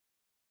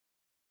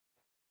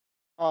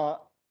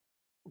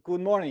Good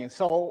morning.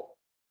 So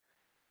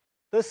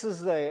this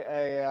is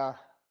a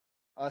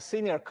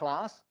senior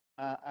class.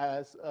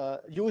 As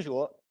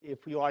usual,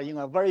 if you are in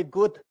a very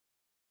good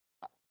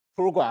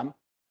program,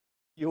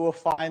 you will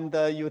find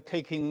you're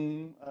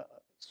taking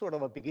sort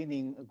of a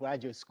beginning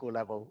graduate school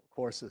level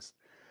courses.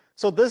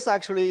 So this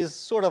actually is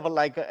sort of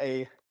like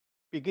a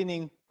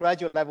beginning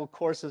graduate level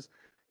courses.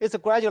 It's a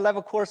graduate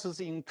level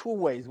courses in two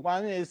ways.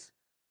 One is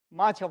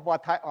much of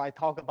what I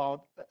talk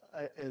about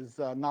is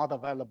not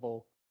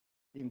available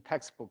in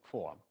textbook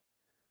form.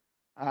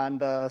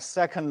 And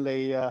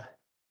secondly,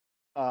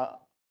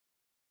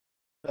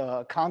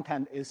 the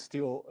content is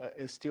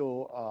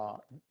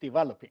still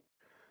developing.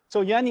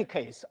 So in any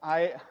case,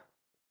 I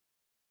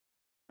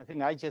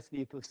think I just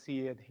need to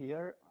see it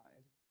here.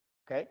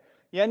 Okay.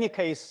 In any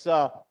case,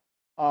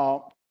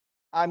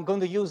 I'm going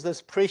to use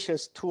this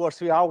precious 2 or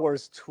 3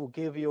 hours to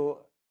give you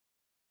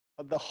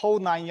the whole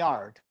 9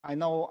 yards. I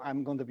know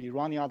I'm going to be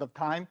running out of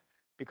time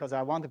because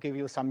I want to give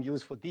you some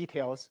useful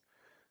details.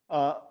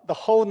 The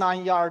whole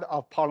 9 yards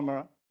of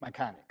polymer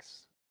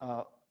mechanics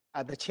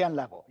at the chain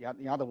level. Yeah,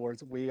 in other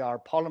words, we are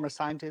polymer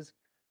scientists.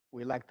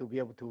 We like to be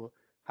able to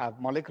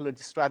have molecular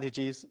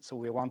strategies, so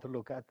we want to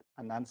look at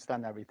and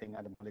understand everything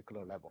at a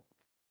molecular level.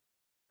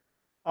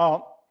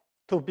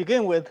 To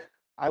begin with,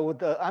 I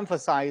would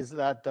emphasize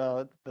that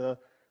the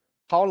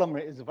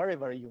polymer is very,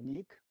 very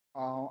unique.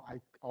 I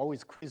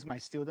always quiz my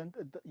student.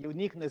 The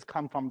uniqueness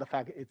comes from the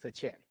fact it's a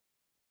chain.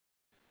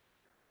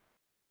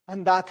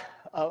 And that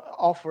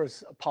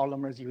offers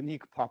polymers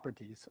unique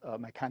properties,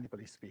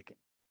 mechanically speaking.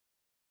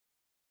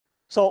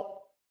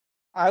 So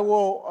I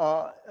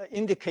will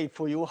indicate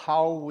for you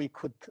how we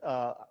could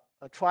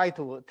try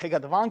to take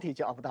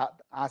advantage of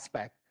that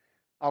aspect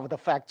of the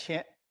fact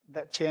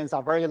that chains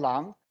are very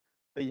long.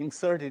 They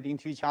inserted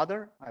into each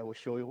other. I will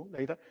show you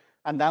later.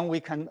 And then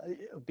we can,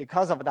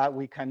 because of that,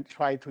 we can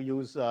try to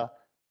use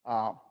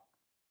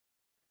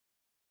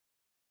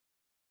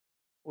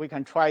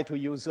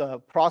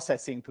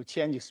processing to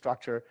change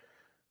structure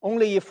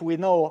only if we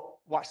know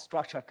what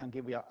structure can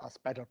give us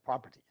better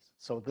properties.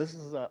 So this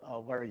is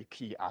a very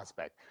key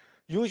aspect.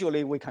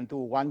 Usually we can do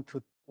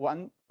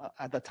one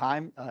at a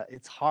time.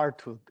 It's hard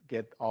to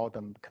get all of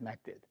them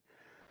connected.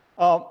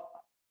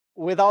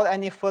 Without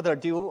any further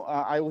ado,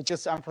 I would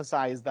just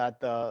emphasize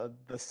that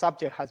the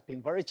subject has been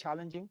very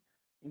challenging.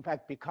 In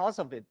fact, because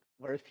of it,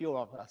 very few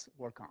of us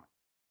work on it.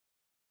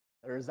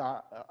 There is,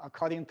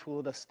 according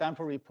to the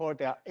Stanford report,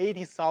 there are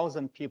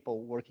 80,000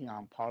 people working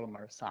on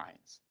polymer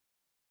science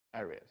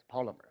areas,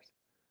 polymers.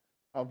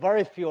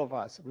 Very few of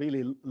us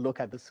really look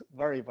at this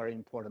very, very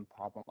important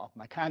problem of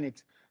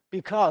mechanics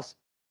because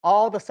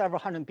all the several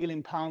hundred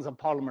billion pounds of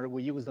polymer,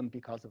 we use them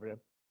because of their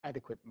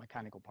adequate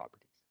mechanical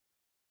properties.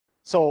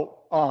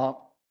 So,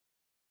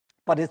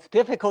 but it's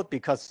difficult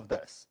because of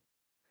this.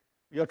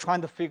 You're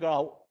trying to figure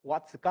out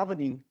what's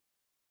governing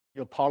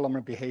your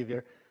polymer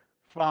behavior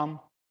from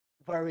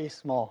very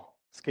small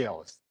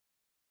scales,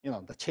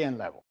 the chain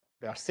level.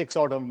 There are 6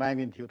 order of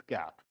magnitude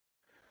gap.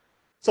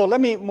 So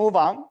let me move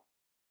on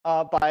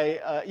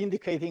by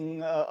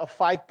indicating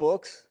 5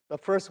 books. The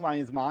first one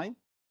is mine.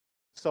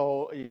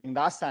 So in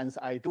that sense,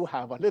 I do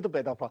have a little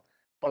bit of a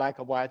black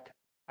and white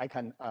I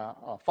can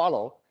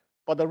follow.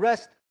 But the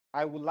rest,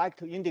 I would like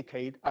to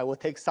indicate, I will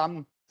take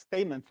some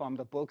statement from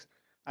the books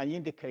and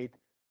indicate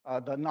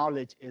the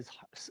knowledge is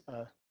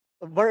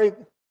very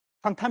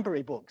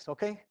contemporary books,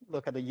 okay?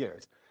 Look at the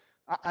years.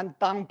 And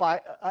done by,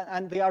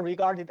 and they are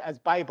regarded as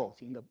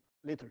Bibles in the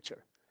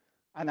literature.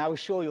 And I will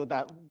show you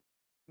that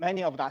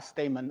many of that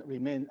statement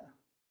remain,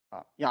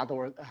 in other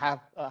words,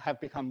 have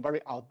become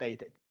very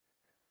outdated.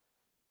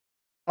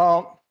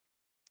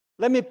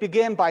 Let me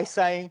begin by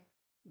saying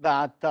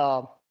that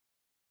our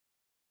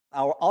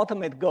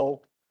ultimate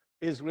goal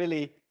is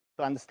really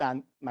to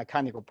understand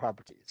mechanical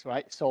properties,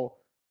 right? So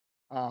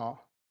I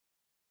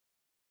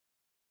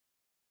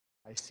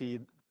see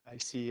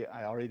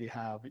I already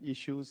have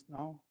issues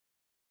now.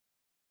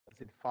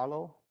 Does it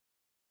follow?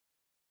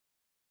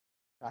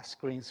 That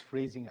screen's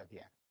freezing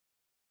again.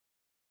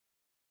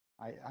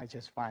 I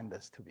just find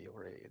this to be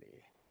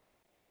really.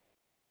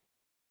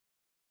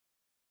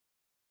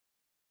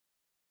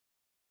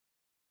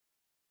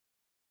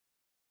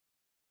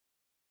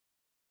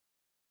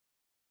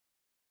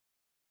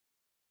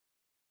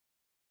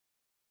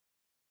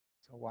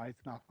 So why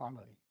it's not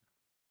following?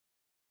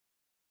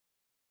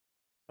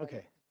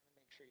 Okay.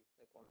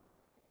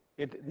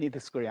 It needs a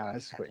screen on the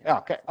screen.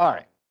 Okay, all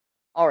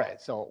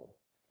right. So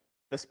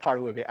this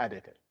part will be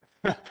edited.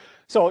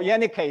 So in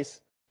any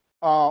case,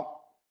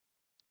 I'm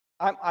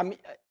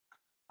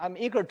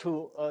eager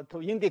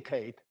to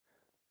indicate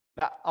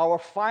that our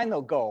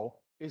final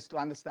goal is to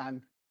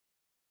understand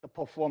the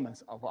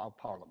performance of our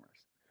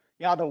polymers.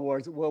 In other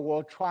words, we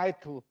will try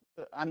to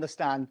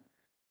understand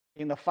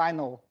in the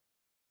final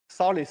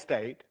solid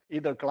state,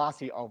 either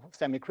glassy or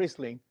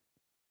semicrystalline,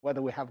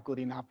 whether we have good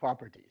enough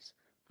properties.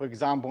 For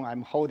example,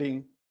 I'm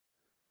holding,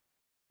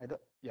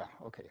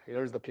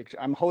 here's the picture.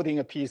 I'm holding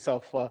a piece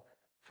of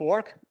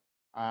fork,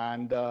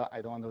 and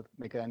I don't want to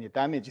make any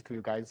damage to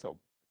you guys, so it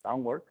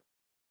doesn't work.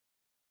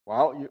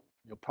 Well,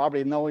 you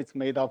probably know it's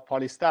made of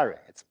polystyrene.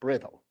 It's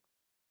brittle.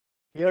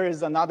 Here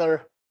is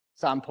another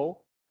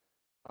sample.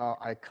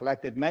 I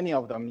collected many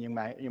of them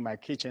in my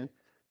kitchen.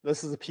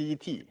 This is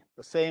PET,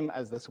 the same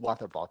as this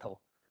water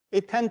bottle.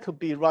 It tends to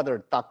be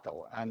rather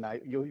ductile, and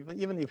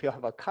even if you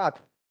have a cut,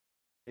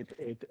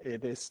 it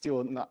is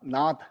still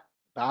not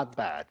that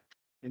bad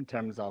in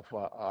terms of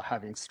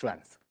having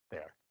strength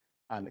there,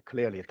 and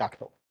clearly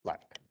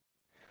ductile-like.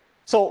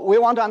 So we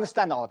want to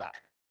understand all that,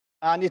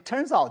 and it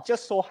turns out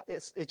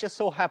it just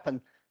so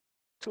happened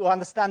to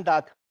understand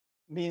that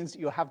means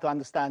you have to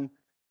understand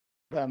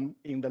them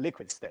in the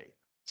liquid state.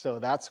 So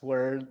that's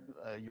where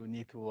you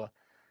need to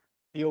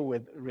deal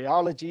with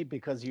rheology,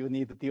 because you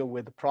need to deal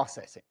with the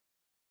processing.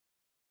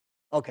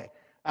 Okay,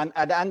 and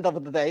at the end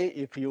of the day,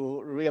 if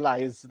you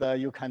realize that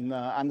you can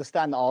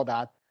understand all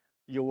that,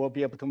 you will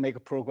be able to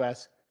make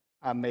progress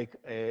and make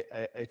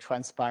a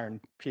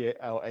transparent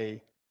PLA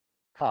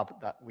cup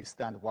that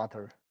withstand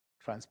water,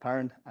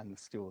 transparent and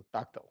still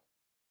ductile,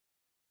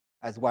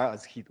 as well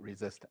as heat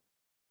resistant.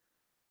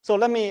 So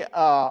let me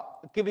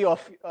give you a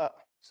few,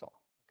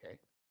 okay.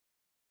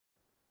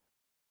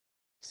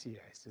 See,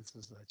 this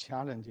is a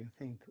challenging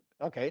thing.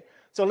 Okay,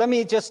 so let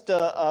me just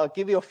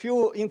give you a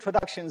few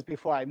introductions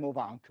before I move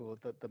on to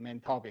the main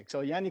topic.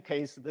 So in any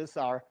case, these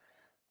are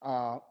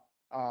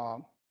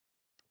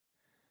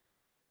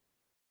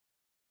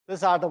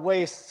the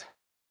ways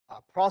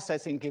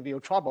processing give you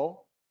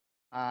trouble,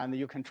 and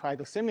you can try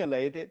to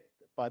simulate it,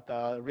 but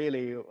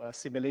really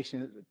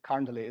simulation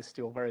currently is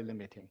still very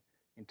limiting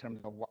in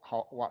terms of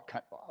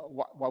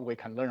what we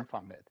can learn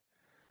from it.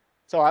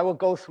 So I will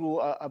go through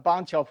a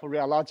bunch of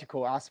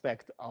rheological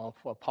aspects of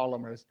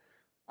polymers,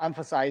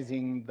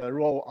 emphasizing the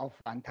role of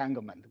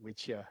entanglement,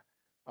 which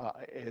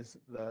is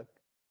the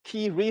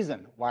key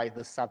reason why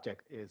this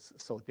subject is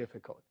so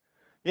difficult.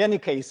 In any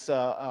case,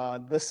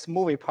 this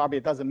movie probably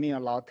doesn't mean a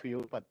lot to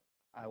you, but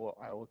I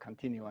will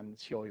continue and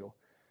show you.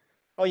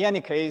 Well, in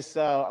any case,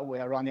 we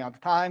are running out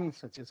of time,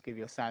 so just give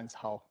you a sense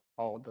how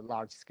the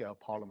large-scale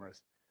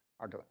polymers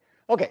are doing.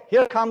 Okay,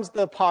 here comes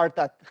the part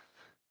that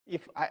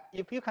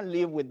if you can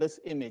live with this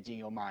image in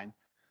your mind,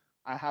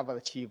 I have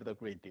achieved a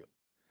great deal.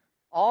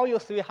 All your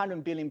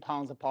 300 billion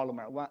pounds of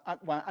polymer,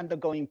 when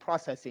undergoing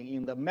processing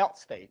in the melt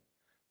state,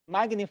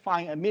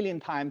 magnifying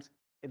 1,000,000 times,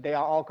 they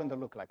are all going to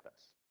look like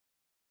this.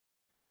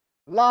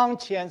 Long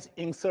chains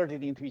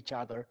inserted into each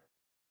other,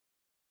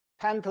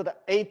 10 to the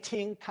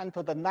 18, 10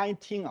 to the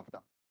 19 of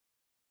them.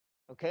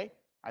 Okay?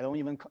 I don't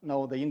even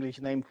know the English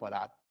name for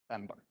that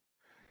number.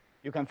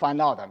 You can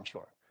find out, I'm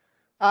sure.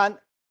 And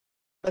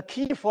the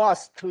key for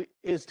us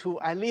is to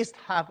at least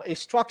have a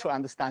structural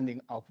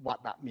understanding of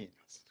what that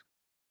means.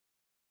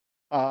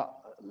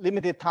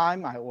 Limited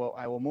time, I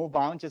will move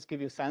on, just give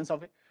you a sense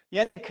of it. In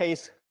any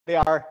case, there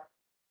are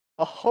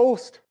a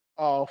host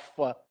of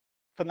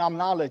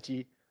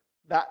phenomenology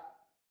that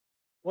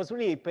was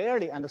really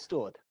barely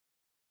understood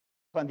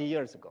 20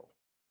 years ago.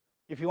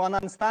 If you want to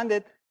understand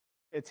it,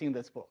 it's in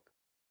this book.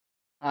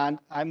 And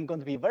I'm going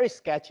to be very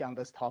sketchy on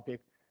this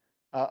topic,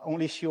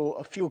 only show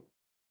a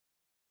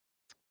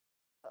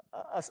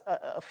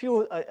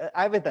few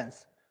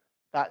evidence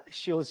that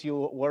shows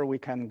you where we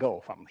can go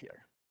from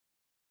here.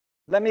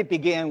 Let me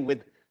begin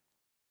with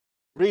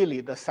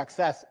really the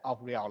success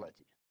of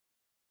rheology,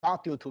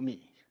 not due to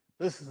me.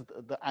 This is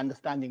the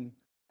understanding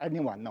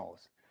anyone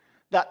knows,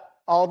 that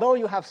although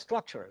you have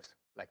structures,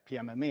 like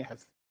PMMA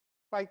has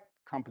quite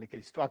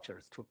complicated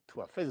structures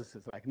to a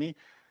physicist like me,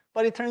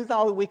 but it turns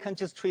out we can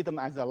just treat them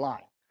as a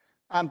line.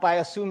 And by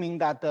assuming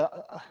that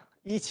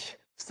each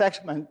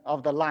segment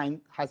of the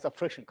line has a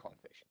friction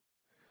coefficient.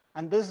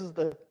 And this is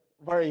the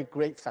very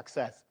great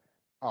success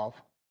of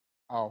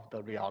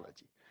the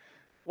rheology.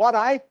 What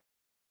I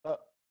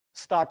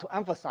start to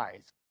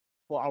emphasize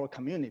for our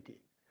community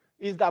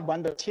is that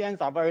when the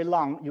chains are very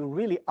long, you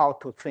really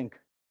ought to think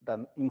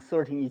them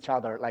inserting each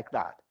other like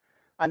that.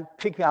 And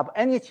picking up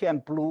any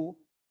chain blue,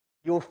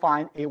 you'll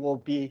find it will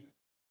be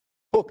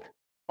hooked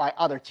by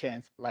other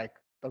chains like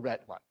the red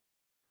one.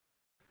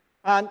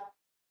 And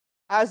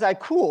as I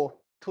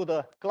cool to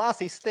the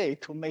glassy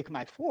state to make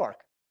my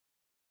fork,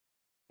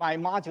 my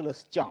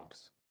modulus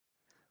jumps.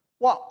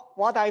 Well,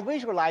 what I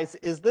visualize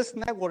is this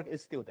network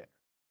is still there.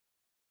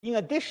 In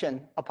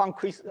addition, upon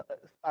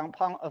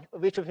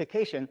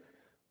vitrification,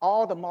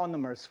 all the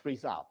monomers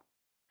freeze up,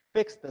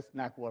 fix this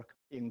network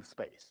in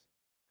space.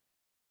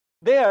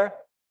 There,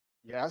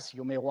 yes,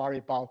 you may worry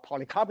about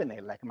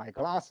polycarbonate like my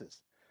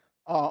glasses.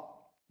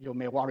 You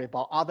may worry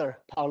about other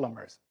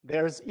polymers.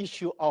 There's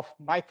issue of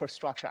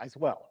microstructure as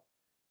well.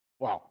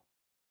 Well,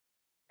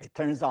 it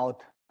turns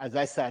out, as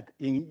I said,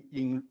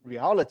 in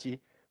rheology,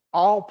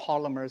 all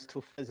polymers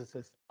to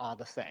physicists are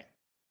the same.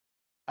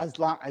 As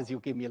long as you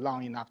give me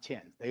long enough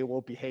chains, they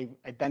will behave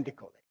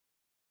identically,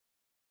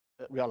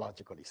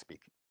 rheologically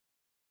speaking,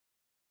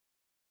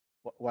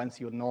 once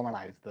you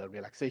normalize the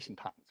relaxation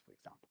times, for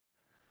example.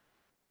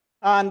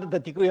 And the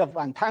degree of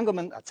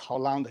entanglement, that's how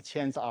long the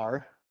chains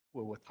are,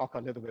 we will talk a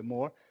little bit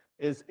more,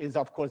 is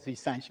of course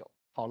essential.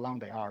 How long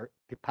they are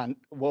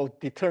will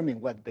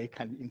determine whether they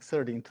can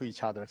insert into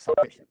each other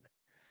sufficiently.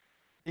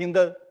 In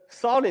the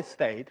solid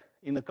state,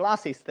 in the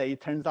glassy state,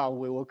 it turns out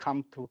we will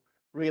come to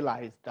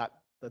realize that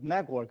the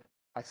network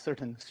has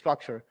certain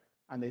structure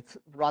and it's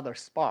rather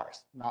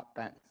sparse, not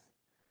dense.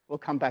 We'll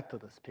come back to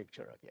this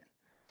picture again.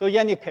 So in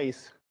any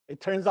case,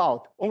 it turns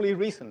out only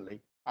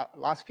recently,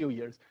 last few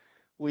years,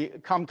 we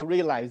come to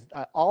realize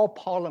that all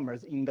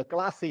polymers in the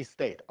glassy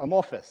state,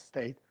 amorphous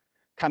state,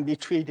 can be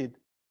treated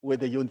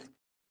with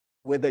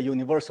a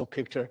universal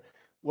picture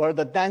where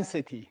the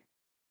density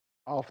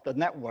of the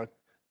network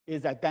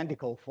is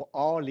identical for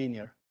all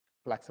linear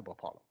flexible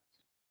polymers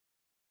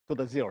to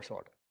the zeroth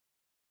order.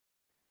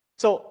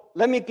 So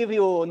let me give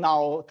you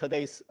now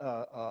today's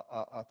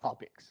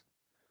topics.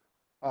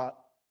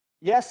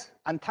 Yes,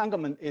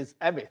 entanglement is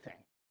everything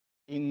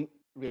in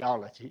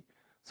rheology.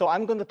 So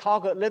I'm going to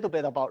talk a little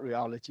bit about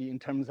rheology in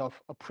terms of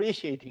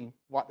appreciating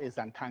what is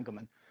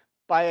entanglement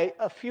by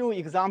a few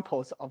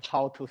examples of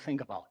how to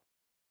think about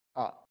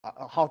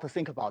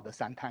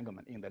this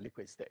entanglement in the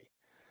liquid state.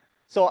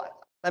 So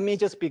let me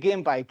just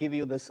begin by giving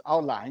you this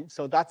outline.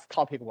 So that's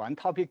topic one.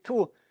 Topic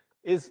two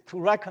is to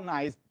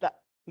recognize that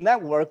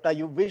network that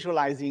you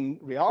visualize in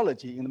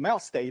rheology in the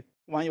melt state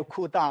when you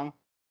cool down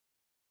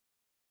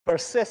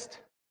persist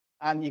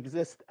and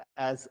exist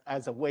as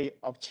a way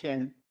of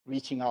chain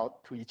reaching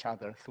out to each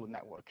other through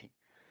networking.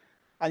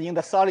 And in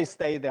the solid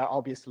state, there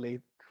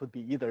obviously could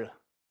be either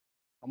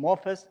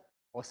amorphous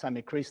or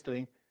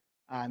semicrystalline,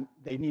 and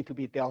they need to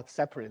be dealt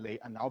separately.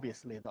 And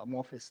obviously, the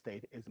amorphous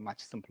state is a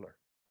much simpler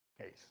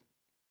case.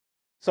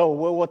 So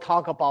we will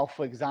talk about,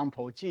 for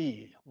example,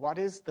 what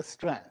is the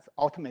strength,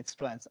 ultimate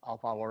strength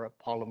of our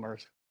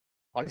polymers,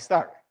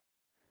 polystyrene?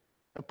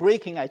 The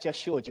breaking I just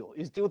showed you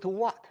is due to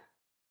what?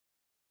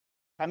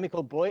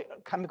 Chemical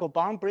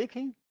bond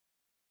breaking?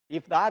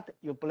 If that,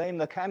 you blame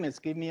the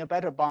chemist, give me a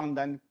better bond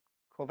than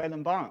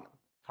covalent bond,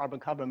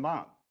 carbon-carbon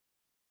bond.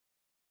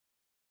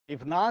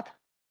 If not,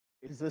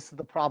 is this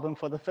the problem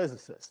for the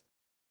physicist?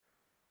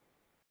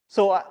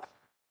 So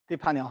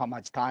depending on how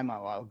much time,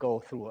 I'll go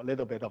through a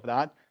little bit of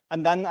that.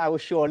 And then I will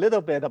show a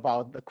little bit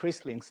about the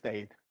crystalline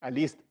state, at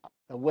least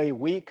the way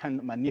we can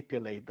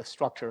manipulate the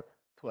structure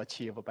to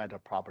achieve a better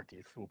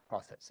property through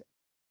processing.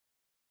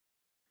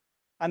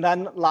 And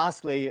then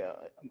lastly,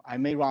 I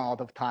may run out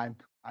of time.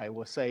 I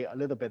will say a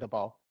little bit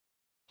about,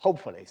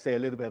 hopefully, say a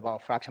little bit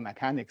about fracture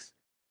mechanics.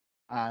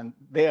 And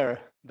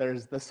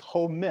there's this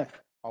whole myth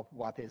of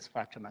what is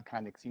fracture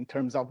mechanics in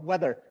terms of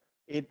whether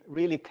it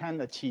really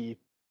can achieve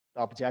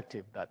the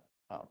objective that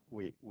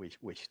we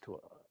wish to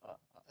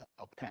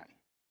obtain.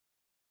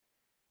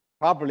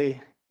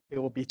 Probably it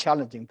will be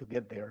challenging to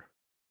get there.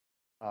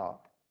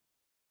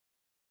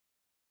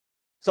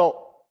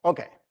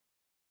 Okay.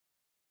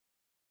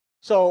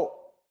 So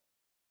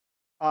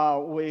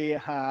we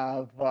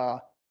have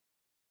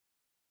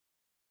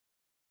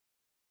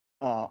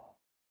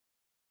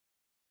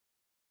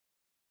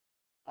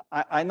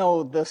I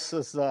know this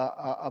is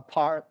a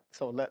part,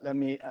 so let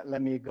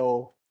me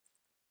go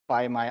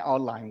by my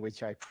outline,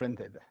 which I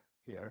printed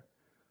here.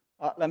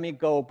 Let me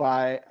go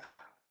by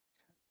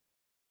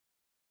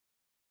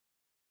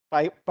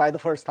the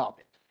first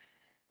topic.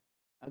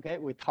 Okay,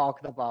 we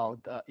talked about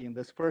in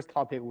this first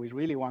topic, we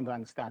really want to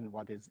understand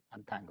what is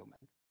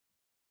entanglement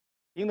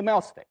in the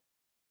melt state.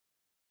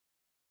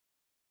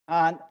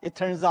 And it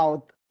turns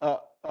out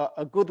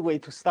a good way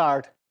to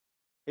start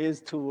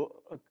is to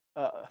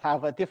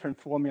have a different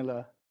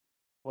formula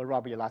for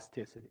rubber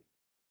elasticity.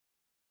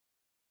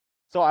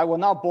 So I will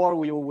not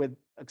bore you with,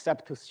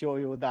 except to show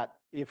you that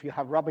if you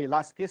have rubber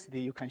elasticity,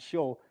 you can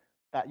show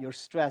that your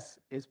stress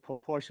is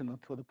proportional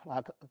to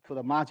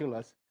the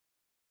modulus,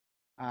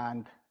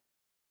 and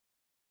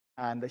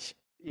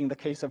in the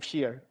case of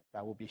shear,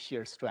 that will be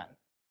shear strength.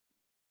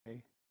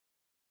 Okay.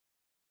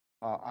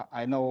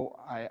 I know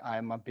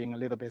I'm being a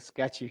little bit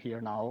sketchy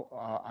here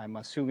now. I'm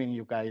assuming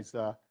you guys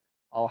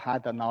all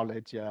had the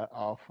knowledge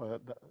of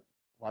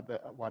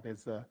what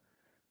is a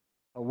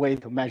way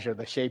to measure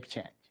the shape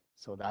change.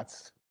 So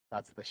that's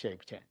the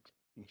shape change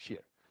in shear.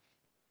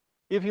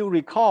 If you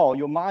recall,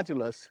 your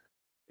modulus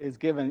is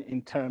given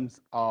in terms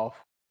of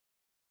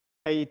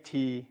AT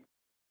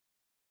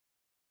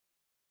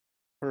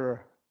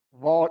per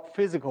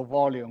physical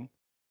volume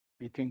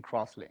between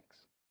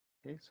crosslinks.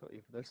 Okay, so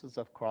if this is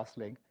a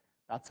crosslink,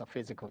 that's a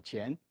physical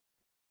chain.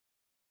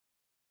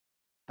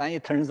 Then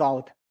it turns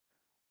out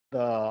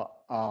the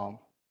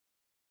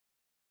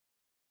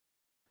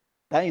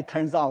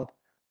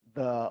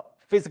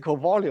physical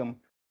volume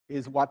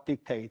is what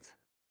dictates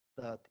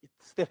the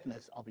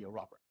stiffness of your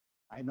rubber.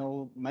 I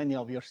know many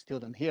of your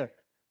students here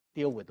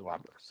deal with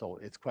rubber, so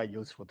it's quite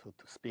useful to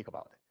speak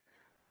about it.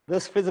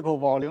 This physical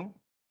volume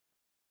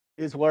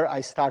is where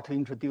I start to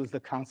introduce the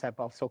concept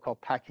of so-called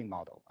packing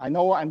model. I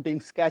know I'm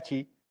being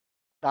sketchy.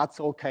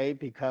 That's okay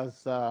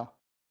because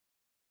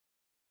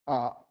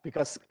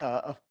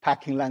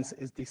packing length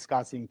is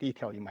discussed in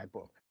detail in my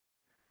book.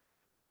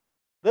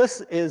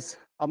 This is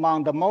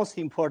among the most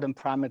important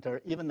parameter,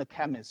 even the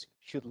chemists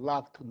should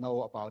love to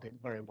know about it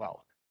very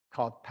well,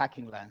 called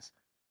packing length.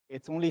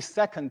 It's only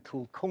second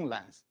to cone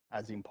length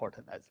as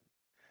important as it.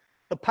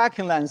 The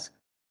packing length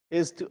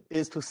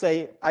is to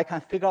say, I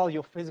can figure out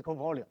your physical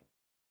volume.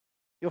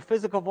 Your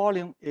physical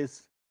volume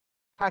is,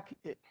 let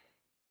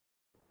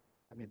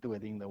me do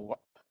it in the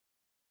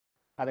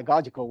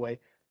pedagogical way.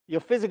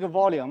 Your physical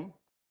volume,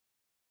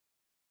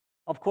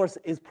 of course,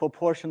 is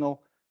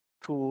proportional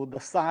to the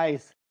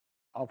size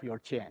of your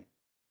chain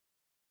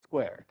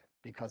squared,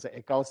 because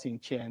a Gaussian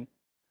chain,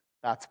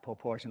 that's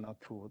proportional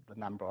to the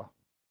number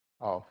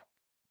of,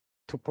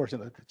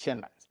 proportional to chain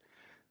length.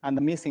 And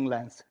the missing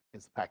length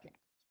is packing.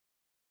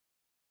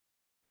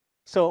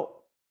 So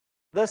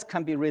this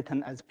can be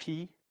written as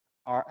P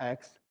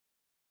Rx,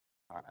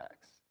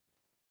 Rx.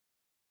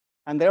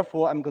 And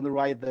therefore, I'm going to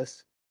write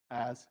this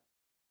as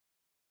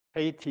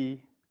KT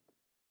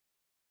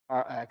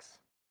Rx,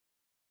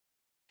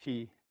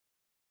 P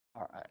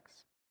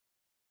Rx.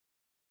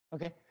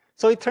 Okay,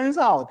 so it turns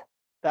out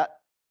that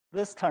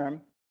this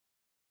term,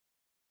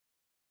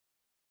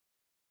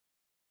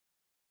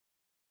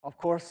 of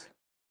course,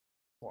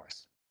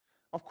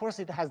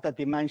 it has the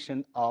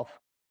dimension of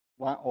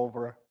 1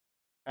 over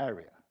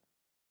area.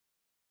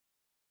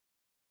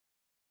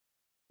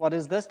 What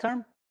is this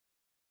term?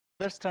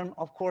 This term,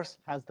 of course,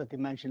 has the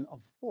dimension of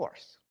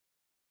force.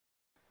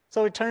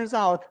 So it turns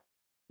out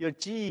your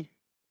G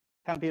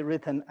can be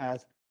written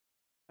as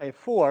a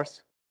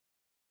force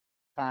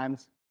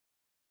times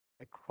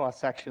a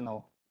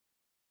cross-sectional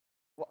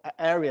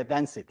area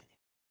density.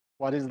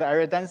 What is the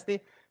area density?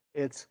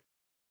 It's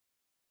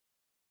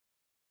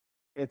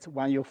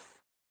when you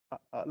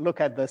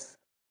look at this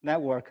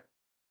network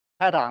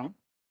head-on.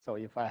 So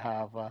if I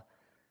have, I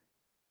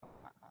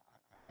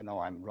know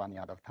I'm running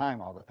out of time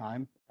all the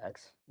time,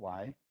 X,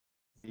 Y,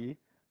 Z.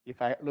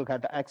 If I look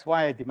at the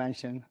XY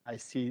dimension, I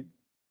see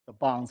the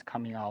bonds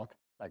coming out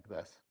like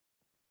this.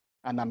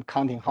 And I'm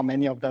counting how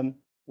many of them,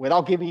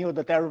 without giving you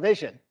the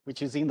derivation,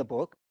 which is in the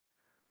book,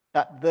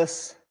 that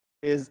this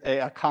is an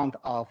account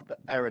of the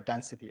area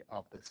density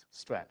of this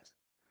strand.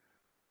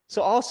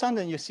 So all of a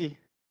sudden you see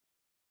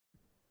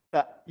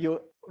that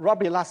your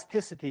rubber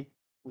elasticity,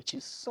 which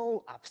is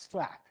so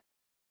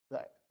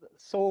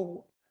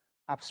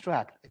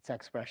abstract, its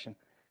expression,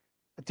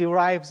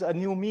 derives a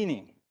new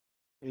meaning.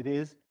 It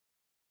is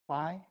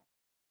phi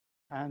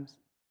times,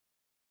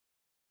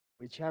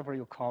 whichever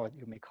you call it,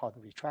 you may call it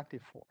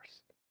retractive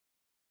force.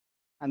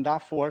 And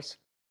that force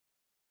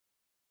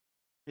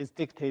is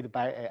dictated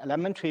by an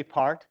elementary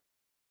part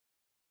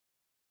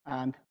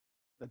and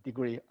the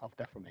degree of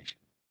deformation.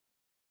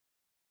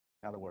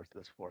 In other words,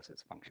 this force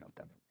is a function of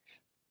deformation.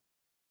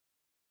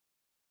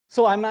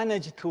 So I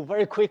managed to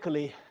very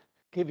quickly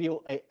give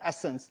you an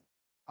essence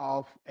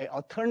of an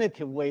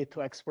alternative way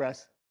to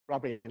express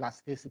rubber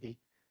elasticity,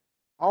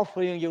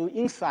 offering you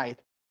insight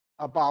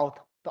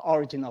about the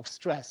origin of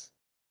stress.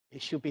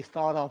 It should be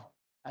thought of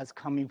as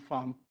coming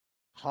from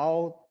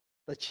how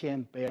the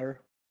chain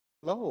bear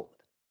load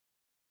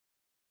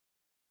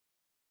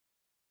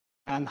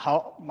and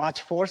how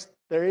much force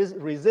there is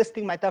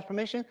resisting my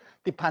deformation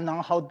depending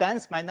on how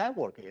dense my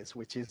network is,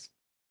 which is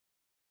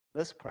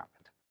this parameter.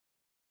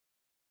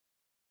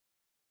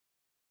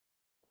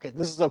 Okay,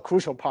 this is a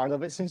crucial part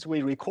of it. Since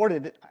we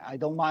recorded it, I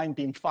don't mind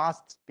being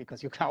fast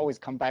because you can always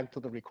come back to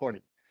the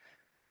recording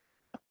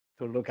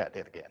to look at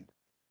it again.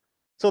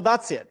 So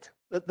that's it.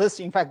 This,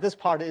 in fact, this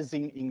part is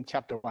in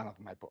chapter 1 of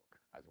my book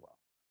as well.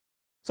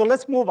 So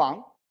let's move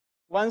on.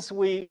 Once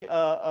we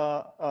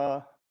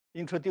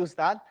introduce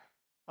that,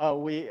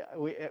 we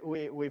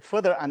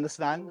further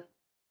understand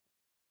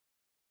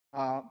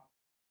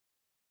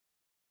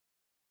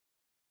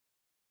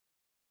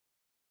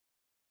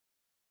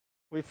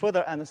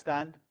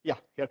yeah,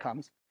 here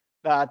comes,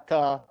 that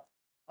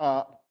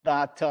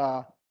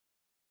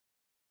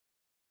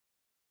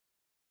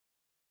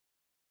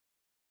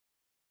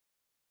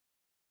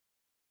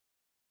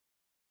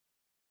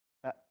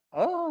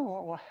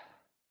oh,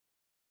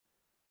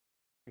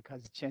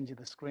 because changing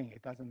the screen,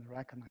 it doesn't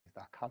recognize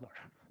that color.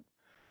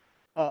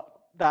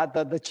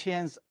 That the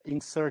chains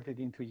inserted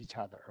into each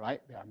other, right?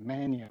 There are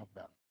many of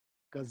them,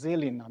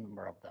 gazillion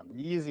number of them,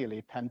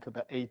 easily 10 to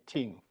the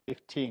 18,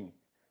 15,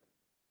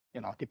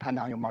 you know,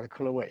 depending on your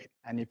molecular weight,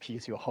 any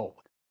piece you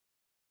hold.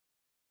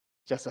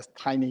 Just a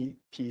tiny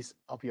piece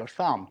of your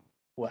thumb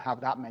will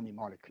have that many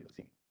molecules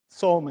in,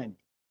 so many.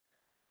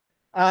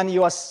 And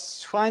you are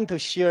trying to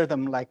shear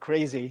them like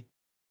crazy.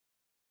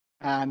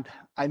 And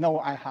I know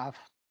I have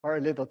very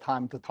little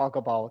time to talk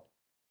about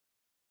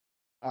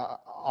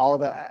all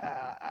the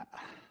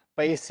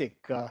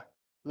basic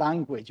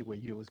language we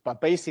use,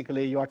 but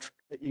basically you are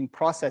in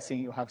processing,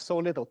 you have so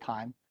little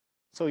time,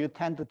 so you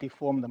tend to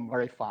deform them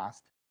very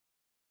fast.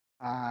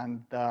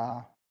 And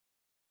had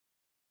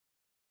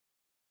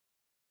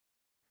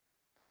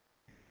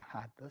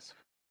this.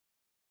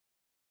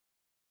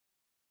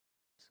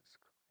 Jesus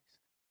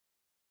Christ.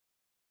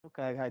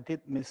 Okay, I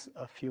did miss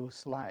a few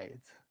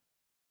slides.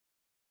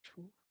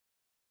 True.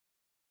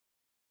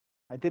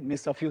 I did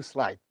miss a few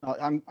slides. No,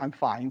 I'm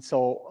fine.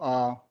 So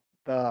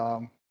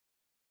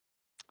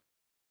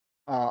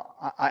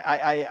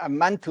I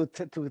meant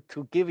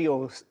to give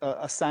you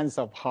a sense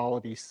of how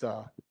these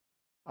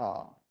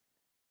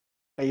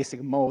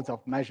basic modes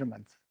of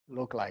measurement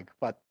look like,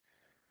 but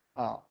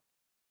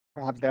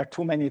perhaps there are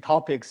too many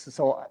topics.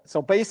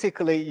 So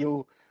basically,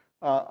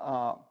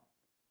 a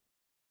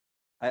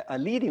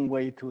leading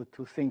way to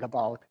think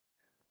about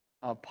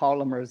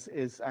polymers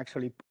is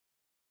actually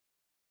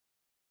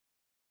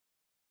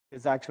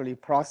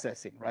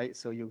processing, right?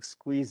 So you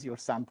squeeze your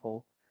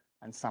sample,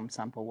 and some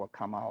sample will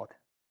come out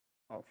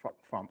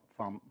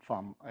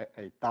from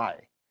a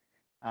dye,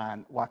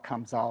 and what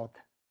comes out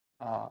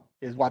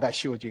is what I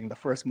showed you in the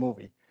first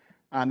movie,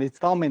 and it's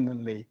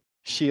dominantly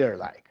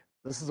shear-like.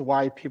 This is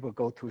why people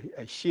go to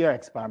a shear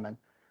experiment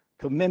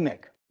to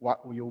mimic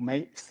what you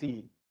may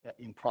see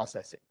in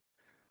processing.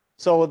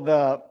 So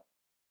the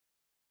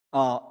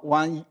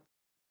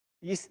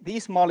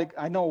these molecules,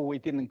 I know we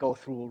didn't go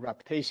through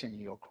reputation in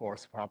your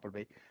course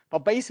probably,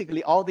 but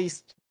basically all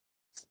these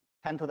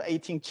 10 to the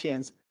 18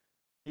 chains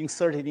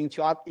inserted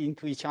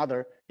into each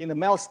other, in the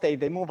melt state,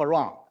 they move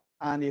around,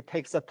 and it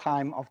takes the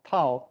time of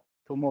tau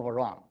to move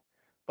around.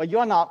 But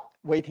you're not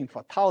waiting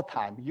for tau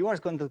time. You are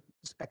going to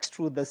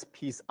extrude this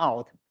piece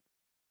out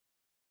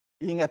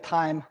in a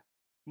time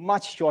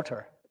much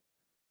shorter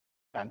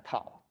than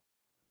tau.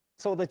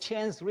 So the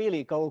chains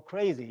really go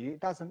crazy.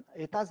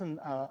 It doesn't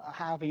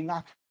have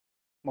enough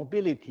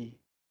mobility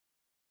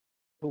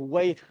to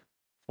wait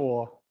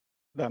for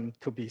them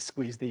to be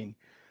squeezed in.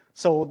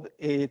 So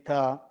it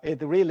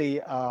really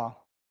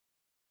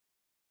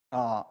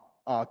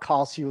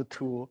cause you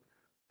to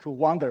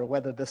wonder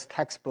whether this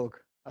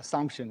textbook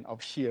assumption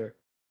of shear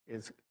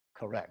is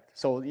correct.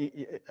 So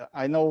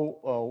I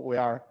know we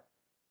are.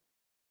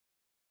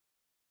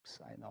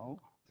 I know.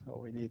 So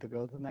we need to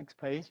go to the next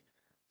page.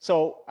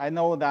 So I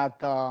know that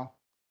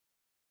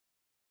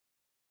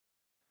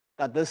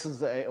that this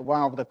is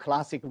one of the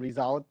classic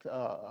results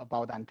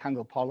about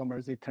entangled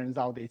polymers. It turns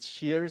out it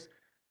shears,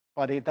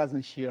 but it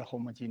doesn't shear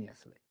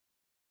homogeneously.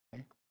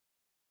 Okay?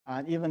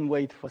 And even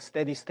wait for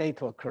steady state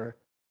to occur,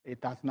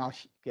 it does not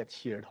get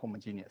sheared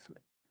homogeneously.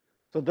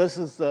 So this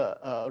is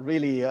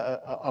really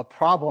a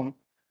problem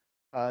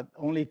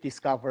only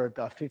discovered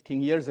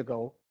 15 years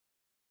ago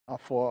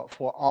for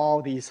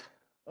all these,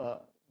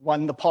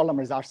 when the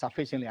polymers are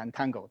sufficiently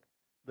entangled,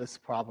 this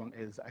problem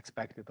is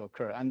expected to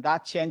occur. And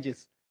that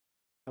changes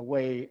the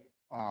way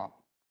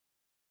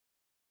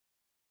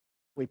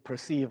we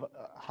perceive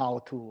how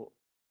to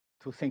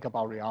think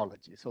about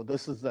rheology. So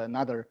this is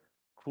another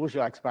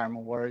crucial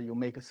experiment where you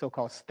make a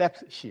so-called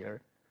step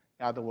shear.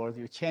 In other words,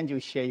 you change your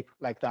shape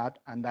like that,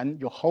 and then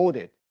you hold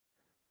it.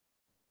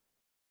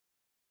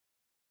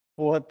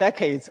 For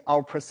decades,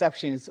 our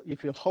perception is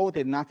if you hold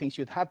it, nothing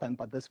should happen,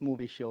 but this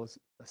movie shows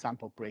the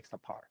sample breaks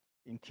apart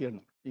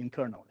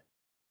internally.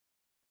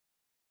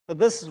 So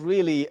this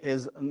really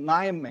is a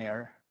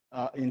nightmare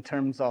in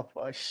terms of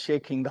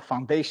shaking the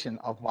foundation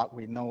of what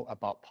we know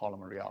about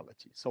polymer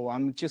rheology. So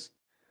I'm just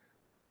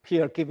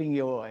here giving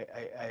you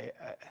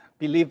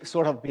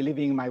sort of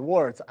believing my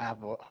words. I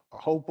have a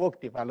whole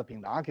book developing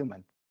the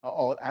argument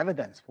or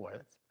evidence for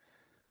it.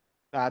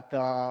 That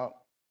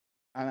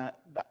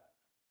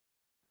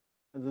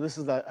this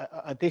is an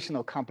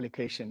additional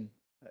complication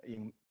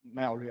in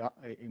male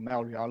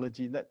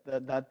rheology.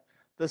 That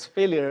this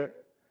failure,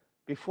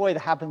 before it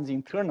happens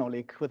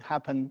internally, could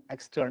happen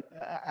external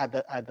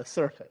at the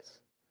surface.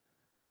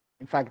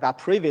 In fact, that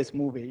previous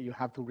movie, you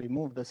have to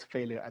remove this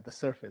failure at the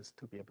surface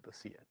to be able to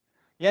see it.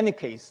 In any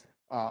case,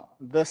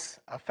 this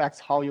affects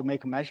how you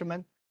make a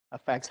measurement,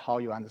 affects how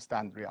you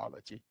understand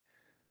rheology,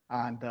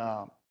 and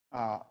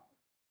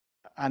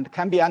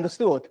can be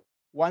understood.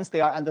 Once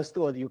they are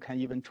understood, you can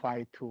even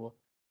try to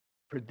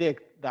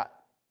predict that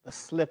the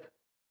slip,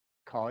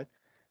 call it,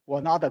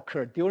 will not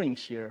occur during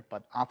shear,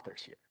 but after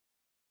shear.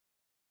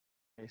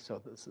 Okay,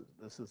 so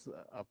this is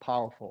a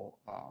powerful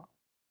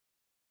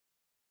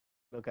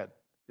look at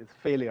this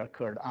failure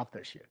occurred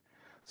after shear.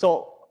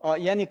 So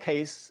in any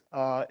case,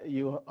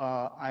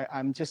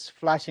 I'm just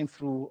flashing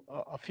through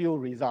a few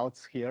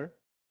results here.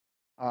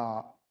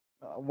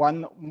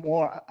 One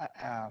more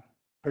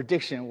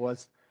prediction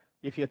was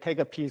if you take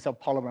a piece of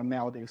polymer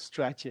melt, you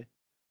stretch it,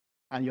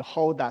 and you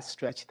hold that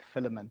stretched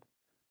filament,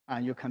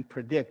 and you can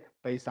predict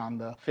based on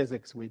the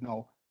physics we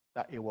know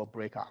that it will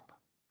break up.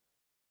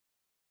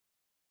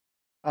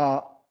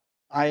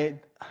 I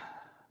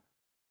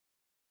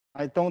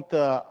don't,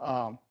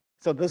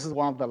 so this is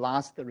one of the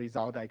last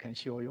results I can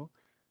show you.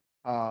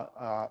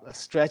 The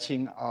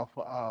stretching of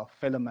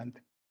filament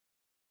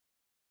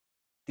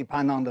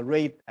depending on the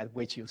rate at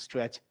which you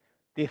stretch,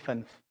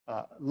 different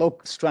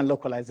strand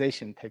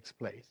localization takes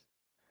place,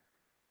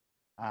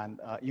 and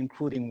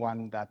including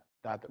one that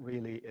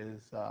really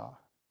is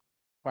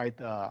quite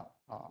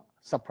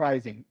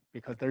surprising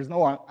because there's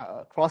no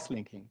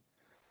cross-linking.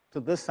 So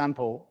this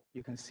sample,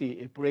 you can see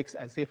it breaks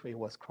as if it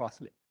was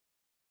cross-linked.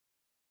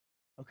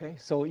 Okay,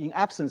 so in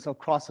absence of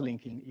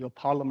cross-linking, your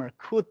polymer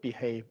could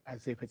behave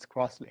as if it's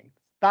cross-linked.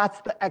 That's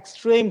the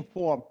extreme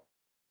form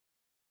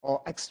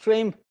or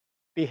extreme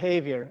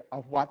behavior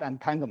of what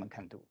entanglement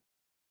can do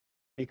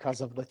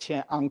because of the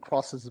chain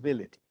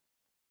uncrossability.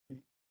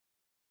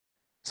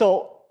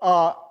 So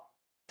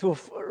to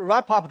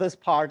wrap up this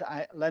part,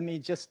 let me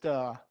just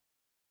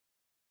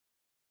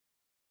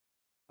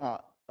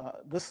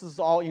this is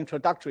all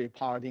introductory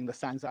part in the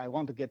sense I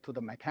want to get to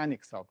the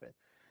mechanics of it.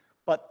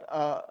 But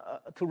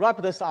to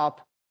wrap this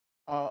up,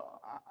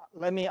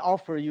 let me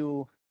offer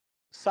you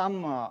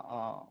some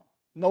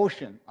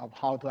notion of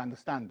how to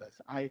understand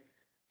this. I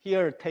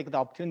here take the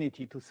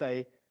opportunity to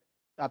say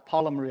that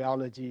polymer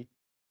rheology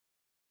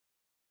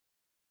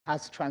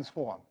has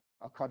transformed,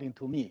 according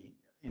to me,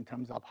 in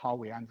terms of how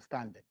we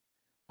understand it.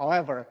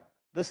 However,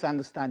 this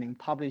understanding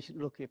published,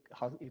 look at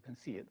how you can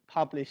see it,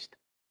 published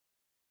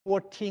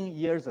 14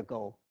 years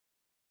ago,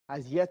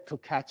 has yet to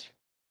catch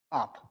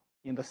up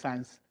in the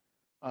sense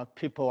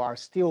people are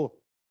still,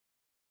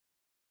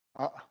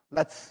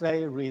 let's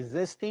say,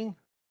 resisting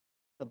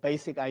the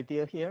basic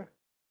idea here.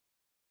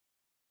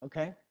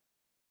 Okay.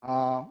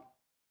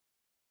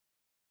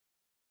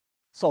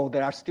 So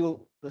there are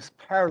still this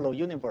parallel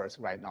universe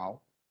right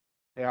now.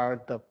 There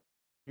are the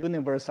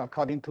universe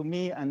according to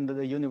me and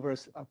the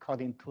universe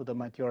according to the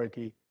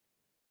majority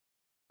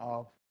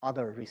of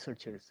other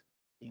researchers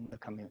in the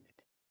community.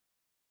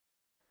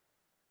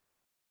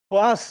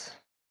 For us,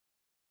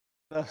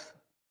 the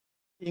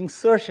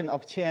insertion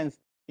of chains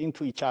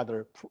into each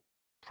other,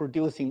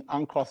 producing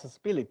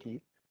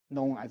uncrossability,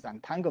 known as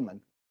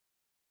entanglement,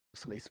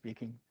 loosely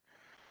speaking,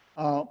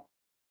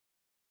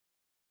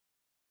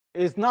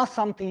 is not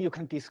something you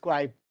can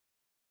describe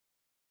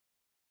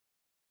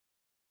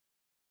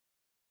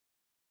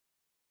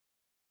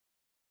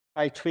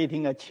by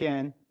treating a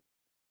chain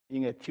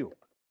in a tube.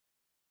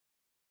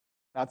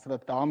 That's the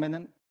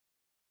dominant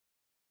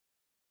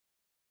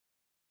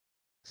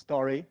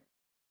story.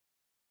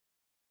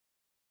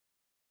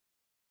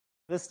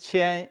 This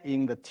chain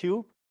in the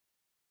tube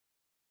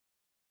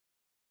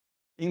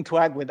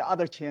interact with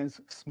other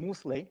chains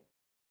smoothly.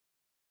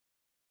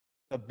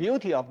 The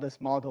beauty of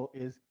this model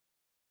is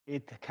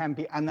it can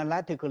be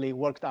analytically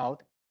worked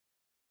out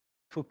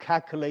to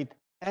calculate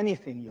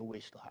anything you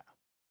wish to have.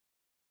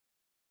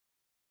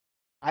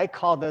 I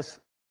call this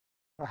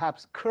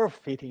perhaps curve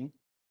fitting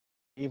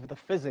if the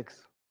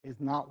physics is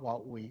not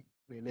what we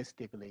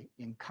realistically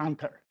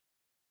encounter.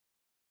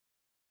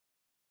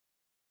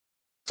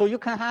 So you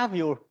can have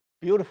your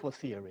beautiful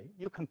theory.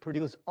 You can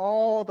produce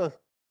all the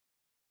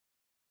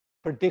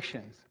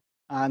predictions,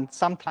 and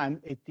sometimes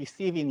it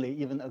deceivingly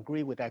even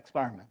agree with the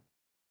experiment,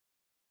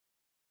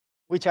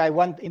 which I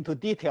went into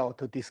detail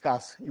to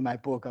discuss in my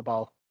book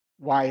about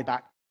why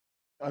that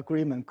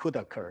agreement could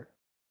occur.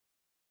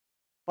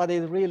 But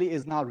it really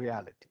is not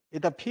reality.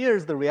 It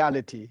appears the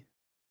reality.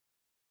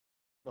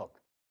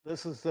 Look,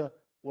 this is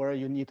where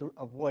you need to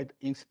avoid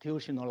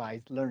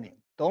institutionalized learning.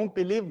 Don't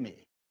believe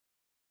me.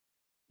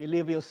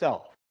 Believe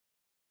yourself.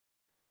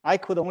 I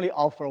could only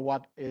offer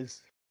what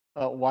is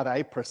what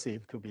I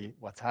perceive to be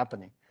what's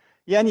happening.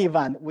 In any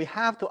event, we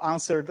have to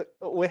answer,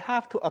 we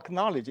have to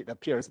acknowledge it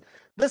appears.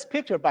 This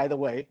picture, by the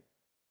way,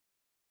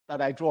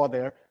 that I draw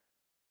there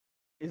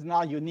is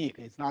not unique.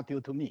 It's not due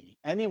to me.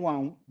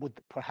 Anyone would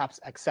perhaps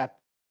accept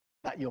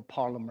that your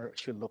polymer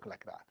should look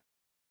like that,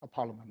 a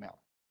polymer melt.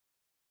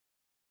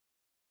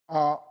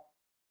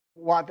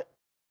 What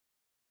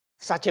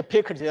such a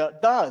picture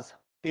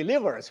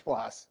delivers for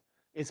us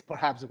is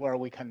perhaps where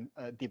we can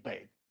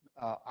debate.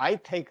 I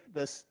take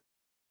this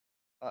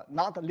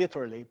not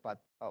literally, but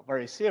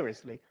very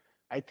seriously.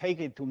 I take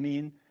it to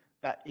mean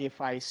that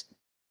if I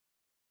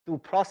do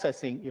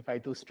processing, if I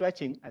do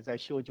stretching, as I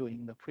showed you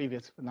in the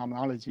previous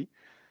phenomenology,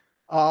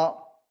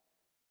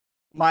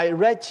 my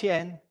red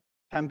chain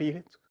can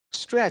be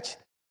stretched,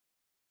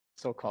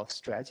 so-called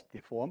stretched,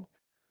 deformed,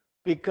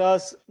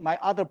 because my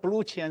other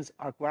blue chains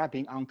are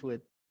grabbing onto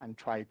it and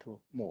try to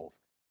move.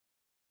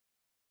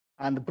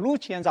 And the blue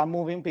chains are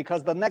moving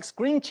because the next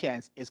green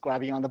chain is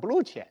grabbing on the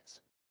blue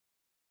chains.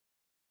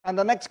 And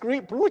the next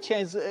blue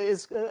chain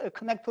is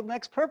connected to the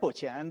next purple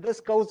chain. And this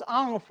goes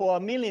on for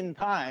 1,000,000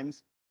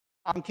 times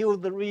until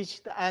they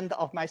reach the end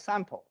of my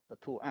sample, the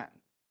two ends.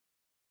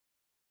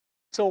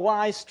 So when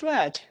I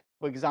stretch,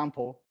 for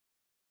example,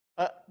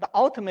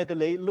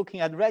 ultimately looking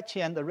at red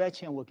chain, the red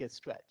chain will get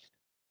stretched.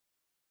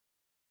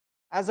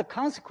 As a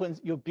consequence,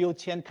 you build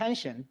chain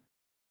tension.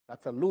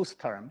 That's a loose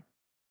term.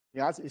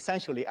 Yes,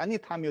 essentially,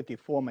 anytime you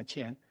deform a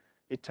chain,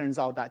 it turns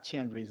out that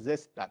chain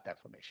resists that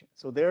deformation.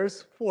 So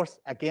there's force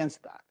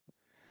against that.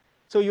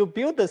 So you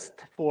build this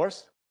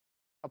force,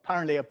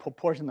 apparently a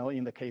proportional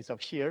in the case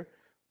of shear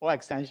or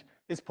extension,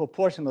 is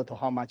proportional to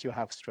how much you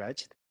have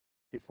stretched,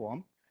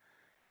 deformed.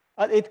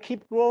 It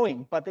keeps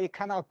growing, but it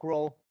cannot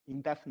grow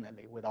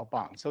indefinitely without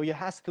bound. So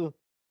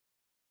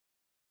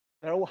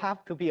there will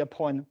have to be a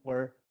point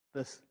where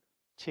this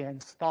chain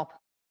stops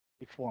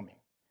deforming,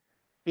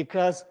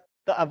 because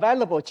the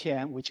available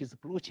chain, which is the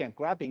blue chain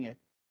grabbing it,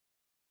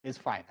 is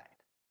finite.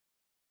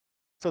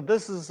 So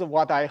this is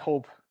what I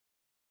hope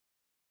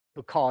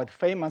to call it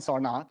famous or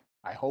not.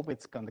 I hope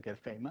it's going to get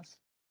famous,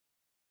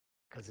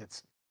 because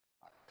it's,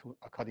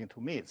 according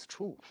to me, it's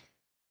true.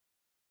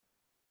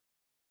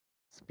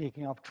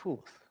 Speaking of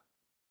truth,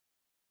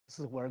 this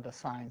is where the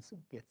science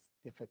gets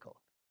difficult.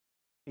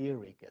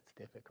 Theory gets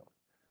difficult,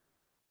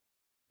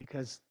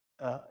 because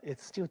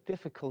it's still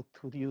difficult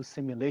to use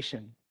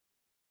simulation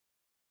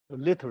to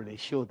literally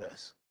show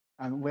this.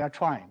 And we are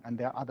trying, and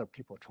there are other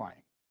people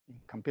trying in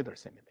computer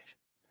simulation.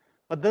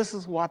 But this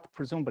is what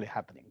presumably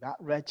happening. That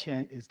red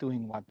chain is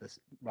doing what this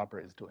rubber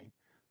is doing.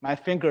 My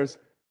fingers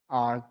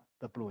are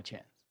the blue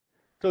chains.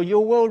 So you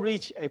will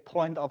reach a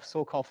point of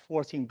so-called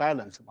forcing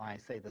balance when I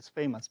say this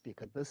famous,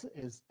 because this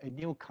is a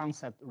new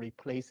concept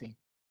replacing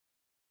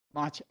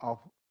much of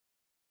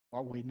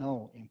what we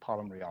know in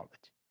polymer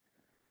rheology.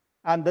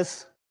 And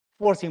this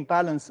forcing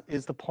balance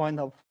is the point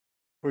of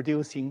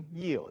producing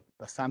yield.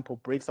 The sample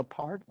breaks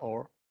apart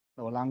or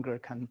no longer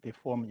can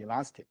deform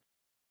elastic.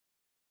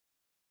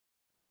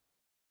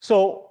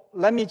 So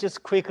let me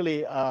just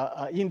quickly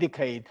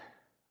indicate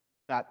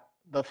that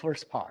the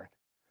first part,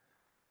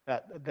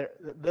 that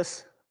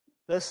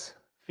this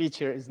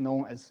feature is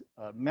known as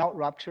melt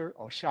rupture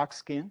or shark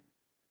skin.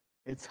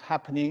 It's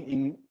happening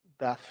in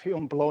the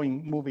film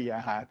blowing movie I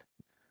had.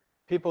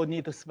 People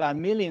need to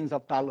spend millions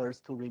of dollars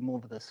to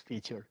remove this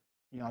feature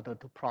in order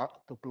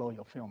to blow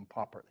your film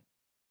properly.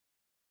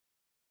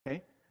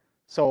 Okay,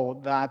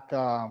 so that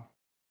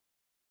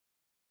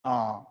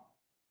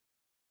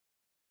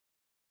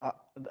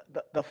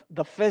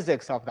the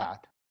physics of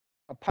that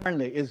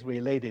apparently is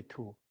related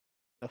to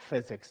the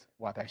physics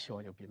what I show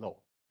you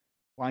below.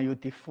 When you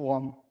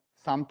deform,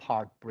 some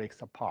part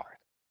breaks apart,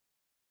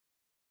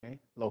 okay,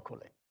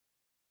 locally.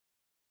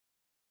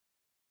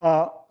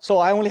 So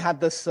I only had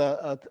this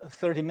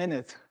 30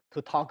 minutes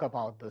to talk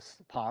about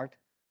this part.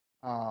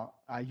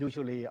 I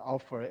usually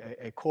offer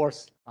a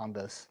course on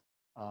this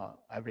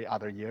every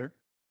other year.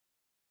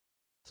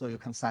 So you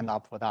can sign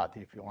up for that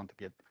if you want to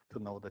get to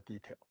know the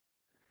details.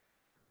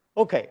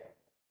 Okay,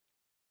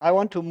 I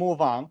want to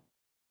move on.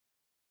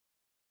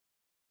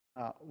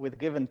 With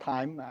given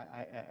time,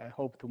 I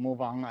hope to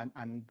move on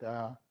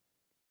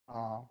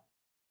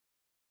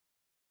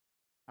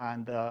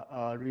and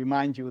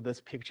remind you this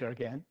picture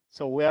again.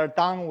 So we are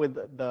done with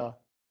the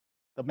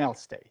melt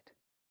state.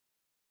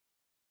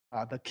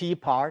 The key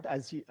part,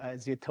 as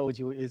you told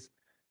you, is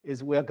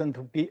we're going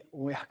to be,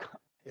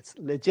 it's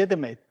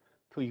legitimate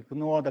to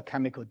ignore the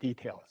chemical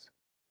details,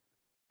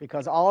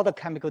 because all the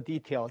chemical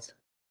details,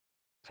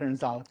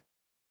 turns out,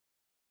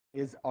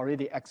 is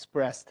already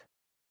expressed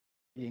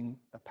in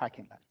the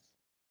packing length.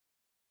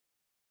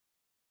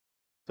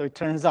 So it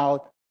turns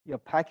out your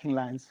packing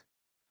length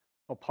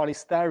for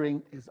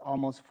polystyrene is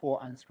almost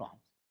 4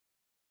 angstroms.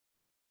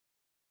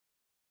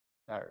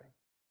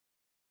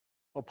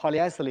 For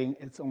polyethylene,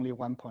 it's only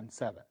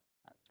 1.7.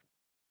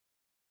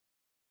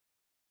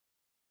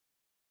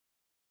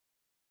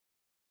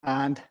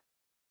 And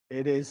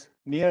it is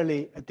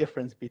merely a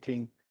difference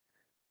between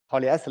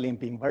polyethylene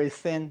being very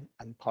thin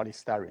and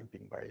polystyrene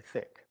being very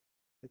thick.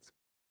 It's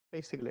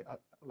basically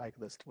like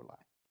these two lines.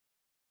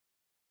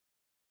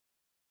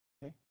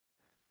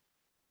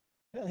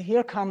 Okay.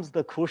 Here comes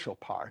the crucial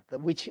part,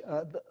 which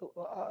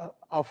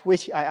of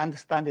which I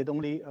understand it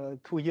only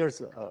 2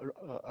 years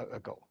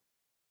ago,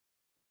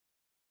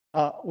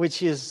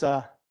 which is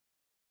to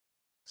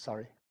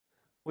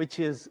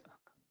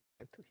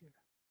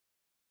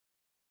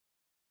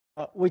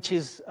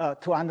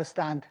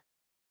understand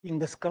in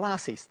this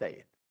glassy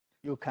state,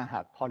 you can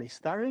have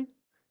polystyrene,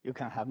 you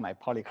can have my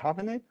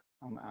polycarbonate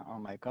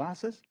on my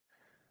glasses.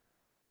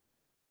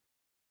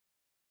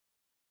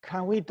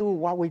 Can we do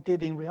what we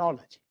did in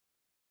rheology?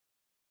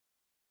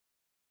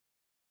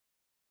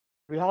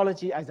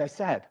 Rheology, as I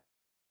said,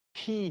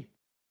 P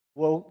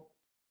will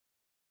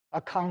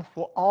account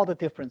for all the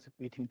difference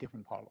between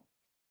different polymers.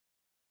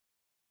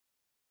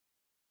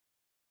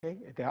 Okay,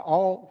 they're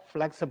all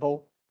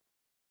flexible,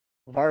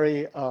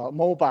 very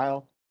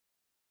mobile,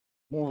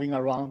 moving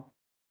around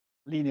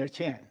linear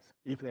chains,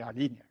 if they are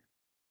linear.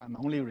 I'm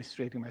only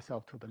restricting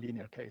myself to the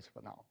linear case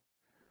for now.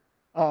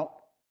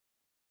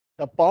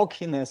 The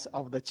bulkiness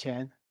of the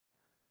chain,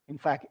 in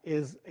fact,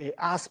 is an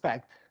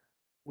aspect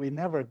we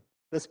never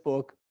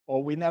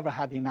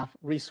had enough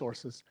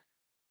resources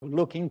to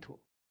look into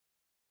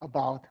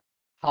about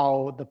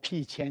how the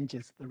P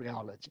changes the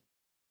rheology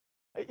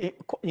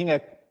in a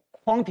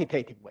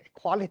quantitative way.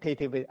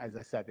 Qualitatively, as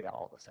I said, they are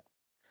all the same.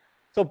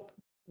 So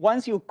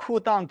once you cool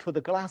down to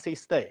the glassy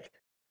state,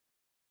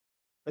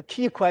 the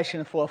key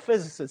question for a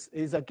physicist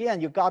is,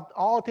 again, you got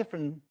all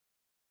different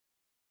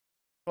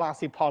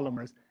glassy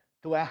polymers.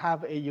 Do I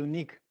have a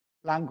unique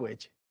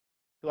language?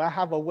 Do I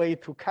have a way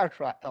to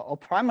characterize or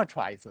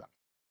parameterize them?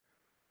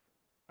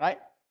 Right?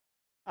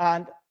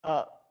 And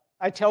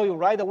I tell you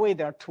right away,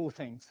 there are two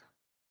things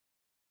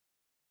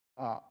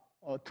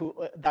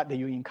that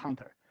you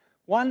encounter.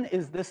 One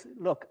is this,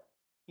 look,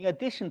 in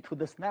addition to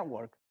this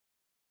network,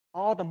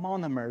 all the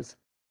monomers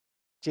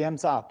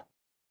jams up,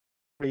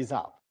 freeze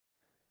up.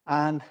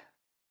 And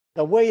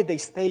the way they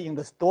stay in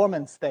this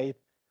dormant state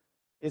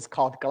is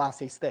called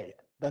glassy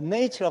state. The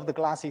nature of the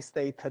glassy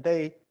state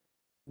today,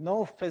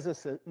 no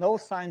physicist, no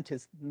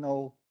scientist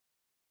know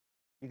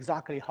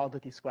exactly how to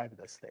describe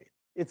the state.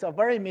 It's a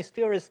very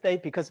mysterious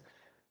state because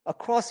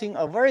crossing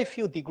a very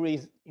few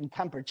degrees in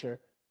temperature,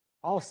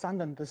 all of a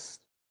sudden this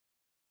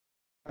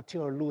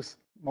material lose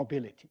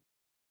mobility.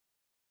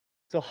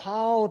 So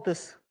how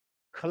this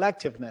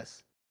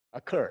collectiveness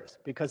occurs,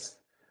 because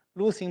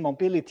losing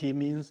mobility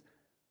means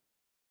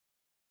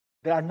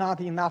there are not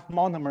enough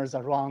monomers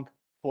around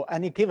for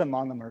any given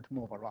monomer to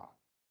move around.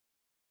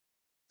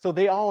 So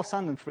they all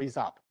suddenly freeze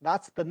up.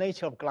 That's the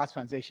nature of glass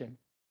transition.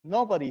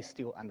 Nobody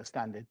still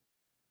understands it.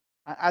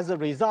 And as a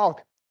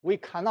result, we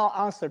cannot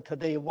answer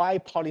today why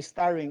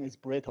polystyrene is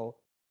brittle,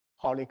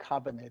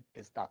 polycarbonate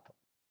is ductile.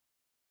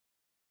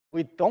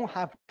 We don't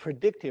have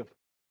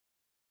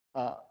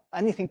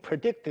anything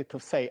predictive to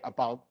say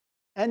about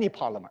any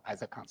polymer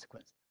as a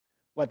consequence,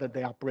 whether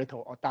they are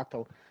brittle or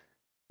ductile.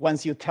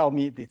 Once you tell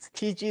me this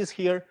TG is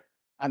here,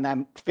 and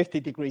I'm 50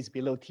 degrees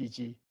below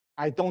TG,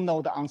 I don't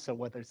know the answer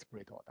whether it's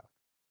brittle or ductile.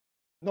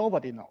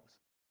 Nobody knows.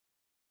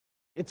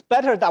 It's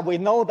better that we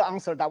know the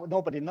answer that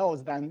nobody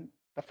knows than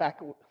the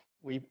fact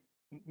we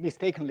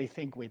mistakenly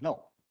think we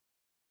know.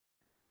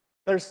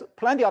 There's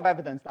plenty of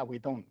evidence that we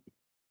don't.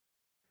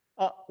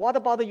 What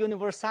about the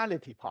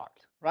universality part,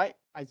 right?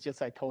 I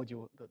told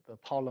you the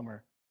polymer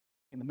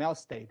in the melt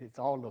state, it's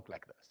all look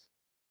like this.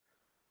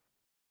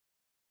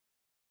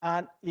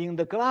 And in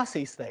the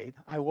glassy state,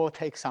 I will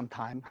take some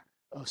time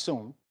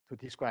soon to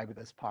describe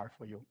this part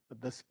for you,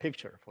 this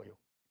picture for you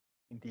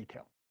in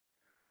detail.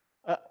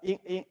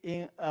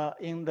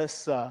 In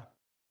this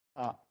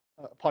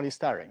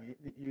polystyrene,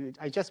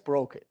 I just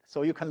broke it.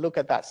 So you can look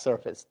at that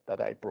surface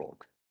that I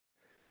broke.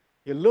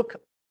 You look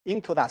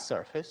into that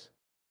surface,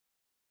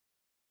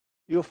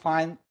 you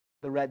find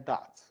the red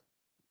dots,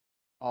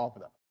 all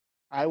of them.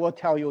 I will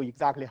tell you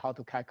exactly how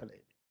to calculate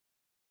it,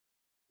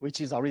 which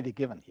is already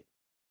given here.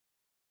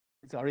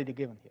 It's already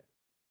given here.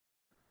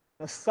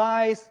 The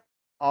size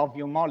of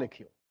your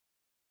molecule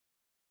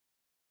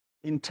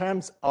in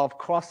terms of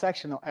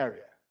cross-sectional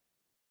area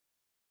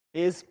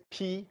is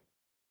P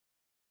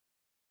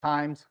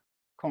times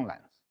cone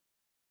length.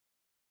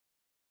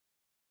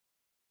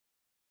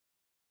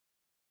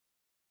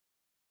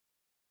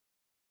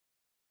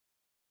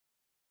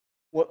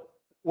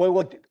 We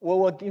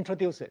will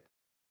introduce it.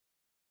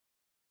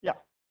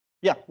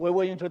 Yeah, we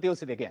will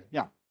introduce it again.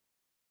 Yeah.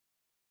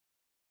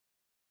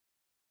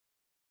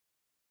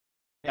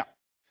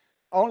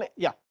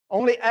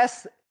 Only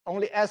S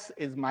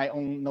is my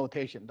own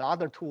notation. The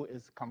other two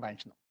is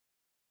conventional.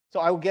 So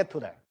I will get to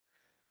that.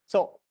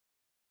 So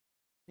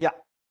yeah,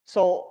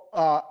 so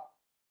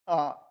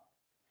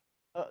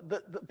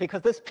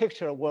because this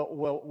picture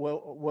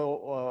will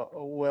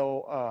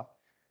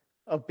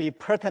be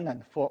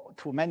pertinent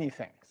to many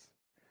things.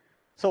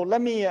 So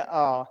let me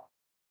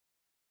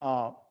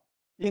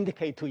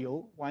indicate to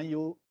you when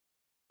you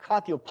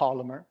cut your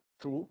polymer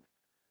through.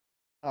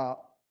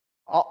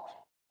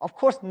 Of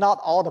course, not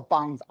all the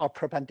bonds are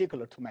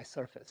perpendicular to my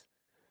surface,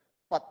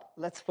 but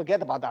let's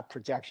forget about that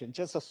projection.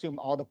 Just assume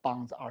all the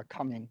bonds are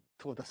coming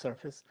to the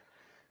surface.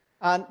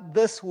 And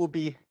this will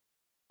be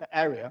the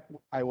area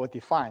I will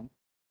define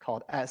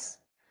called S.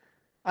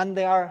 And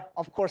there are,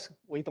 of course,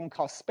 we don't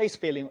call space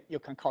filling, you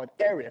can call it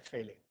area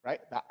filling,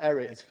 right? That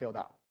area is filled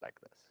out like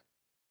this.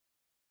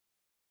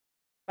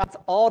 That's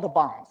all the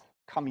bonds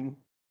coming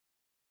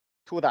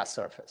to that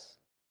surface.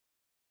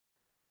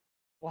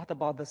 What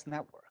about this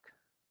network?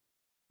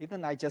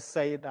 Didn't I just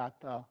say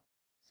that,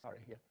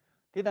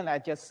 didn't I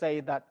just say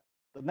that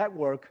the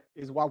network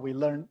is what we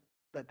learned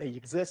that they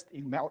exist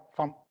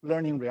from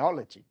learning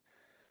rheology?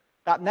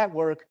 That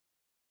network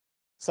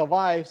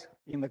survives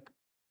in the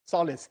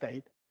solid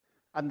state,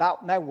 and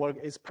that network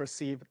is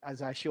perceived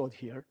as I showed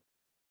here.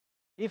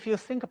 If you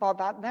think about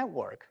that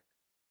network,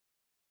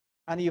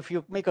 and if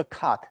you make a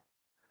cut,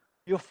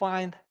 you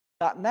find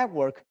that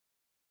network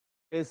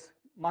is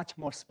much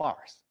more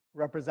sparse,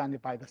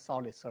 represented by the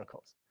solid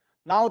circles.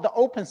 Now the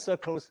open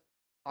circles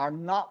are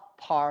not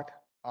part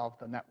of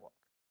the network.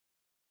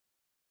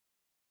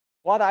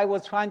 What I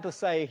was trying to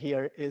say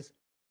here is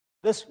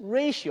this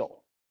ratio,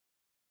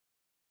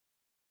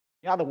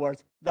 in other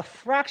words, the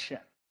fraction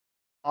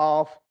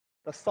of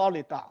the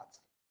solid dots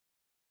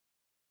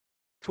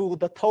to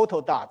the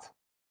total dots,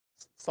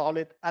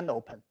 solid and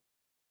open,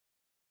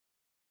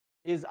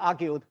 is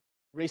argued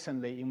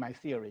recently in my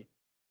theory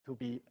to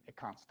be a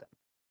constant.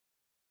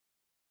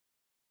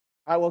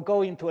 I will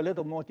go into a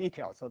little more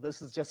detail. So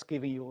this is just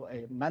giving you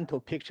a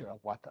mental picture of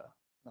what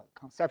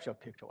conceptual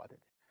picture what it is.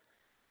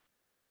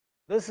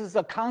 This is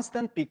a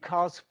constant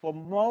because for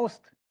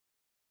most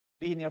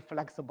linear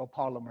flexible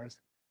polymers,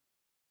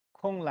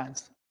 cone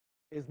length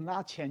is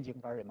not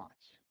changing very much,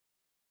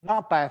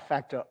 not by a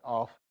factor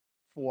of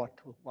 4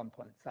 to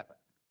 1.7.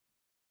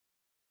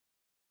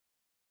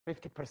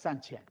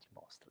 50% change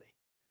mostly.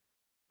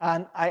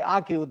 And I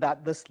argue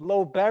that this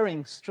low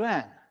bearing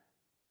strand,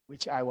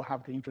 which I will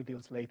have to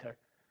introduce later,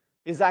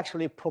 is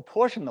actually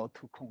proportional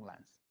to cone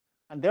length.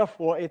 And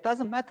therefore, it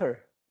doesn't matter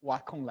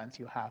what cone length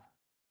you have.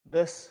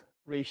 This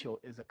ratio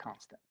is a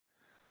constant.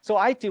 So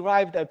I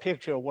derived a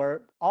picture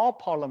where all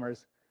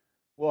polymers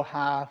will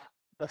have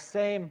the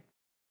same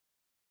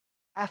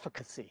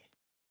efficacy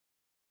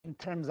in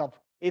terms of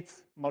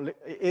its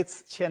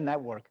chain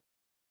network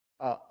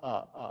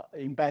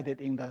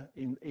embedded in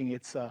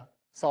its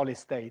solid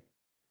state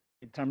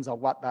in terms of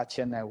what that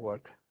chain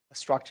network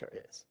structure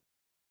is.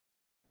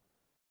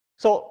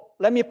 So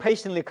let me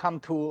patiently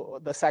come to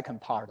the second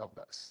part of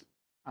this.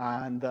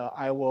 And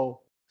I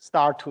will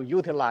start to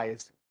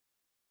utilize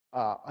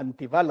and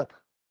develop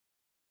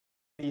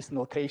these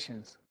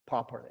notations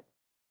properly.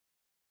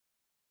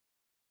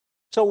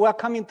 So we're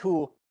coming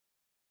to,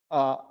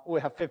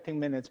 we have 15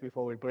 minutes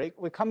before we break.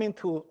 We're coming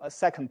to a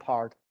second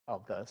part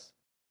of this.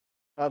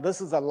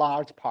 This is a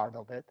large part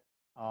of it.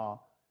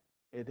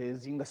 It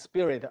is in the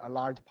spirit, a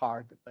large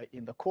part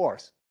in the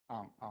course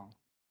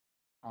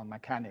on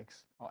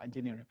mechanics or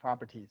engineering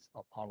properties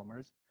of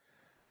polymers.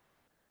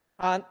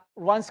 And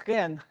once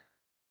again,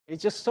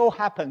 it just so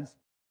happens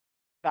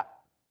that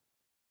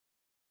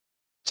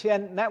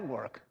chain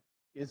network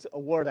is a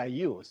word I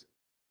use.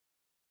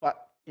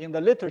 But in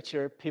the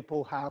literature,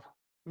 people have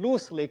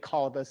loosely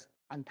called this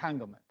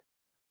entanglement.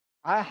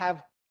 I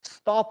have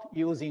stopped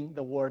using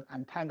the word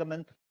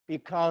entanglement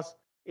because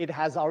it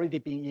has already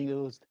been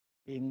used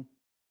in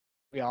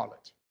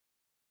rheology.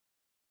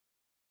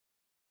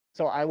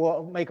 So I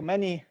will make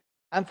many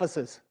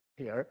emphasis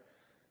here.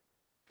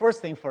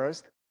 First thing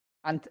first,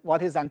 and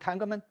what is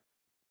entanglement?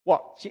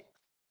 Well,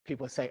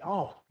 people say,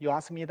 oh, you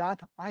asked me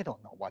that? I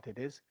don't know what it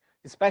is,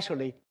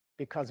 especially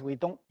because we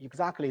don't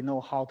exactly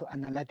know how to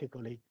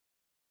analytically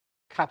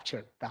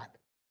capture that,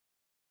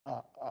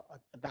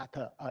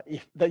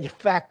 the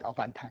effect of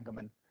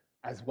entanglement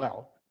as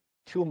well.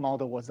 Two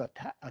model was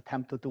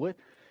attempt to do it.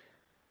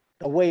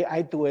 The way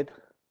I do it,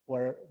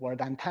 where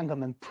the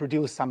entanglement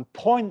produce some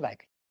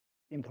point-like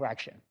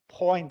interaction,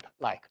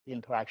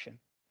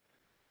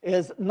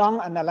 is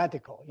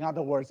non-analytical. In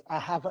other words, I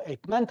have a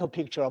mental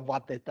picture of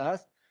what it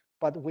does,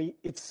 but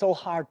it's so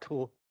hard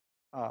to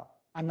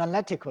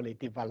analytically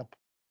develop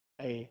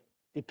a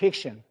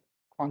depiction,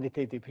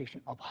 quantitative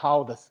depiction of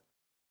how this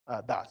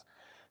does.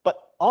 But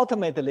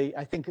ultimately,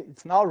 I think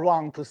it's not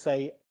wrong to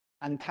say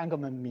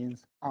entanglement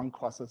means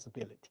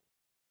uncrossability.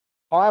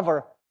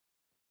 However,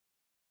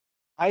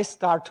 I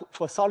start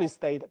for solid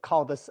state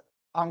call this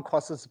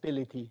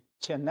uncrossability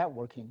chain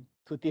networking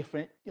to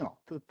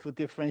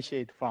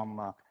differentiate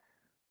from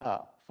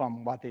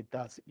what it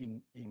does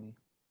in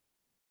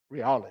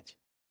rheology.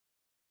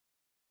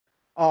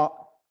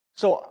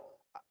 So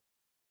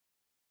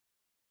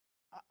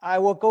I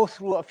will go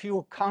through a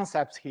few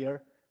concepts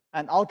here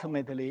and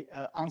ultimately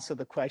answer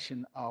the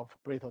question of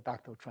brittle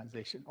ductile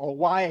transition, or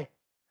why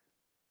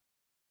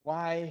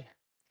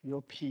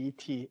your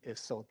PET is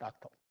so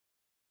ductile.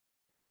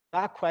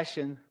 That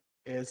question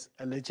is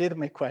a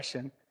legitimate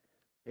question.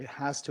 It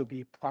has to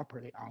be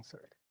properly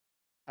answered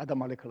at the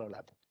molecular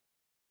level.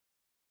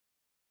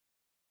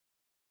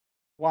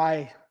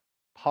 Why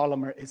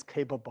polymer is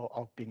capable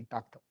of being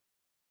ductile?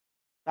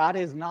 That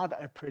is not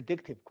a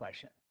predictive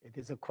question. It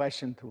is a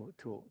question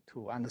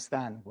to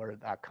understand where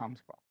that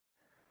comes from.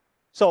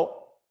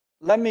 So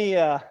let me,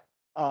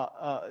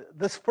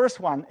 this first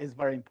one is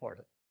very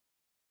important.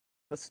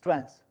 The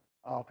strength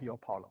of your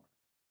polymer.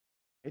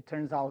 It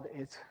turns out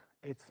it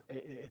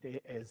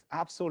is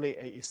absolutely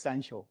an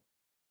essential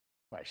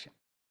question.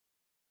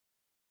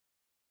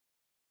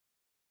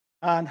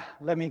 And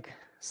let me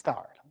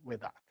start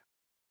with that.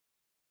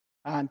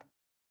 And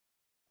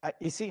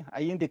you see,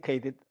 I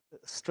indicated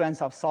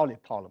strength of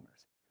solid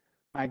polymers.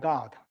 My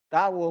God,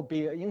 that will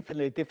be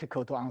infinitely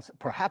difficult to answer,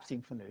 perhaps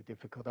infinitely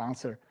difficult to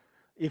answer,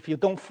 if you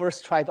don't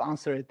first try to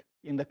answer it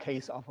in the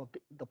case of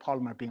the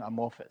polymer being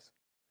amorphous.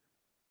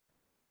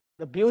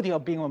 The beauty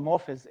of being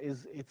amorphous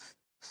is it's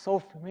so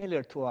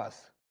familiar to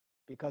us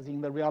because in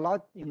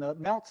the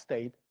melt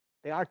state,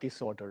 they are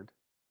disordered,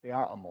 they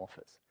are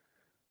amorphous.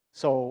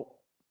 So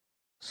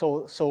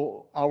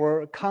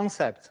our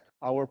concept,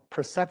 our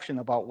perception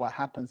about what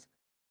happens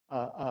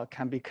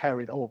can be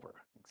carried over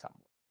in some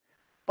way.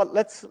 But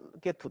let's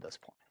get to this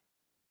point.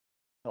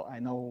 So I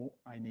know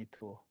I need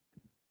to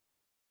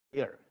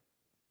here.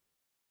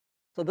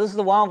 So this is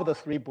one of the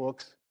three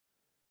books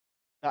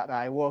that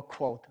I will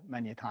quote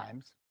many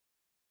times.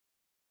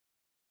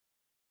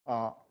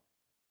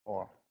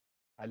 Or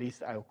at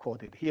least I'll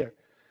quote it here.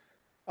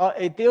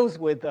 It deals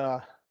with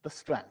the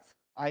strength.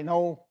 I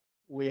know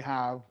we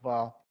have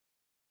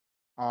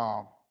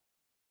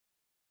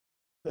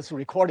this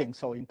recording,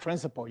 so in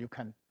principle, you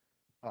can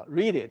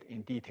read it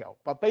in detail.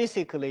 But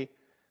basically,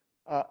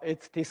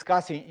 it's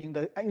discussing in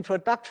the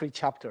introductory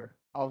chapter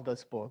of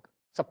this book,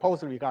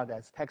 supposedly regarded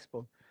as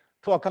textbook,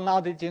 to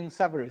acknowledge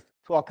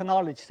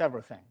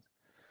several things.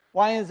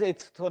 One is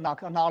it's to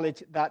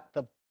acknowledge that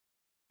the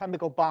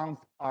chemical bonds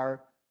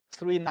are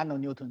 3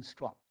 nanonewtons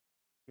strong.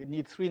 You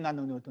need 3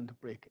 nanonewtons to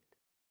break it.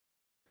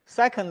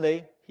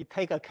 Secondly, he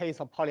take a case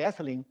of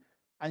polyethylene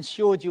and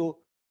showed you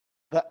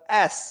the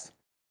S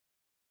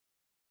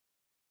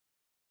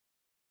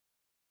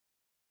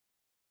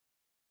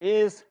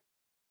is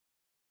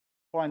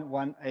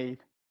 0.18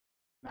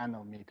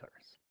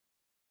 nanometers,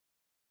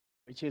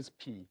 which is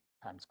P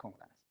times cone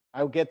length.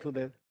 I'll get to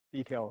the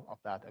detail of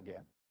that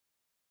again.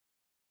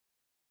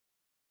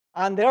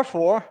 And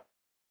therefore,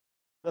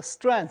 the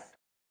strength,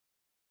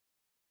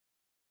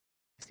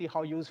 see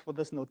how useful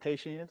this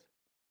notation is?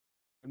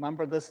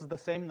 Remember, this is the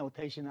same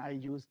notation I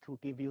used to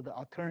give you the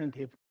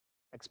alternative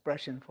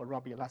expression for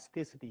rubber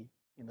elasticity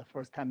in the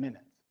first 10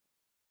 minutes.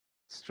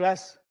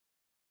 Stress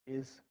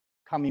is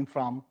coming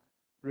from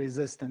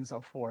resistance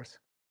of force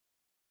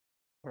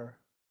per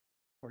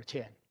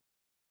chain.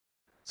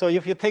 So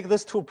if you take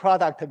these two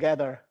products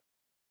together,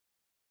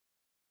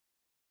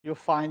 you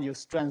find your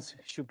strength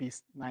should be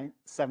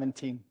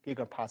 17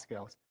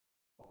 gigapascals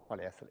for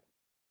polyethylene.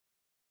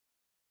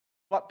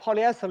 But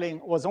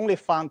polyethylene was only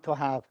found to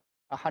have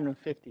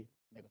 150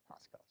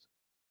 megapascals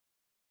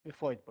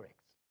before it breaks.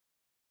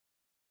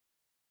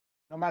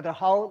 No matter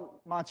how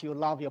much you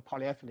love your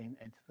polyethylene,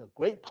 it's a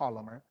great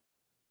polymer,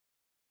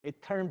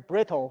 it turned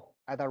brittle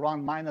at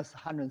around minus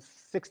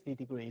 160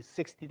 degrees,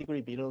 60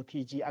 degrees below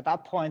TG. At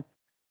that point,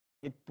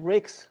 it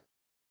breaks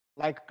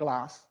like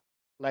glass,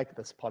 like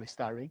this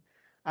polystyrene,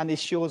 and it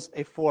shows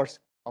a force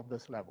of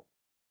this level.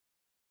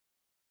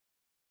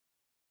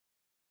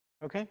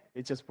 Okay,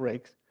 it just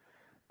breaks.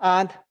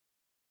 And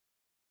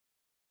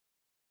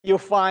you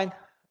find,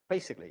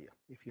 basically,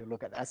 if you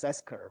look at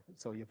SS curve,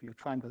 so if you're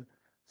trying to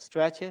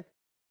stretch it,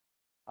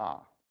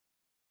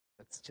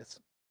 let's just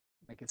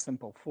make it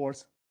simple,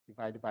 force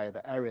divided by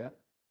the area,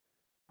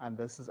 and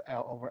this is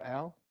L over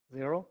L,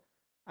 0.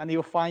 And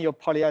you'll find your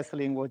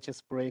polyethylene will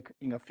just break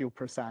in a few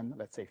percent,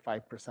 let's say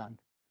 5%,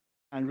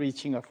 and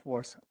reaching a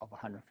force of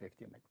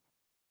 150 megapascals.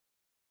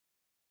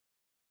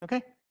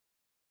 Okay?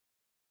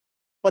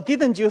 But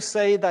didn't you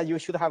say that you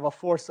should have a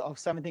force of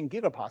 17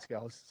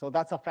 gigapascals? So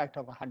that's a factor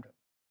of 100,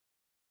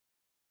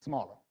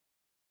 smaller.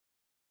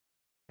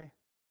 Okay?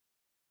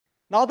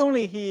 Not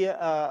only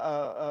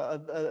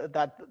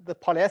that the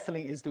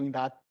polyethylene is doing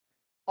that,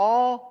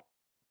 all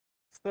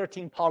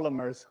 13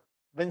 polymers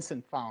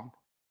Vincent found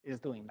is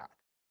doing that.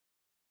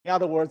 In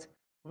other words,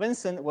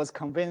 Vincent was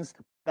convinced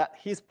that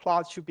his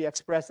plot should be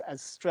expressed as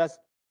stress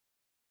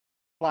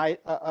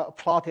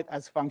plotted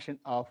as function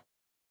of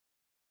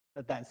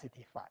the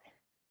density phi.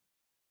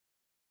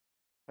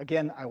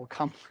 Again, I will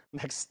come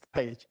next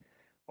page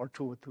or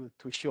two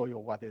to show you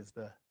what is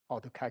how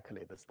to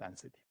calculate this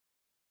density.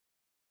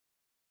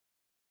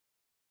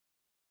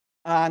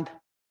 And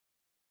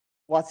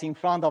what's in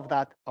front of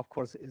that, of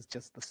course, is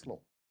just the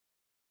slope.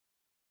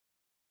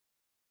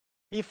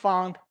 He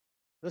found,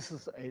 this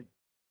is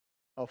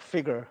a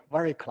figure,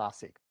 very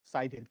classic,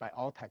 cited by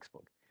all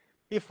textbooks.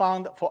 He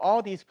found for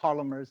all these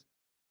polymers,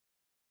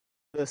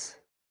 this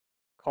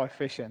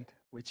coefficient,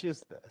 which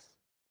is this,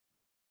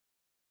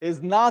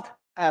 is not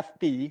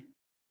FB,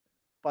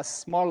 but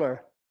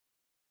smaller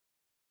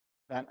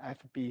than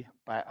FB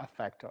by a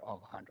factor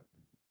of 100.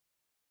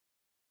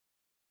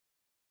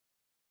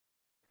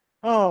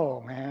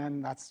 Oh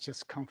man, that's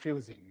just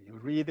confusing. You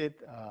read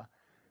it,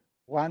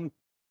 one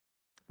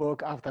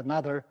book after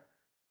another,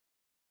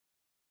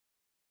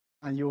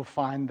 and you'll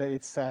find that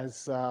it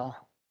says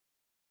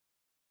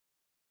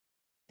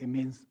it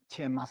means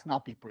chain must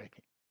not be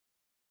breaking.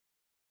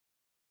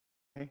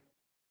 Okay.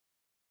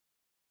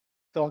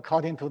 So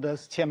according to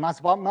this, chain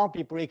must not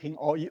be breaking,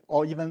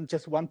 or even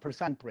just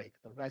 1% break.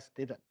 The rest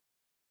didn't.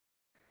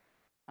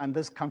 And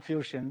this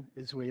confusion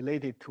is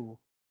related to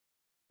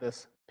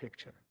this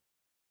picture.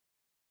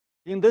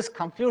 In this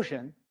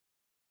confusion,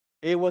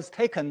 it was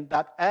taken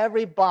that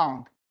every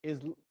bond is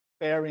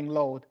bearing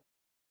load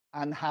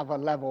and have a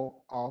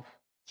level of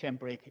chain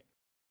breaking.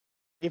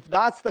 If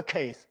that's the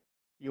case,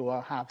 you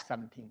will have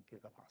 17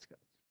 gigapascals.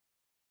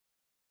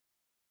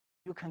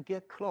 You can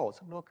get close.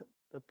 Look,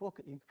 the book,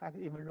 in fact,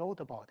 even wrote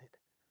about it.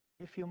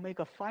 If you make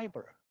a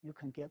fiber, you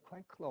can get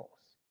quite close.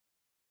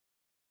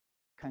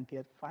 You can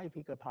get 5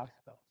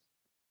 gigapascals.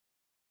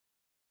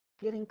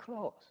 Getting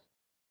close.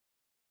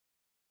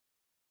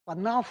 But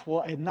not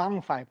for a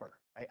non-fiber,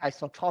 an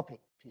isotropic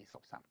piece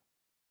of something.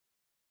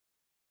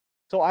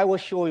 So I will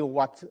show you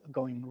what's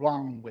going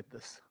wrong with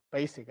this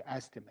basic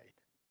estimate.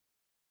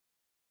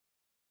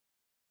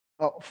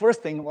 Well,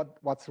 first thing,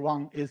 what's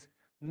wrong is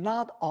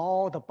not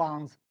all the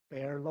bonds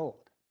bear load.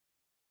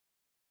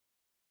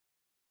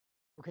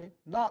 Okay,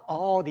 not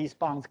all these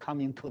bonds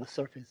coming to the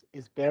surface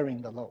is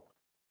bearing the load.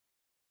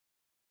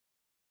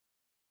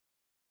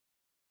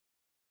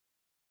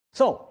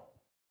 So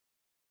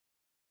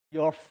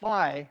your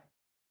phi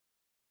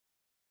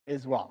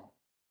is wrong.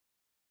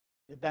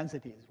 The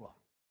density is wrong.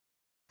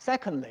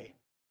 Secondly,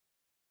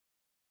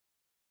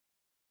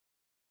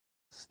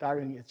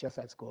 styrene is just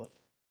as good.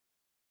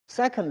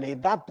 Secondly,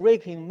 that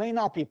breaking may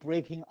not be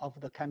breaking of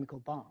the chemical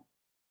bond.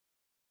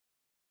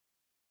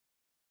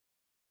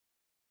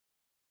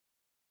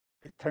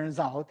 It turns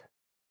out,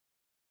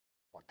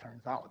 what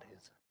turns out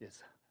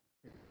is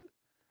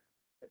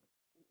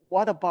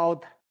what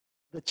about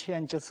the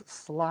chain just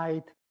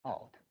slide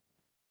out?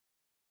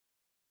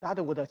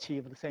 That would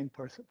achieve the same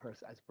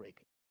purpose as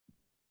breaking.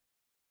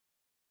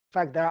 In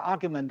fact, there are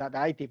arguments that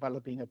I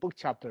developed in a book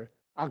chapter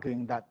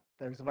arguing that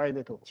there's very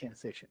little chain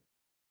scission.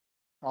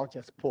 I'll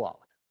just pull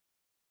out.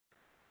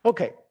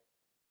 Okay,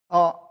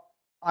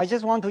 I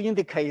just want to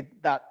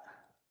indicate that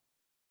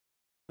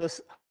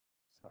this,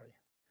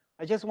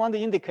 I just want to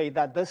indicate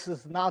that this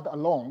is not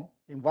alone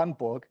in one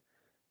book.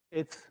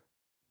 It's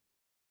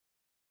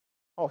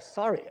Oh,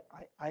 sorry,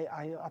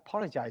 I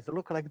apologize. It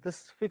looked like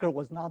this figure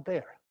was not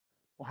there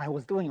when I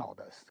was doing all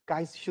this.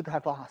 Guys should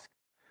have asked.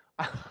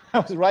 I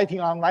was writing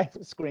on my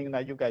screen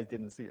that you guys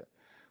didn't see it.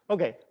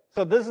 Okay,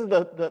 so this is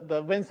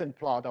the Vincent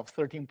plot of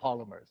 13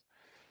 polymers.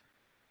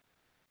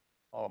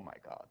 Oh my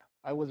God,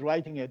 I was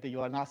writing it,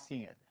 you are not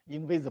seeing it,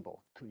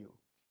 invisible to you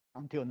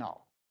until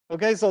now.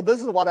 Okay, so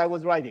this is what I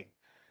was writing.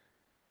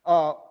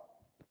 Yeah,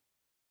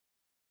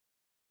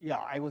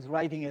 I was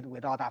writing it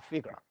without that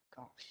figure.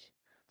 Gosh.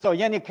 So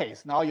in any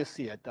case, now you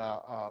see it.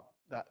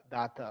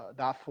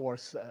 That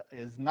force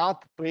is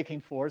not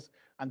breaking force,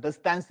 and this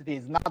density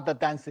is not the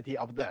density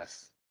of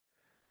this.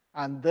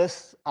 And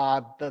this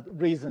are the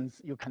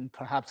reasons you can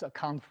perhaps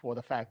account for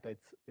the fact that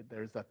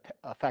there's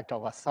a factor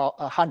of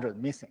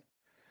 100 missing.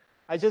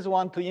 I just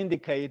want to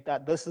indicate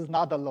that this is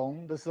not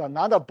alone. This is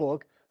another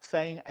book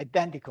saying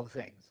identical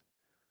things.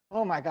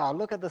 Oh my God,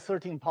 look at the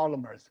 13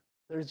 polymers.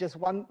 There's just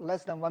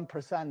less than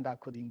 1% that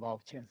could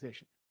involve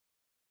transition.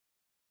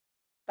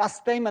 That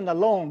statement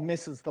alone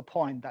misses the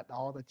point that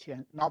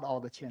not all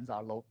the chains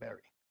are low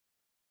bearing.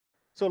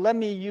 So let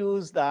me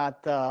use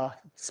that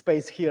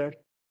space here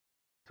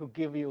to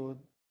give you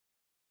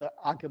the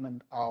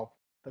argument of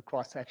the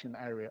cross-section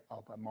area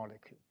of a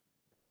molecule.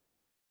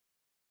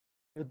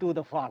 You do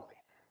the following.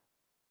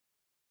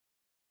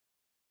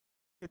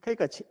 You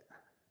take a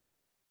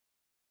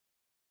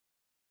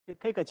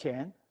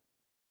chain.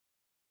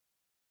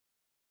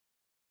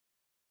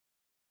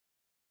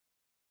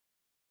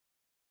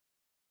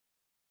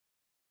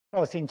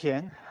 Gaussian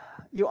chain.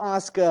 You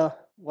ask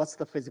what's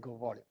the physical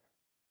volume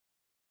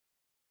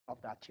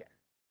of that chain?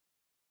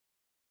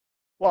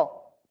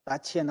 Well,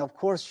 that chain, of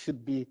course,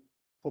 should be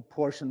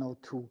proportional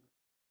to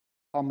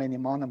how many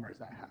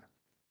monomers I have,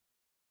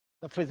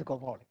 the physical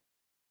volume.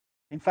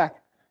 In fact,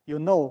 you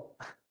know,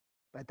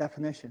 by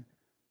definition,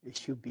 it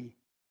should be,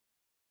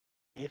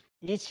 if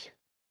each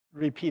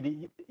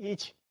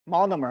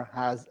monomer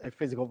has a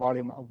physical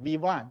volume of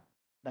V1,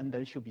 then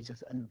there should be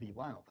just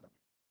NV1 of them.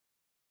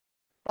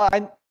 But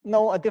I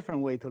know a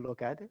different way to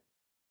look at it.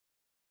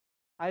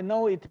 I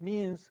know it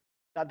means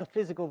that the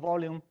physical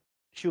volume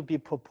should be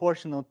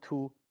proportional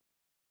to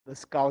the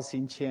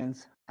Gaussian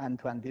chain's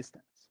end-to-end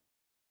distance.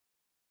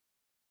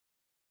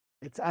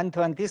 Its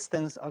end-to-end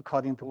distance,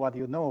 according to what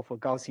you know for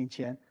Gaussian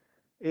chain,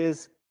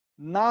 is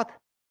not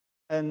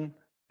an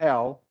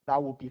L,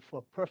 that would be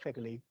for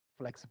perfectly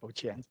flexible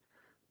chains,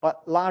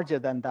 but larger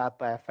than that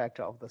by a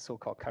factor of the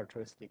so-called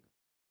characteristic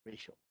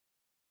ratio.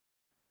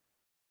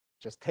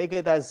 Just take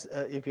it as,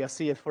 if you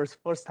see it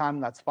first time,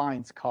 that's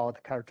fine. It's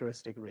called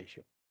characteristic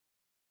ratio.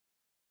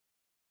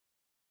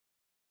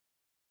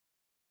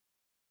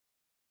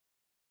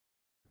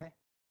 Okay.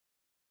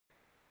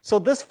 So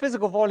this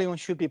physical volume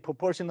should be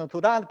proportional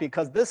to that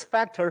because this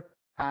factor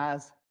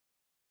has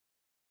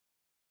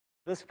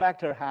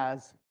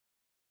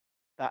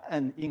the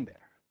N in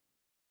there.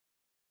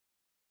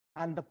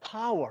 And the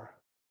power,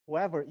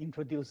 whoever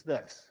introduced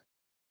this,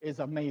 is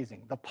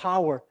amazing. The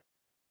power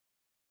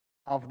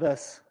of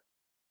this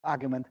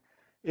argument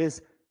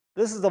is,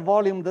 this is the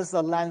volume, this is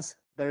the length,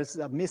 there's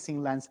a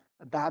missing length.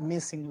 That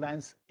missing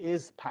length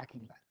is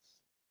packing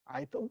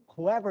length.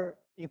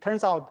 It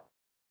turns out,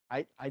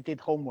 I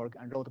did homework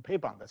and wrote a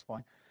paper on this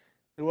point.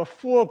 There were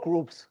 4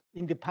 groups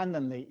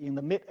independently in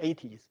the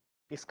mid-80s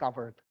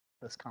discovered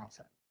this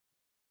concept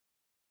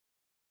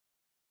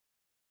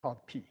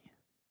called P.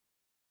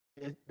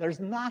 There's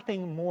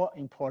nothing more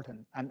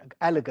important and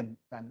elegant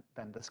than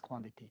this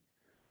quantity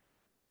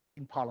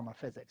in polymer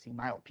physics, in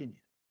my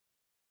opinion,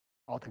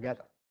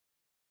 altogether.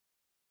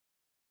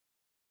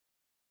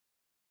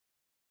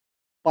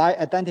 By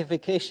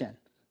identification,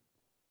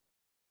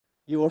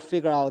 you will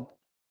figure out,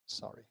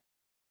 sorry.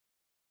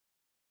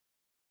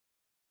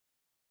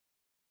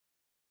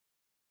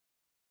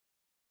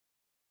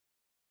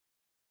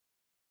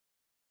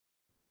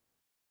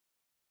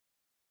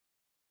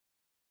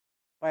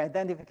 By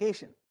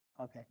identification,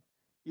 okay.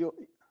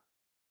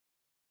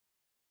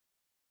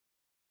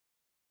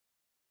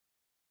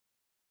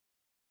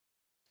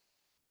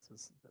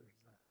 There's an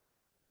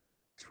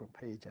extra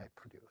page I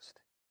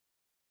produced.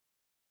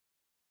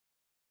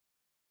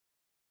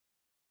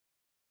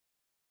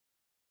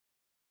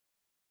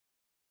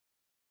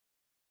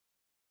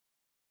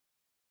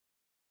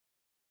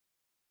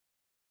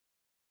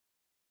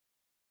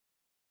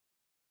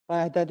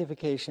 By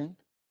identification,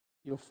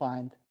 you'll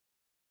find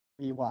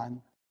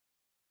V1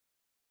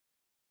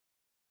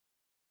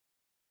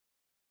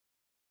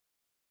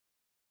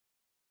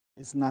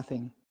 is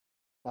nothing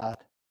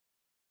but,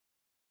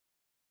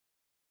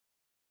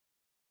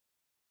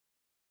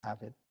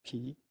 have it,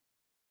 P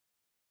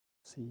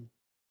C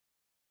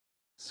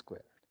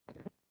squared.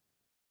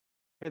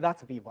 Okay,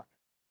 that's V1.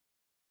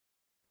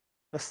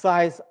 The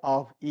size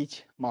of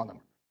each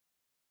monomer.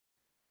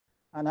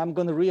 And I'm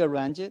going to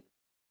rearrange it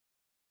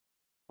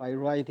by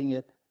writing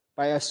it,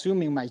 by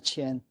assuming my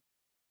chain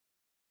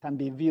can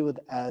be viewed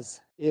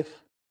as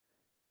if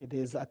it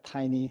is a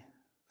tiny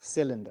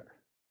cylinder,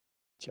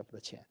 tip of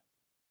the chain.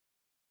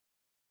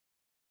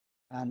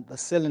 And the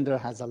cylinder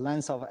has a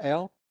length of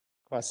L,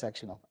 cross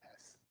section of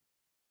S.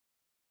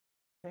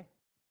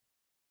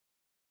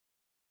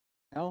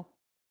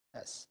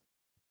 LS.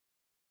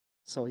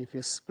 So if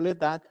you split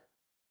that,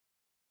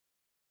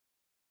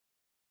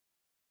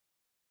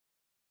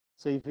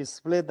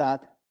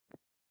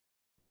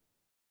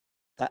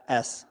 that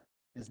S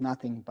is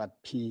nothing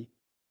but P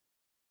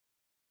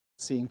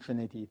C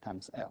infinity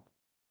times L.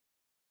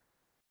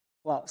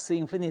 Well, C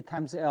infinity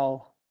times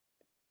L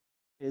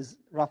is,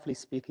 roughly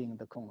speaking,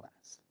 the cone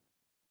length.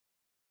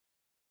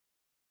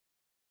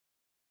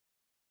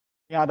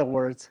 In other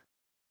words,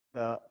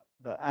 the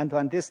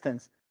end-to-end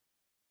distance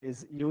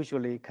is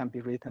usually can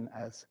be written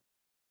as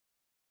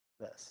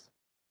this.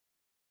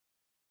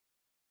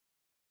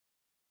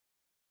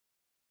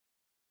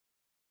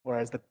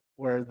 Whereas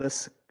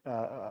this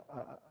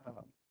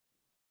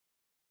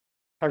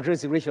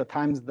characteristic ratio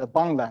times the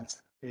bond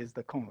length is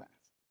the cone length.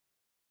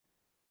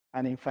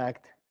 And in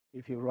fact,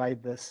 if you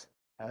write this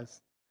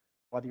as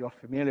what you're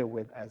familiar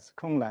with as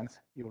cone length,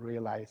 you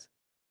realize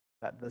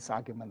that this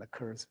argument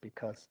occurs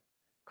because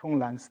cone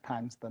length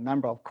times the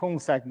number of cone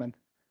segments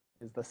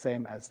is the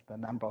same as the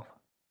number of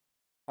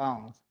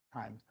bonds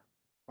times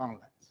bond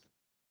length.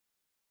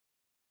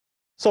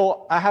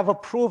 So I have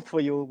proved for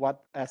you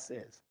what S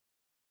is.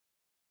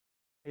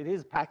 It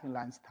is packing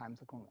length times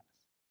the cone length.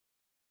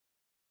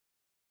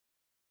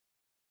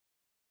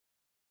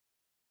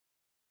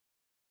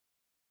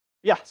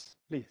 Yes,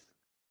 please.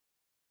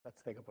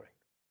 Let's take a break.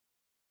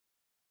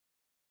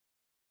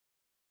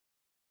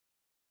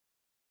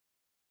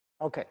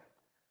 Okay,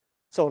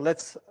 so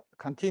let's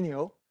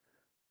continue.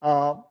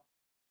 Now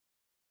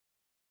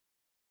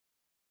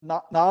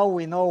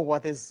we know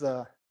what is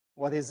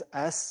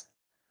S.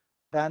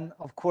 Then,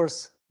 of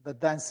course, the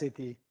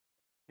density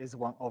is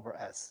 1 over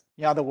S.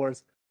 In other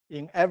words,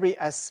 in every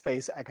S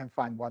space, I can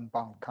find one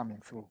bond coming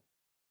through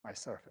my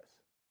surface.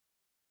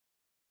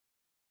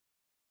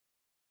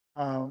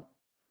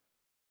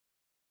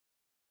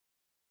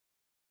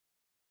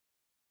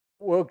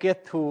 We'll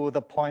get to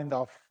the point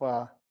of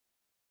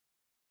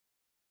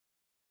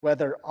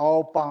whether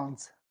all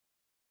bonds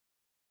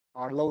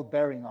are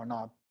load-bearing or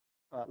not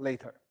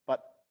later.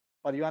 But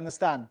you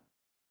understand,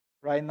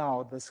 right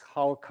now, this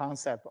whole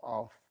concept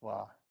of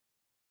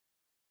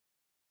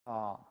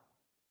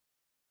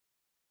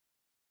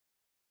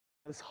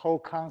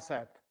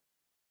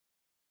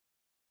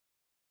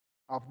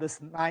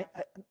this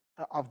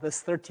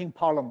 13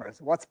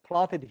 polymers. What's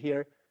plotted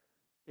here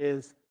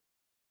is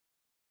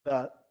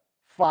the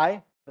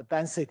phi, the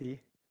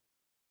density.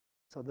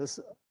 So this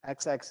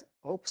x-axis,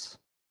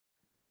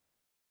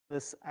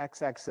 this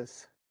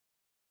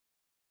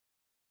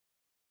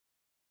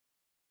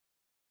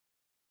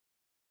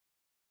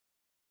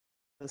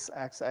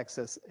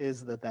x-axis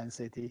is the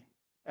density,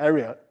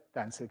 area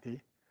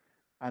density,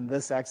 and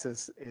this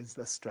axis is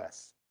the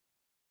stress.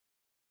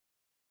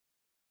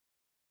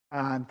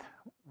 And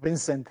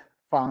Vincent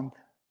found,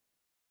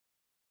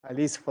 at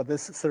least for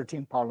this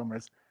 13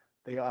 polymers,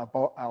 they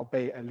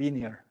obey a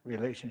linear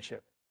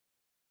relationship.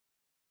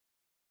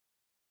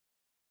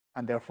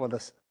 And therefore,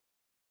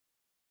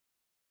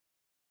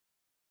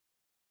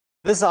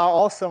 these are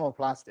all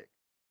thermoplastic.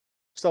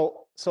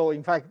 So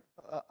in fact,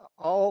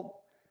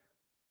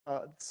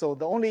 so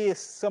the only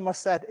thermal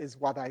set is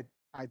what I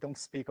don't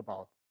speak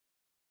about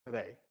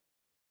today.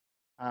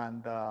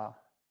 And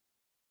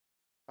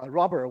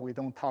rubber, we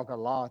don't talk a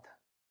lot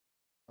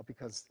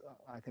because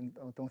I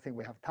don't think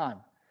we have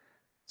time.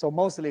 So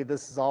mostly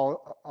this is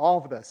all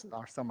of this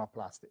are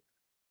thermoplastic.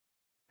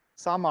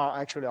 Some are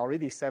actually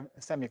already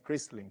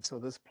semicrystalline, so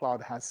this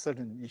plot has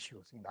certain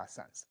issues in that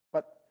sense.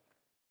 But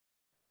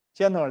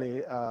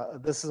generally,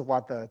 this is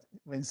what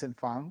Vincent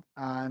found.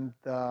 And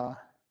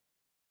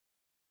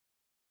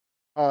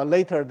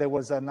later, there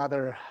was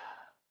another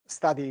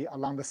study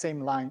along the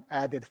same line,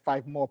 added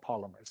 5 more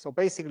polymers. So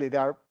basically,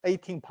 there are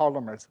 18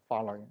 polymers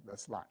following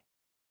this line.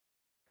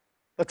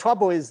 The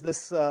trouble is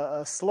this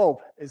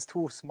slope is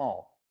too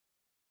small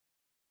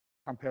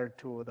compared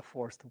to the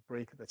force to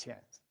break the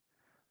chains.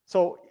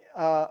 So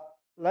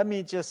let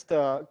me just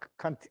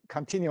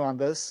continue on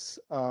this.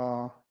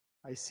 I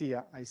see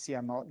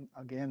I'm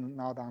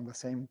not on the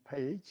same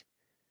page.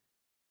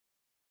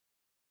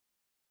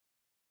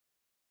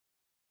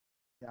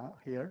 Yeah,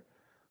 here.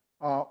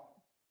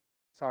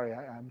 Sorry,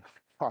 I'm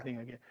plotting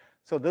again.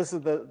 So this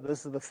is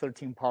the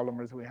 13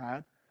 polymers we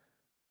had,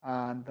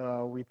 and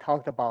we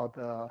talked about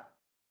the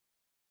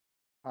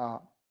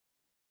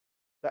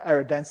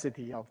area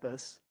density of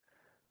this,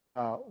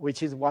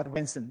 which is what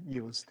Vincent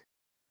used.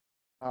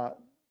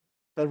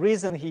 The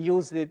reason he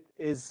used it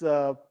is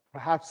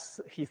perhaps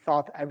he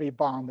thought every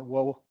bond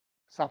will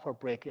suffer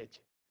breakage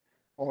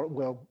or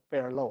will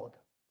bear load.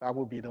 That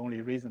would be the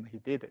only reason he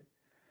did it.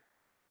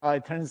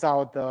 It turns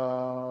out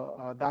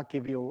that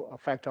gives you a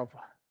factor of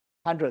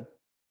 100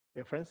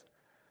 difference.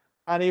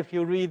 And if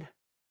you read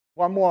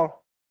one more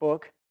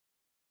book,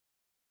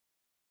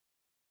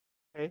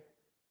 okay,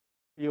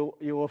 you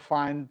will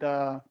find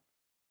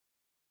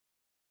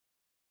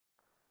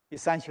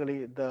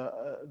essentially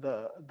the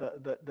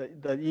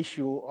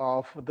issue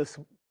of this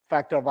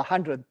factor of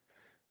 100,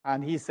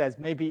 and he says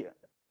maybe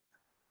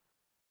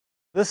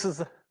this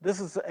is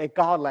a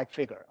godlike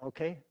figure,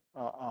 okay?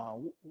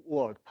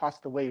 world,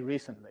 passed away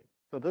recently.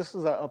 So this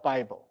is a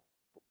Bible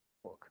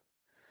book.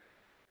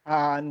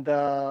 And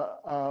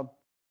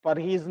but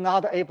he's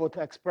not able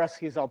to express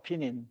his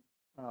opinion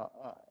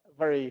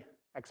very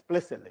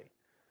explicitly.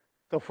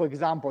 So for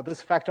example,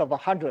 this factor of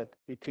 100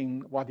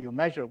 between what you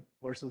measure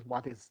versus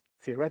what is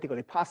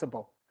theoretically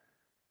possible,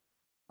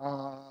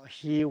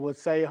 he would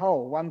say,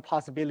 oh, one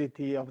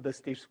possibility of this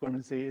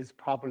discrepancy is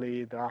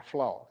probably there are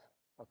flaws,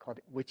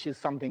 which is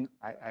something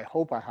I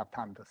hope I have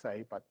time to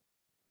say, but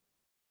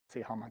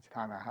see how much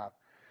time I have.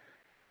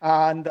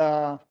 And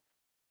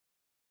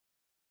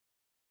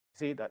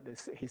see that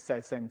he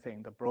says same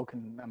thing, the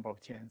broken number of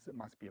chains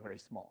must be very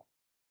small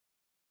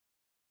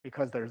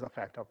because there's a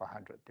factor of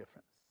 100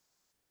 difference.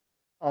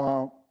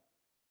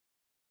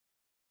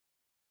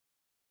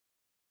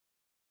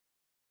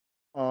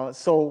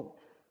 So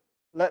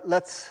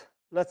let's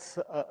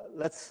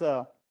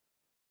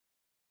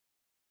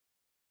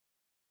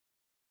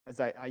as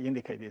I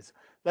indicated,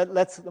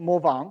 let's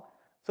move on.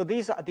 So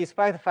these,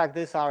 despite the fact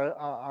these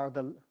are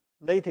the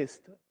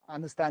latest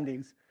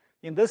understandings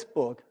in this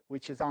book,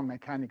 which is on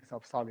mechanics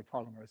of solid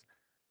polymers,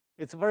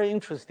 it's very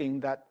interesting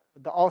that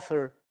the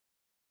author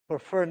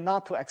prefer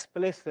not to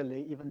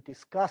explicitly even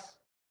discuss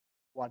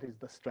what is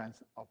the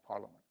strength of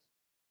polymers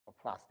or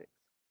plastics.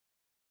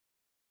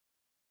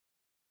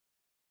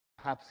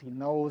 Perhaps he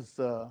knows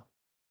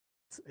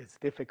it's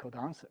difficult to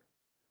answer.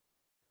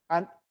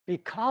 And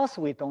because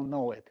we don't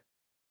know it,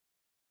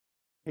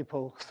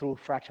 people through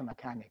fracture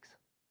mechanics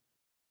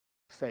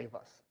save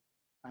us.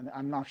 And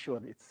I'm not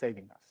sure it's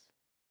saving us.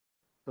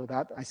 So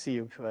that I see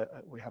if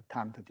we have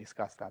time to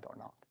discuss that or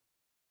not.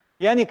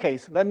 In any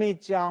case, let me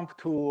jump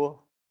to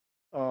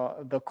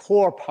the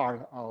core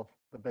part of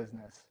the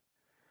business,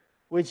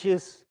 which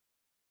is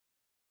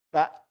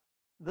that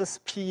this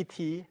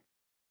PET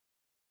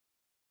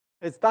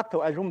is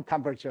ductile at room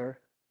temperature.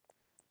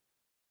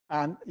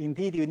 And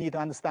indeed, you need to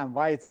understand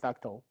why it's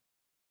ductile.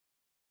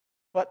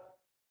 But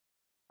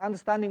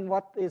understanding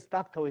what is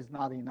ductile is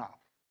not enough.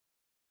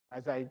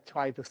 As I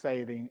try to say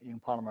it in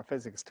polymer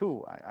physics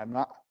too, I'm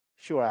not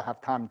sure I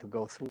have time to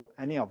go through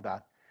any of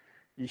that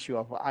issue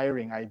of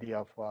iron idea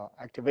of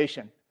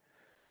activation.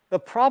 The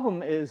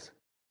problem is,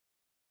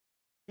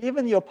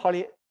 even your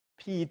poly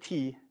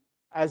PET,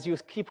 as you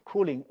keep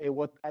cooling, it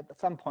would at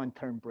some point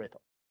turn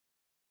brittle.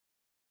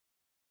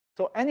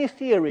 So any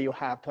theory you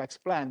have to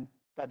explain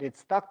that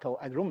it's ductile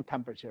at room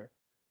temperature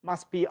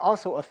must be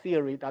also a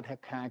theory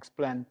that can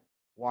explain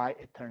why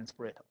it turns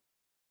brittle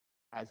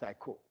as I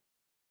cool.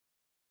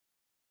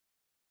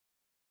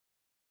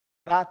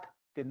 That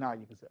did not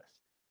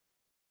exist.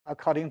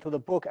 According to the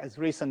book as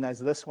recent as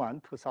this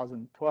one,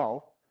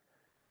 2012,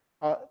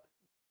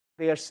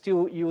 they are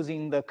still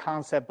using the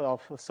concept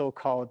of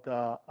so-called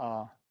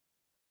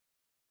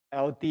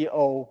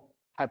LDO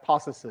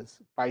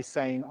hypothesis by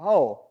saying,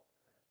 oh,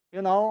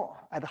 you know,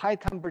 at high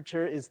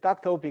temperature it's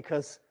ductile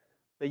because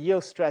the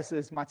yield stress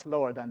is much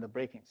lower than the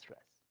breaking stress.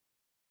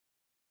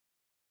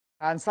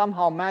 And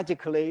somehow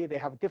magically they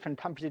have different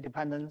temperature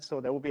dependence, so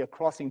there will be a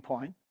crossing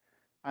point.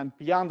 And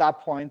beyond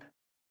that point,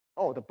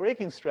 oh, the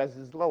breaking stress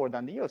is lower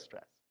than the yield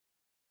stress.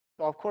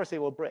 So of course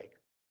it will break.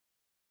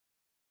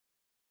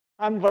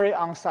 I'm very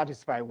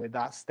unsatisfied with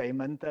that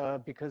statement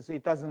because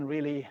it doesn't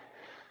really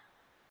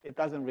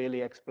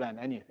explain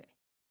anything.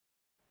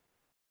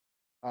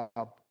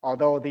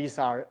 Although these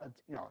are,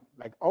 you know,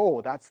 like,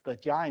 oh, that's the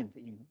giant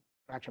in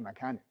fracture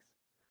mechanics.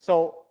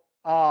 So,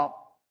 by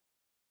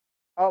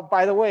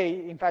the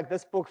way, in fact,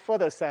 this book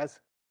further says,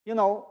 you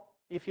know,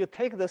 if you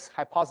take this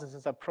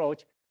hypothesis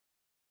approach,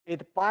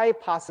 it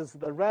bypasses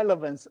the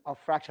relevance of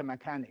fracture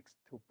mechanics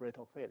to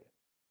brittle failure.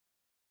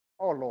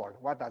 Oh, Lord,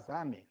 what does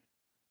that mean?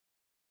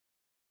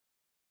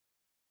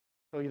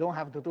 So you don't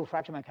have to do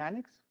fracture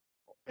mechanics?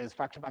 Is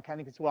fracture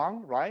mechanics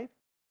wrong, right?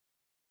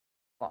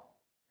 Well,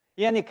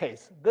 in any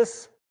case,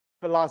 this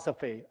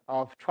philosophy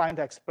of trying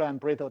to explain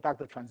brittle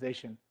ductile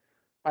transition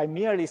by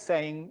merely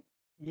saying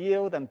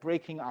yield and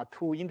breaking are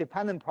two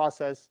independent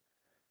processes,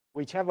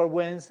 whichever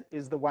wins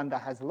is the one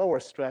that has lower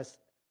stress,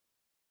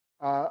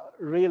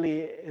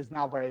 really is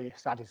not very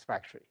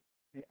satisfactory.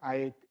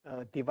 I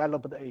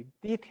developed a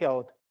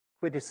detailed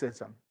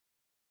criticism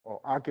or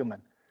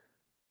argument,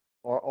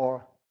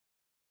 or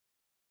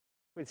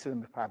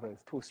criticism probably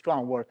is too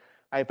strong word.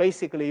 I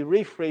basically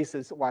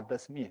rephrases what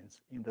this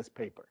means in this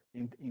paper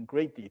in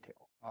great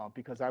detail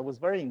because I was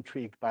very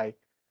intrigued by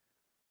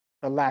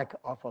the lack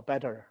of a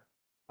better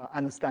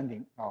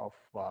understanding of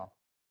what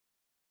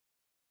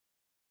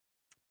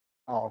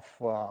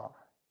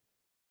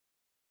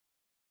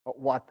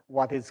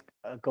is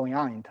going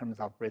on in terms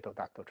of brittle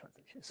ductile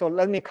transition. So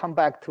let me come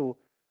back to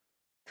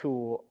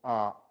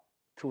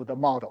the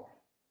model.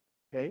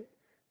 Okay,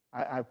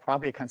 I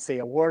probably can say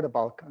a word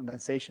about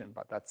condensation,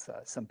 but that's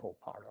a simple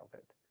part of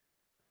it.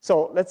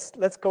 So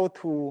let's go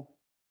to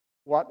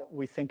what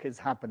we think is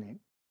happening,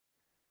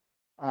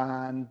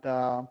 and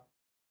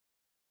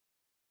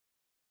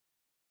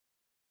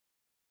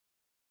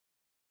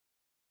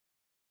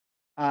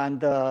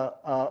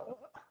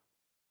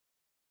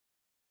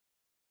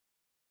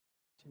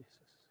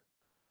Jesus.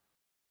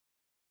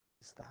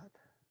 Is that?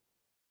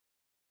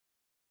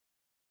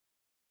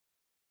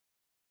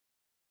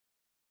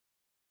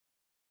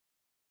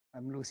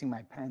 I'm losing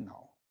my pen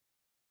now.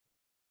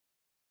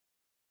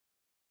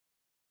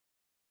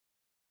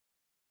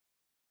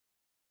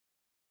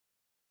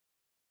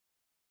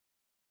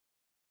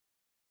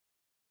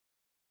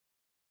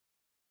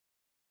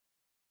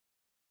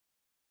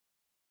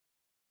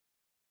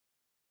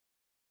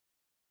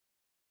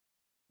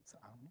 It's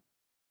on.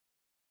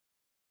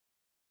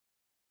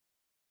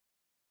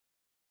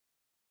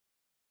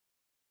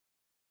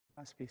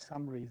 Must be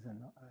some reason.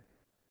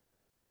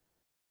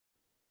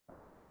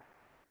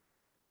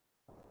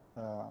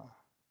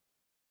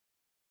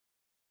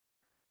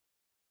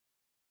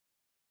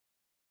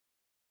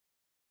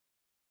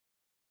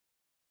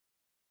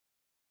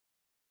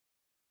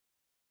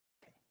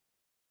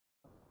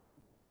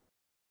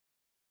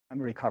 I'm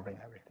recovering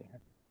everything.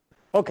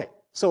 Okay,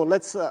 so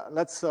let's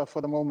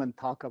for the moment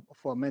talk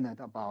for a minute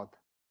about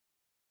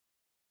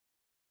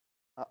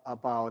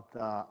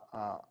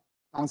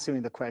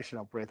answering the question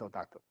of brittle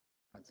ductile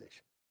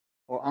transition,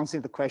 or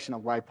answering the question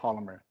of why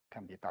polymer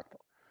can be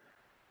ductile.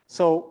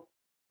 So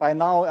by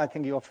now, I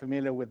think you're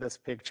familiar with this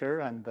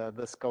picture, and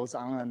this goes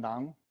on and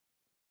on,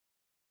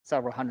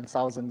 several hundred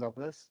thousand of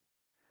this.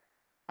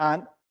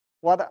 And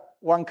what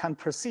one can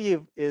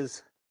perceive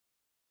is,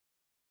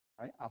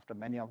 right, after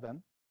many of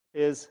them,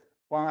 is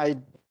when I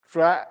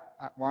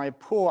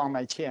pull on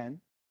my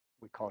chain,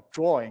 we call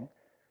drawing,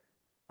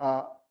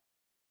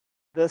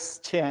 this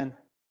chain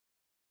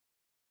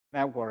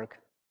network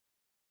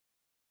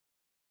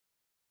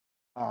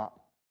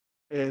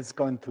is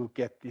going to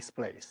get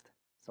displaced.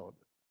 So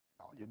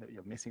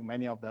you're missing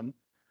many of them.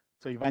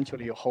 So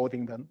eventually you're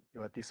holding them,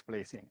 you're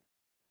displacing.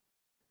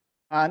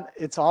 And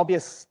it's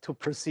obvious to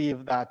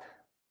perceive that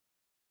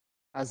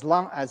as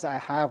long as I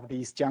have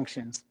these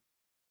junctions,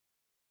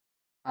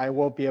 I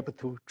will be able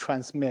to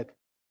transmit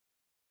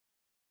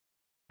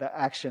the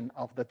action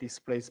of the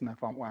displacement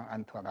from one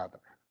end to another,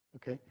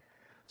 okay?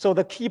 So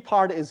the key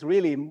part is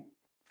really,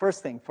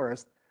 first thing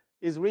first,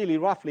 is really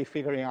roughly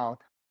figuring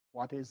out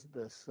what is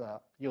this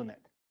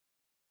unit,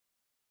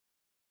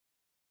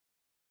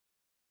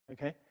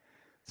 okay?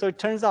 So it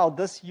turns out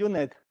this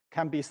unit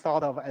can be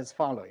thought of as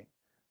following.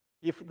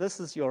 If this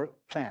is your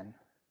plane,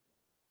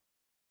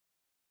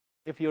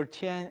 if your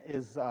chain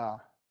is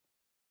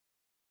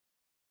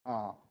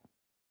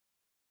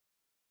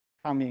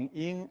coming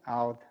in,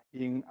 out,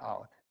 in,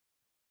 out.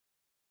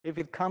 If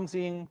it comes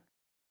in,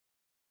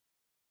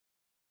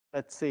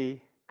 let's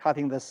say,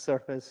 cutting the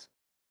surface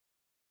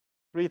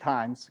 3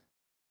 times,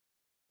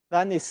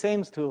 then it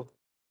seems to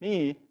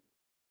me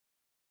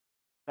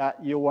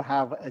that you will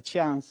have a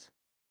chance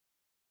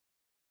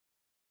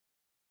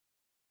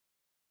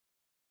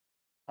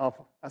of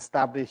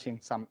establishing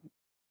some,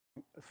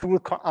 through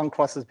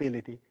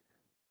uncrossability,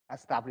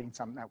 establishing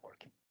some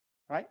networking,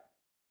 right?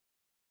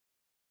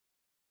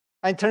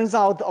 And it turns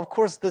out, of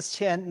course, this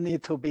chain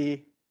need to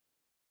be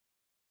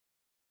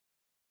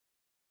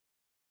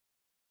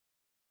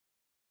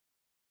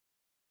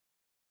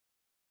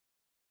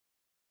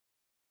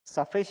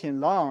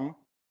sufficient long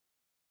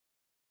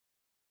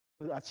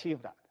to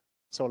achieve that.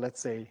 So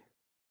let's say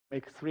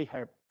make 3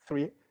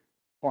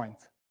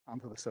 points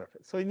onto the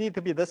surface. So it need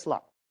to be this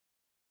long,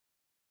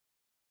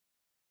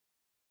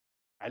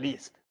 at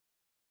least.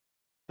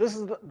 This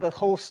is the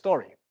whole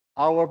story.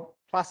 Our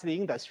plastic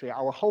industry,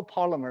 our whole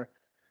polymer,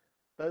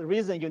 the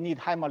reason you need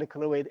high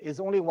molecular weight is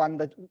only when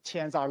the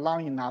chains are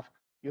long enough,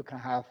 you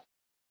can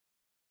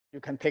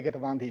take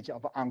advantage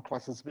of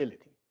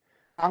uncrossability.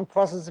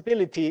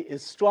 Uncrossability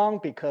is strong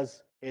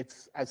because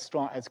it's as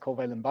strong as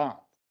covalent bonds.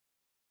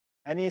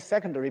 Any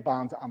secondary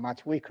bonds are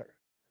much weaker.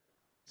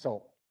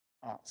 So,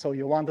 so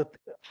you want to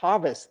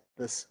harvest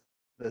this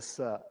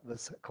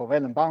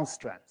covalent bond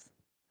strength.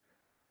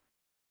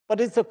 But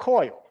it's a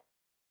coil,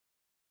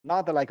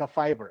 not like a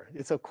fiber.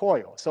 It's a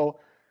coil. So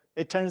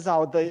it turns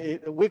out that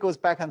it wiggles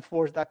back and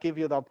forth. That gives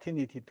you the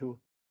opportunity to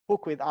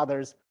hook with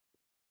others.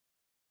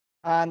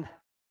 And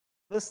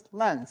this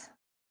length,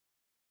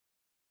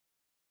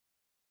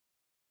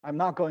 I'm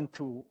not going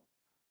to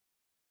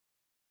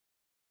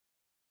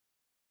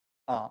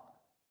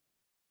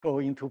go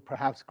into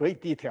perhaps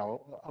great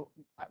detail.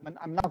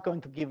 I'm not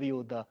going to give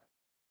you the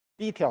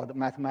detailed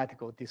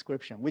mathematical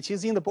description, which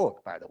is in the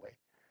book, by the way.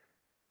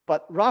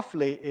 But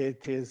roughly,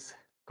 it is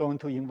going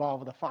to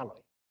involve the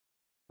following.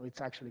 So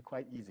it's actually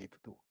quite easy to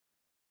do.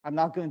 I'm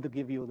not going to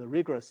give you the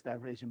rigorous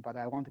derivation, but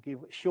I want to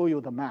show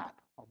you the map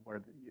of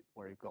where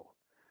you go.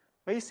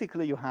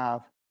 Basically, you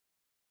have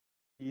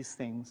these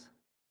things.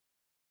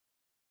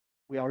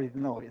 We already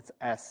know it's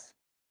S.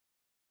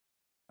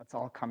 That's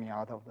all coming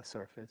out of the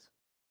surface,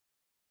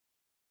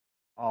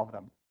 all of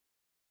them.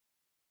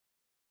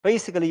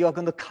 Basically, you're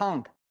going to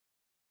count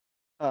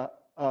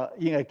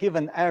in a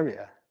given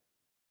area,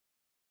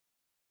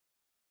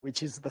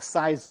 which is the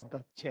size of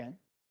the chain.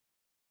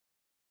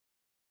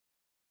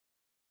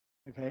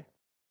 Okay,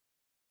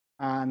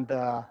 and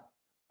there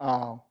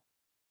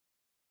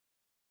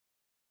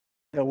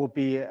will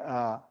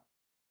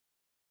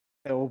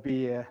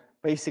be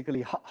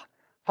basically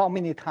how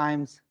many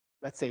times,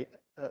 let's say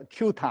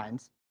Q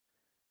times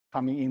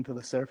coming into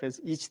the surface.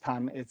 Each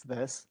time it's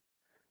this.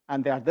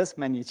 And there are this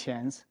many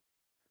chains.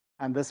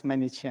 And this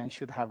many chains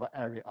should have an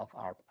area of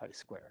R pi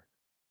squared.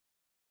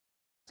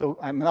 So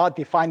I'm not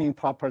defining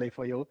properly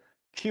for you.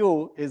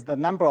 Q is the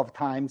number of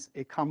times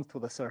it comes to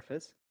the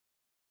surface.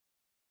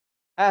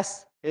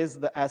 S is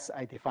the S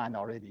I defined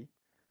already.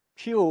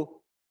 Q,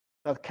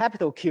 the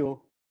capital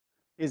Q,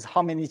 is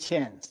how many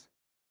chains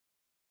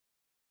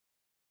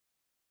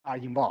are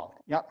involved.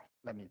 Yeah,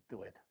 let me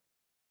do it.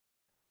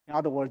 In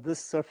other words,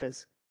 this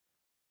surface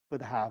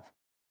could have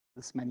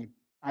this many.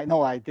 I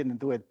know I didn't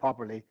do it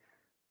properly.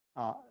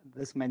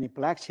 This many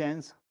black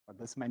chains, or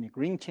this many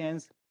green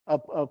chains,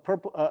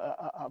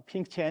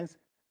 pink chains,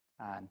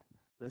 and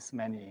this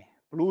many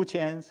blue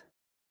chains.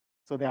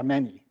 So there are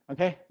many,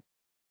 okay?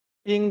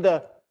 In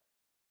the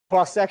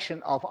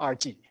cross-section of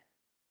RG,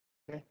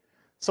 okay?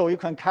 So you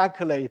can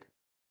calculate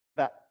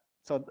that.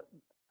 So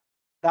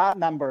that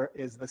number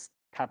is the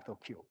capital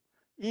Q.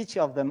 Each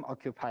of them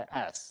occupy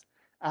S.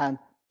 And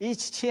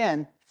each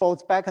chain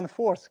folds back and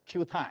forth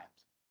Q times.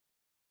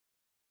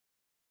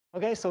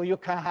 Okay, so you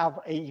can have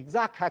an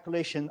exact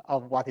calculation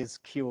of what is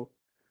Q.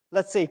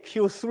 Let's say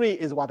Q3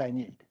 is what I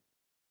need,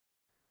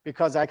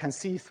 because I can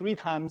see 3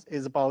 times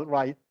is about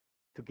right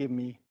to give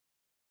me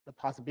the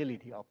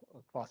possibility of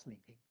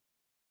cross-linking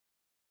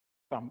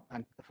from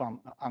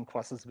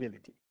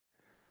uncrossability.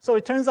 So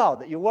it turns out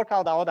that you work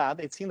out all that,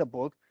 it's in the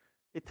book.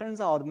 It turns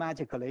out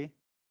magically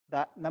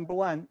that number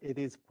one, it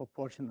is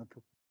proportional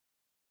to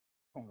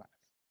cone length,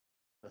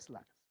 this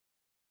length.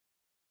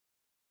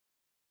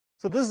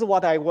 So this is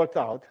what I worked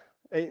out.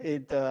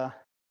 It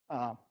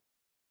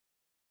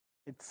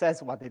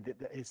says what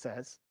it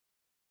says.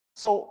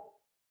 So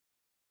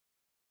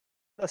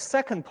the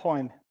second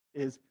point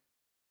is,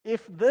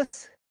 if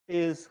this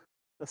is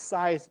the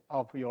size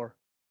of your,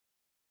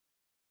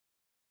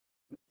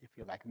 if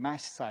you like,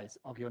 mesh size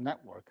of your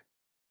network,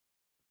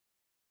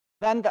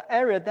 then the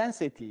area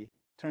density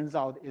turns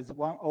out is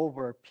 1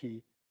 over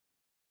P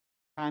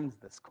times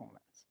this cone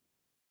length.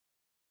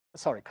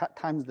 Sorry,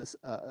 times this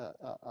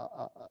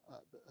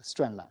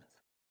strand length.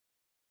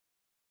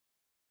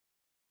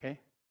 Okay.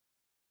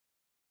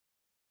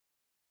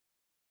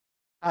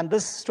 And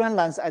this strand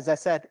length, as I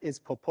said, is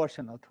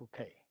proportional to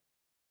K.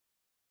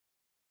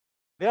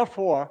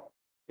 Therefore,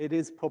 it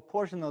is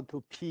proportional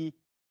to P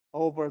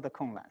over the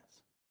cone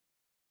length.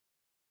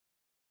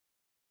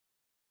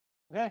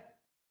 Okay.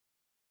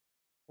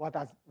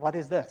 What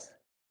is this?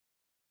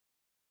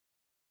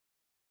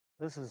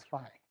 This is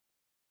phi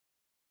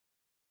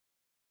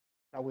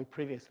that we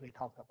previously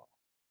talked about.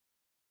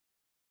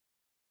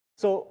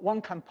 So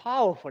one can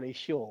powerfully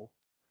show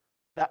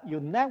that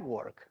your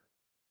network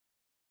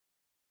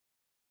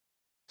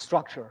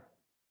structure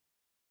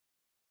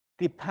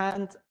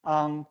depends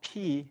on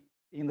P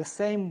in the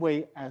same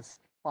way as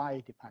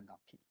phi depends on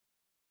P.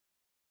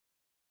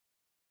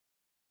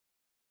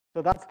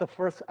 So that's the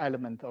first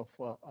element of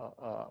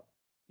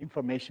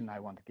information I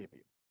want to give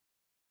you.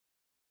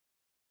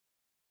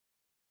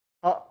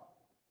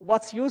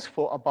 What's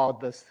useful about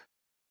this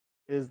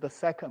is the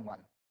second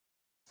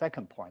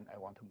point I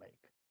want to make.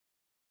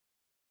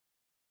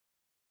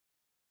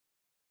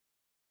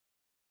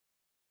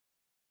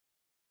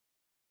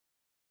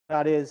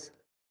 That is,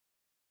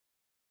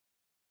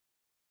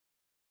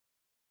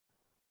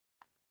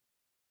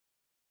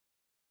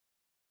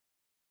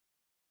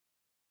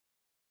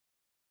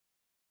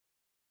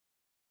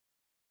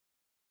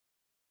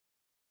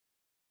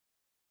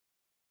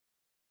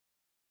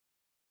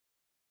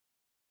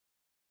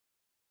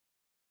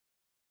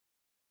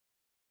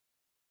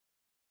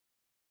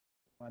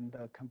 when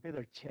the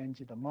computer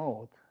changes the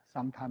mode,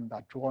 sometimes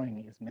that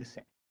drawing is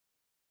missing.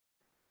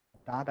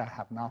 That I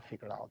have not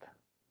figured out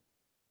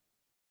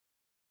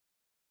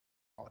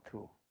how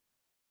to.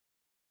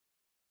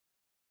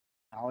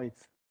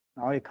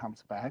 Now it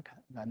comes back.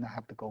 Then I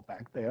have to go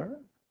back there.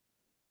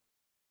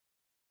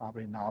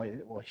 Probably now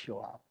it will show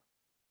up.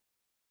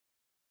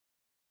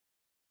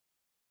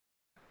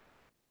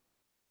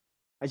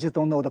 I just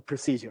don't know the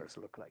procedures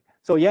look like.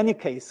 So in any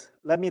case,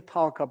 let me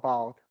talk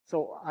about.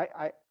 So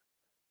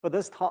for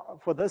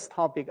this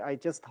topic, I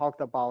just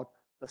talked about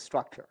the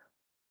structure.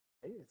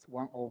 Okay? It's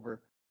 1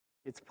 over.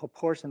 It's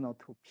proportional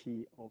to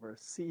P over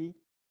C,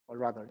 or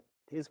rather,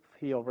 it is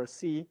P over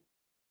C,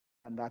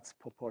 and that's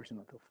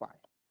proportional to phi.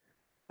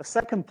 The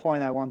second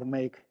point I want to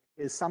make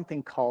is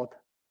something called,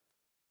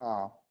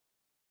 you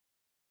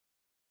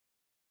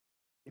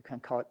can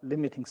call it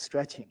limiting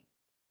stretching.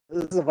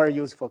 This is a very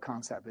useful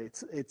concept.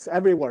 It's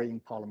everywhere in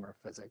polymer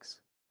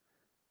physics,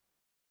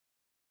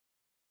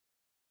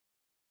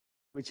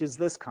 which is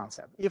this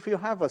concept. If you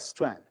have a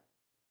strand,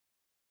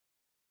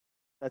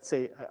 let's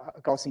say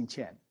a Gaussian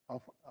chain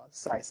of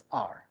size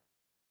R,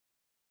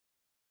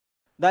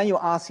 then you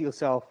ask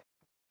yourself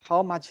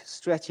how much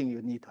stretching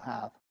you need to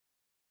have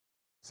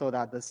so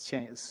that this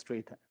chain is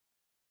straightened.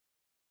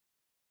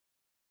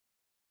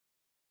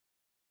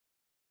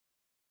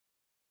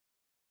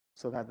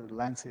 So that the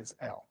length is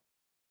L.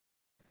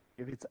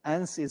 If its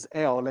nth is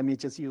L, let me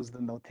just use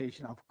the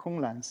notation of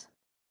cone length,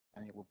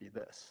 and it will be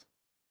this.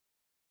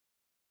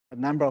 The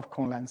number of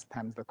cone lengths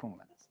times the cone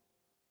length.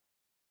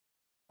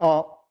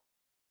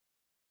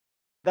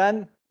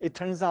 Then it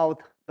turns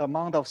out the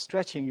amount of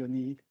stretching you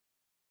need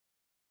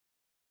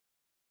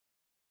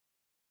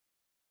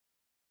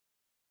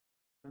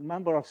the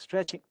number of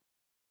stretching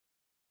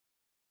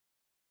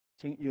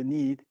you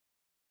need,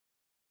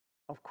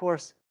 of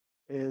course,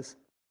 is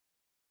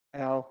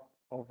L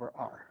over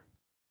R.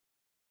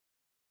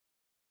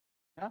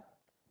 Yeah,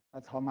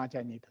 that's how much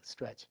I need to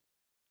stretch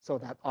so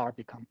that R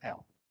become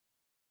L.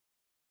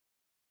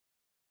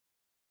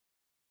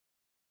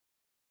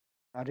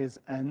 That is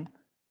N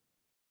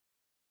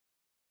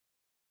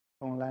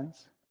cone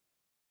length.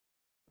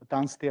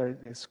 Downstairs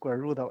is square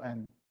root of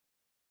N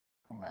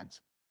cone length.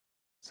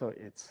 So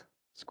it's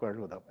square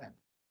root of N.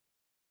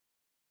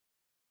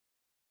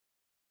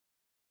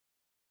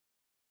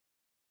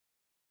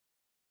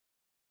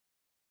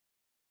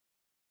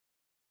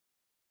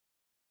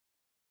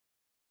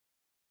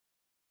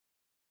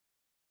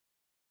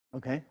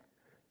 Okay,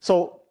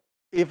 so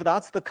if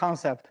that's the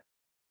concept,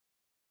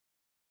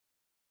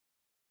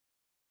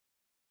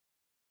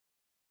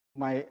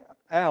 my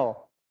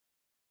L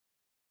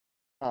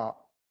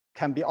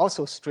can be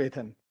also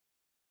straightened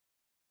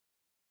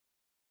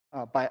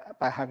by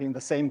having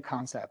the same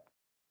concept.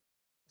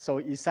 So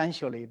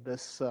essentially,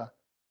 this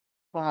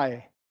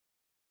phi,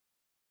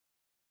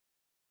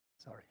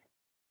 sorry,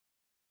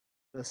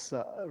 this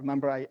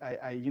remember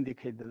I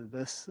indicated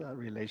this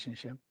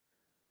relationship.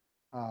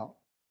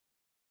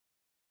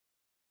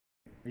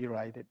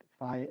 Rewrite it.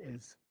 Phi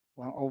is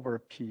 1 over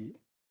P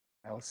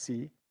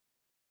LC.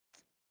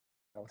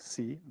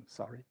 LC, I'm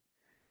sorry.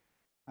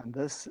 And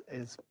this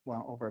is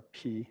 1 over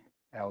P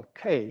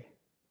LK.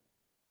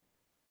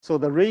 So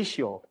the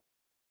ratio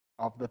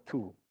of the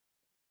two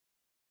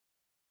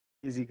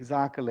is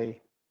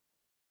exactly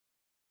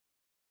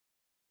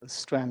the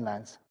strand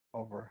length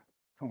over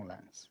cone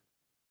length.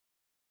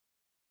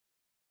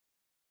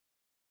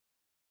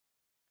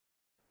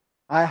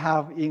 I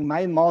have in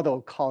my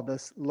model called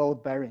this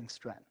load-bearing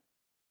strand.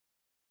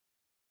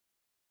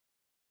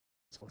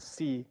 So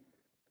C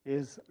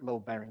is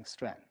load-bearing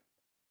strand.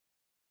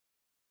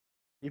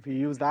 If you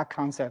use that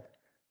concept,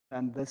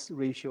 then this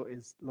ratio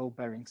is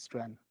load-bearing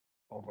strand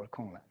over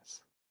cone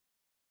length.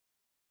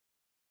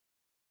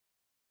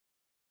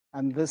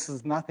 And this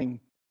is nothing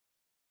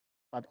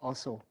but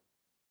also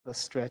the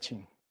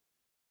stretching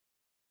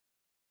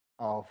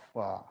of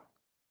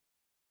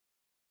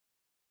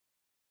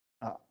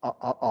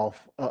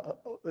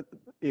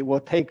it will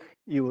take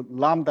you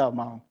lambda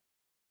amount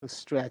to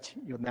stretch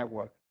your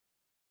network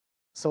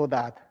so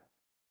that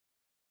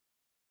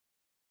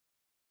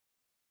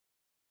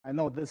I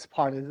know this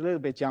part is a little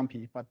bit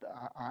jumpy, but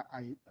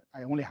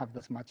I only have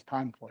this much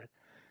time for it.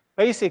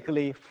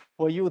 Basically,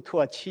 for you to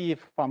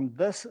achieve from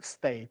this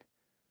state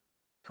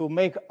to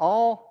make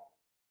all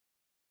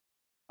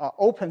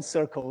open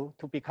circle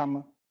to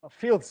become a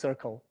filled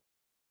circle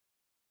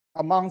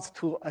amounts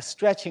to a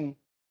stretching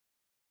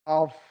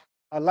of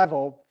a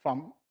level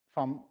from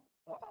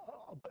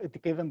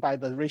given by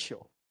the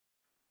ratio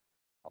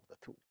of the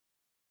two.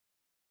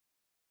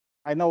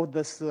 I know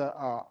this,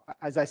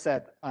 as I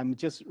said, I'm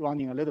just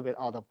running a little bit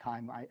out of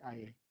time.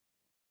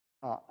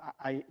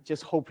 I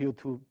just hope you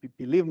to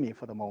believe me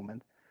for the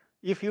moment.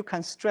 If you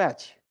can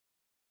stretch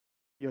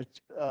your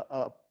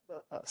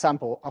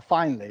sample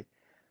finely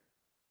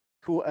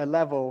to a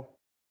level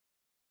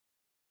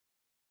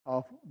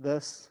of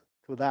this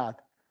to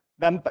that,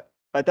 then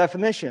by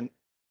definition,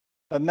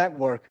 the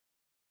network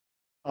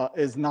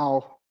is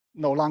now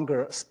no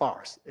longer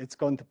sparse. It's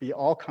going to be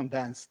all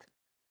condensed.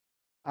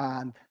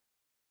 And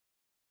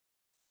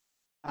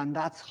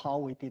that's how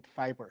we did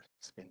fiber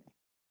spinning.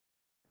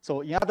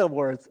 So in other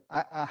words,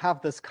 I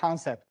have this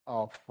concept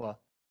of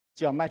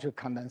geometric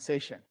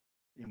condensation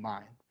in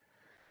mind.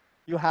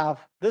 You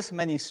have this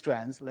many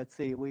strands. Let's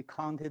say we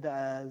count it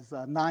as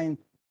 9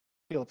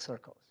 field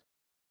circles.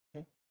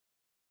 Okay?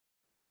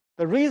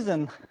 The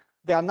reason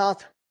they are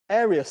not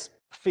area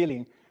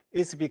filling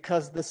is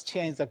because this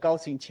chain is a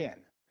Gaussian chain.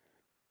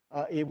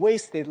 It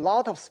wasted a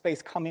lot of space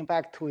coming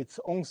back to its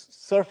own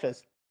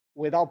surface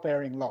without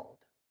bearing load.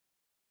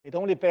 It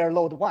only bears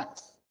load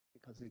once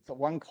because it's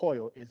one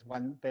coil is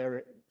one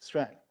bare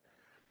strand.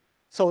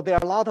 So there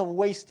are a lot of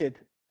wasted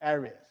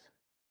areas.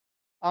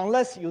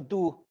 Unless you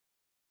do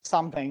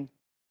something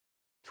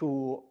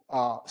to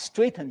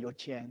straighten your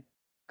chain,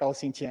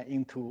 Gaussian chain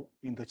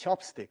into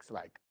chopsticks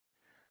like.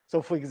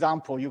 So for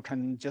example, you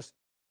can just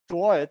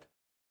draw it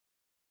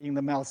in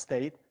the melt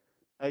state.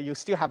 You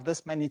still have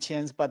this many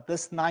chains, but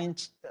this 9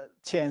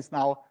 chains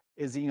now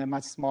is in a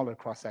much smaller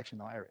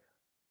cross-sectional area.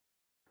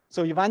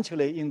 So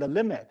eventually, in the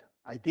limit,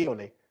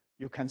 ideally,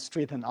 you can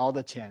straighten all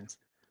the chains.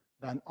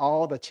 Then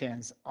all the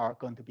chains are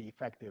going to be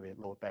effectively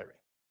load-bearing.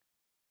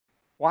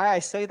 Why I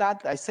say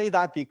that? I say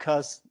that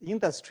because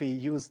industry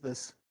used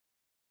this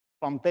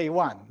from day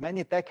one,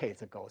 many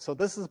decades ago. So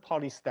this is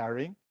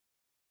polystyrene.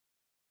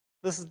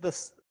 This is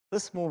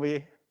this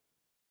movie.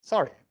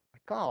 Sorry, my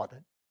God,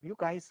 you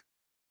guys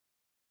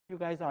You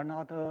guys are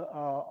not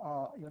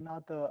you're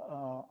not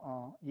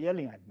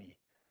yelling at me.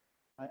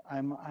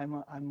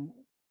 I'm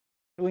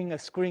doing a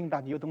screen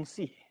that you don't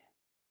see.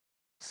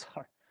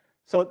 Sorry.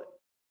 So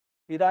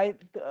did I?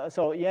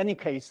 So in any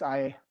case,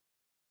 sorry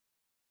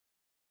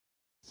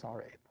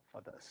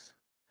for this.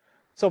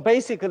 So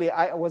basically,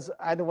 I was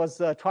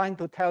trying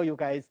to tell you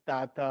guys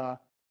that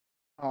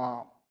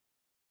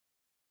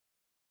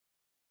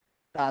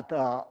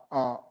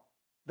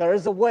there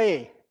is a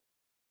way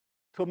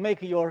to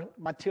make your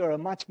material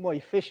much more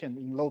efficient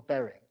in load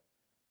bearing.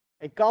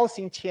 A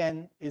Gaussian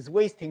chain is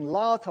wasting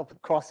lots of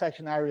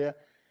cross-section area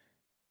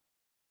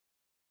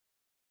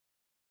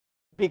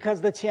because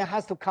the chain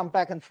has to come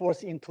back and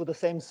forth into the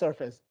same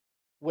surface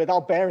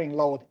without bearing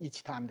load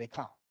each time they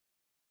come.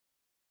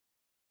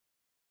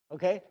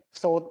 Okay,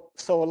 so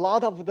a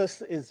lot of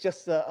this is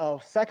just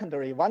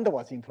secondary van der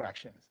Waals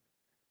interactions.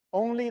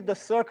 Only the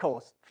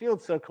circles,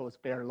 field circles,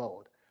 bear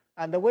load.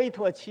 And the way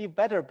to achieve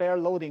better bear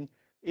loading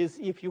is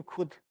if you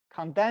could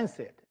condense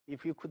it,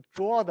 if you could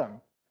draw them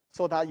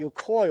so that your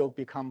coil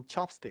become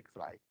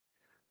chopsticks-like.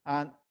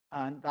 And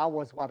that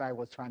was what I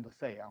was trying to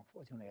say.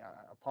 Unfortunately,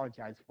 I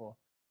apologize for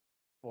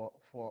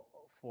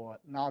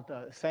not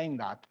saying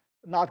that,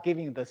 not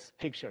giving this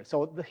picture.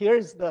 So here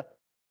is the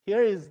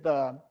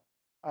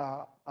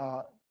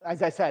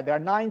as I said, there are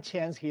 9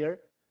 chains here.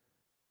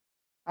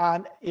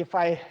 And if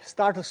I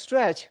start to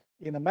stretch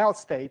in the melt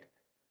state,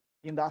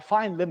 in the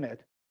fine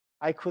limit,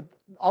 I could,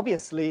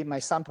 obviously my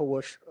sample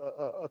will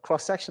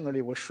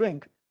cross-sectionally will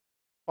shrink,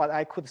 but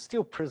I could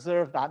still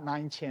preserve that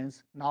 9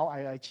 chains. Now I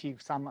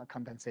achieve some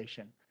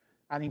condensation.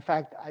 And in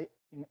fact,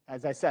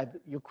 as I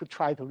said, you could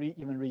try to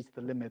even reach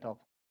the limit of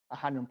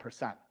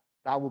 100%.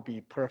 That would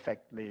be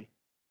perfectly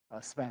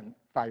spent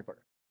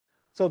fiber.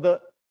 So the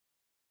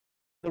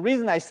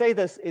reason I say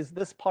this is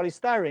this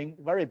polystyrene,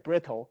 very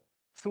brittle,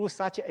 through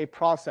such a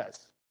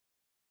process,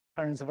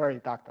 turns very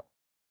ductile.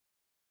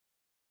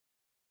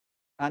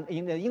 And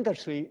in the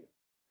industry,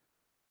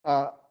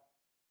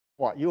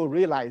 you'll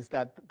realize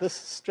that this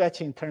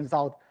stretching turns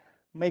out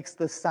makes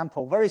the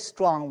sample very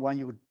strong when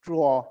you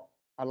draw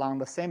along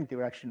the same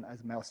direction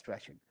as melt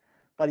stretching.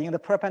 But in the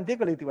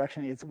perpendicular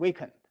direction, it's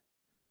weakened.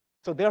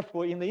 So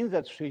therefore, in the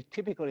industry,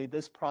 typically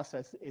this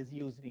process is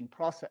used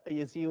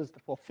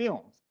for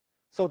films,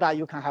 so that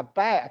you can have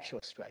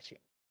biaxial stretching.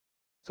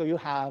 So you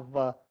have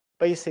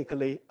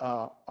basically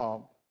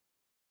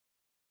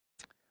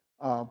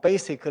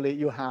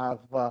you have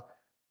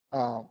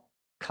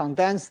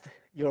condensed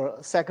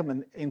your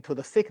segment into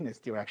the thickness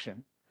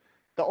direction.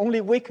 The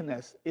only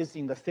weakness is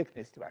in the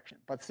thickness direction.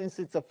 But since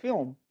it's a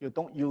film, you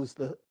don't use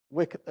the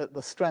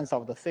strength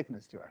of the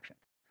thickness direction.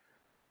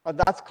 But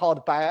that's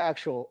called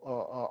biaxial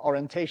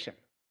orientation.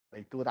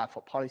 They do that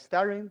for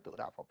polystyrene, do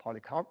that for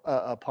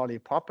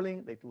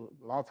polypropylene. They do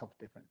lots of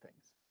different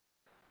things.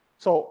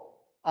 So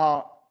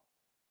I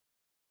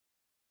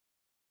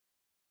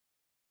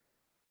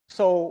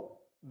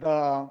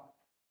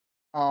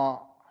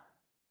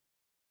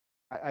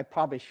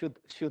probably should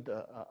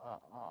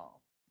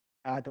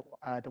add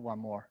one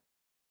more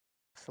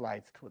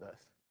slide to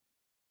this.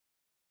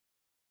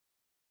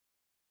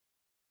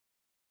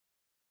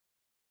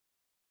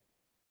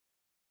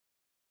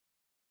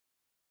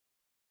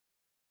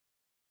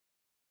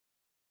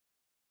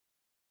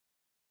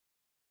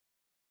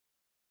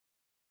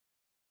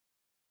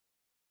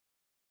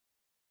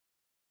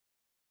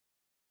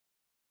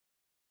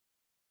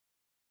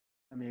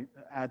 Let me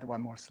add one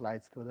more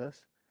slide to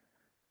this.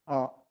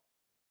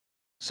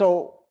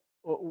 So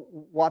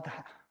what,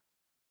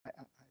 I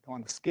don't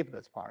want to skip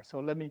this part. So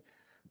let me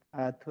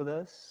add to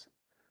this.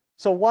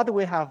 So what do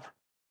we have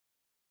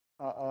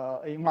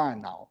in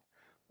mind now?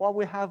 What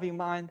we have in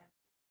mind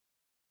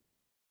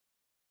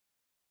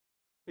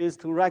is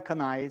to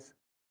recognize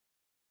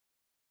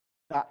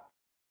that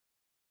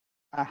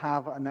I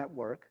have a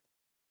network,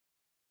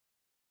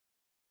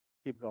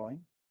 keep going,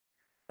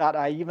 that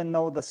I even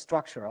know the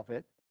structure of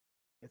it.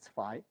 It's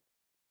phi.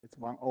 It's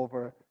 1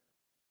 over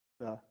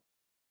the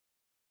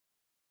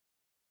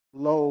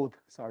load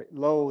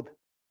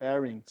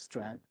bearing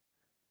strand.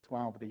 It's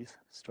one of these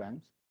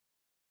strands.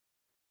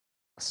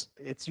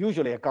 It's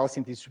usually a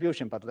Gaussian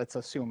distribution, but let's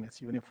assume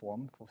it's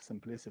uniform for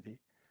simplicity.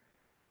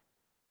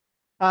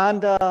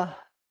 And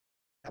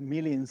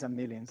millions and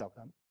millions of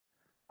them.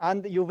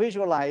 And you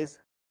visualize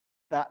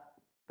that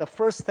the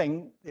first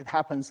thing that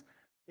happens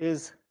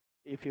is,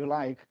 if you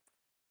like,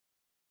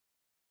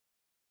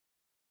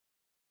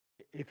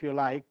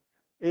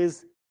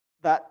 is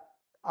that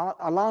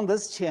along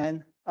this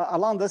chain,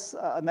 along this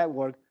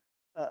network,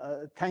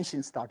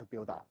 tensions start to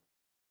build up.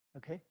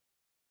 Okay.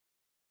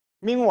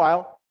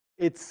 Meanwhile,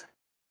 it's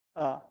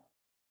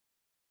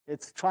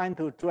trying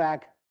to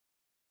drag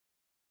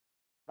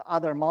the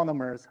other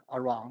monomers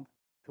around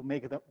to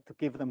make them, to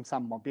give them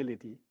some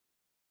mobility,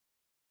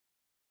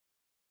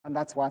 and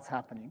that's what's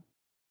happening.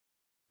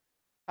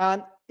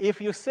 And if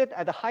you sit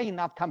at a high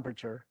enough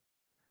temperature,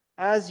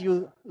 as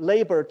you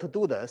labor to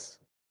do this,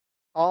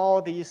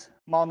 all these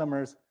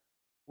monomers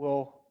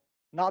will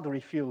not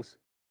refuse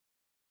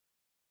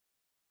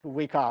to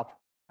wake up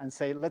and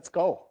say, let's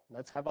go,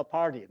 let's have a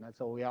party. And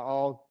so we are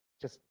all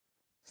just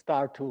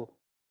start to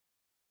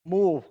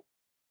move,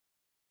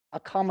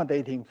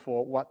 accommodating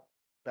for what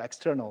the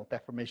external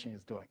deformation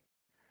is doing.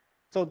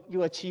 So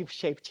you achieve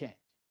shape change.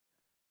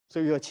 So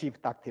you achieve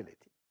ductility.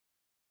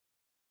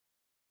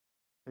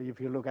 So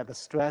if you look at the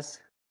stress,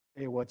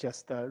 it will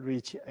just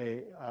reach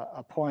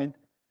a point.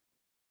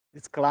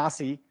 It's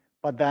glassy,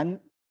 but then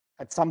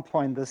at some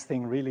point, this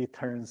thing really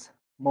turns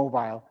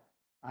mobile,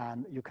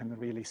 and you can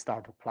really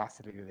start to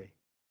plastically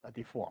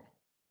deform.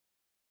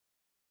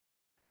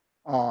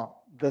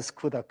 This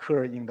could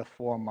occur in the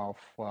form of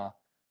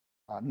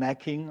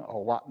necking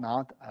or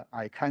whatnot.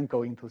 I can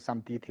go into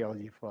some detail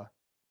if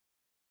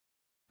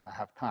I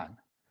have time.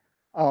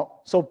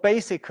 So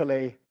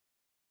basically,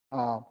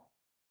 I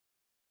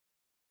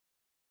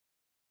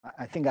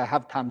think I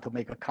have time to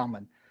make a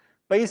comment.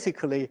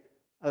 Basically,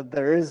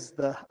 there is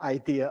the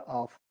idea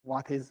of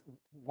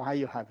why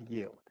you have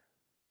yield.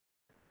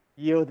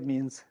 Yield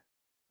means,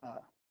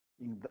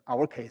 in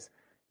our case,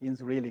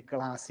 means really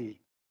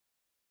glassy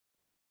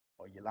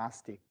or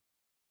elastic,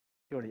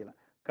 purely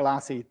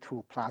glassy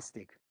to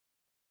plastic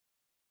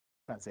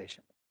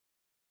transition.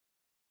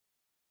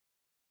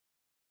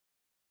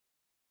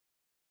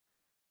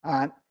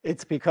 And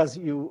it's because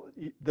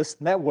this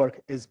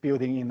network is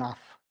building enough,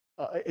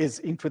 is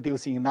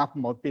introducing enough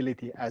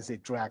mobility as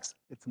it drags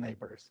its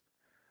neighbors.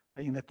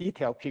 In the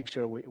detailed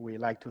picture, we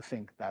like to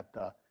think that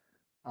the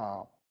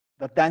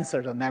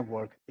denser the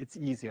network, it's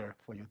easier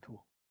for you to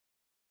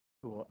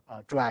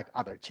drag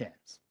other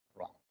chains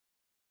around.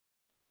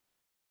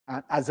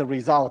 And as a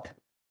result,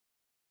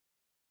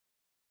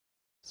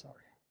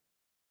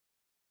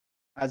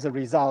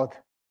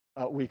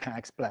 we can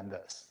explain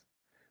this.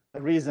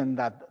 The reason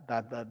that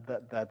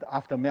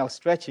after melt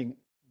stretching,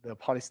 the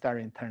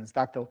polystyrene turns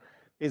ductile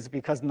is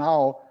because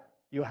now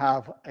you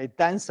have a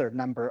denser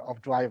number of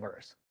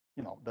drivers.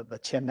 You know, the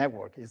chain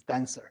network is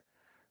denser.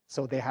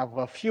 So they have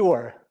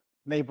fewer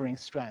neighboring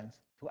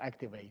strands to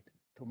activate,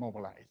 to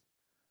mobilize.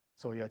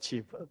 So you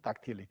achieve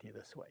ductility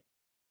this way.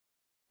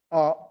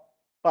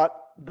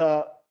 But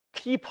the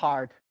key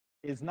part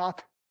is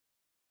not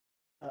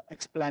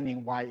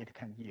explaining why it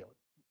can yield.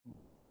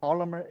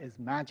 Polymer is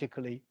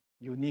magically,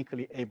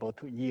 uniquely able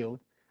to yield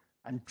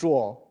and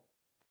draw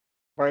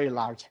very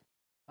large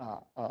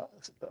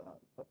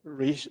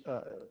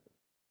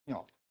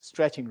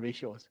stretching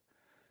ratios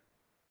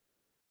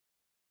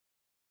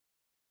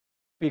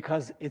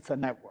because it's a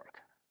network.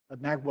 The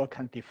network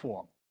can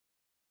deform.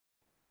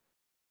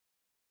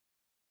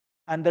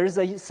 And there is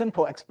a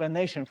simple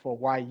explanation for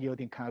why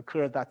yielding can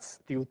occur. That's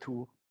due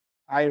to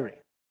iron,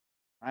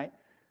 right?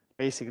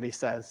 Basically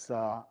says,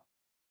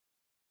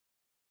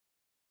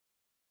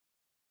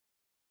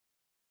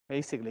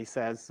 essentially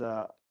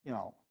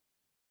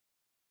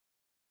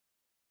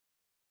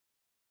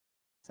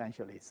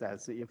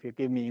says, if you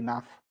give me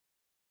enough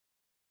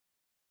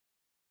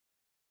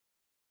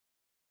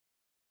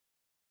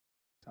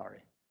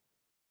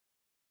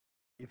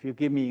if you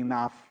give me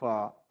enough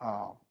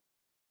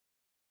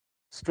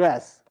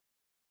stress,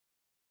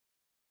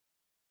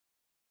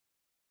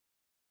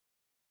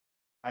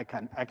 I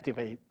can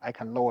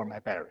lower my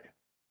barrier.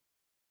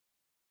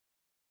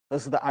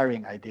 This is the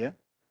iron idea.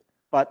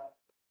 But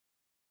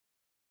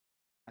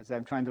as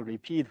I'm trying to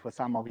repeat for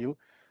some of you,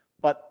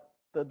 but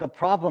the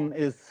problem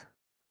is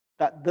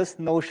that this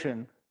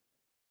notion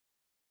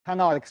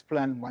cannot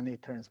explain when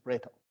it turns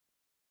brittle.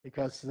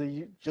 Because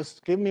you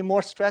just give me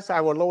more stress,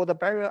 I will lower the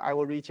barrier, I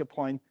will reach a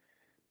point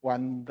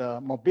when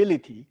the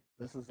mobility,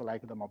 this is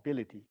like the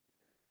mobility,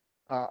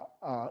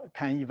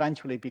 can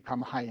eventually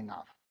become high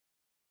enough.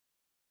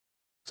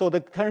 So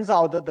it turns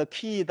out that the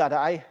key that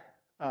I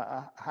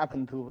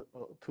happen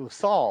to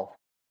solve,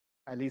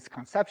 at least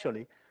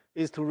conceptually,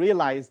 is to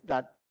realize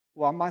that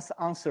one must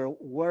answer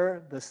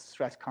where the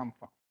stress comes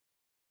from.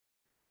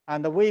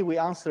 And the way we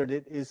answered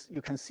it is,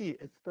 you can see,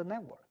 it's the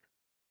network.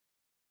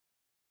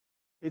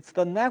 It's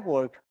the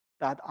network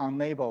that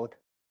enabled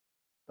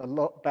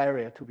the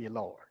barrier to be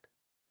lowered.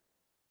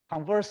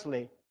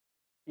 Conversely,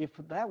 if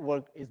the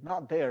network is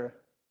not there,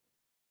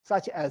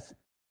 such as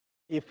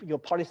if your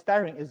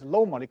polystyrene is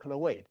low molecular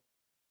weight,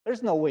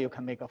 there's no way you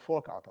can make a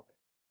fork out of it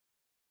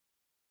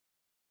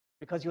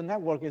because your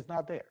network is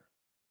not there.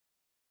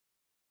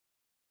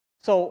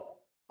 So,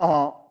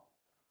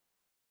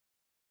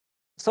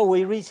 so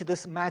we reach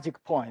this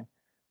magic point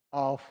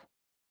of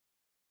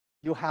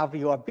you have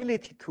your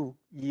ability to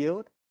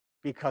yield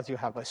because you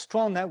have a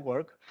strong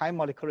network, high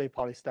molecular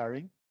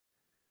polystyrene.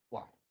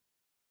 Wow.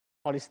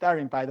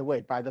 Polystyrene, by the way,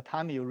 by the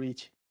time you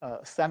reach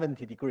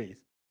 70 degrees,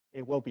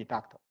 it will be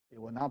ductile. It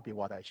will not be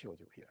what I showed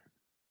you here.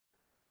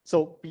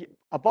 So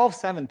above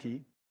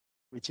 70,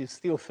 which is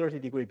still 30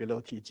 degrees below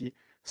TG,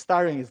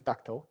 styrene is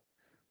ductile.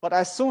 But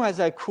as soon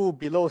as I cool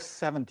below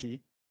 70,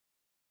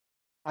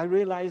 I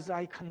realize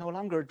I can no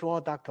longer draw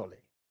ductily.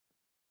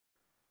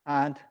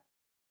 And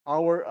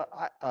our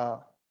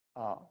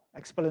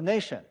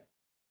explanation,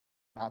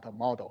 not a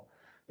model,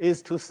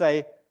 is to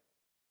say,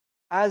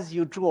 as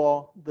you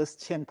draw, this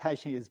chain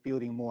tension is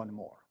building more and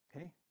more,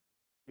 okay?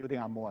 Building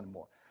up more and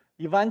more.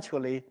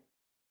 eventually,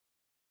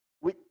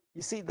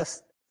 you see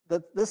this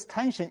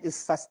tension is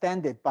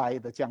sustained by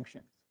the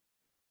junctions.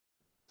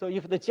 So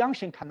if the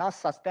junction cannot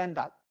sustain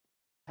that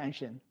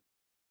tension,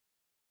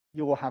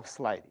 you will have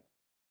sliding,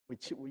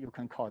 which you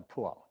can call it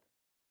pull out.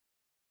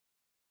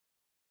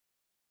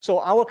 So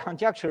our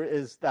conjecture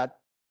is that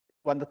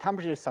when the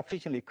temperature is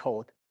sufficiently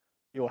cold,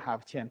 you will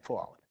have chain pull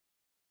out.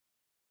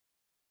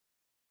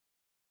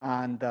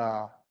 And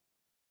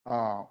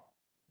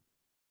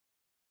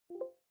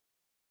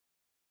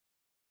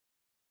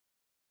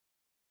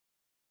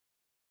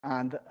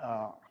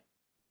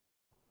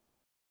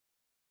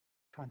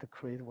trying to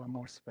create one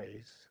more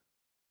space.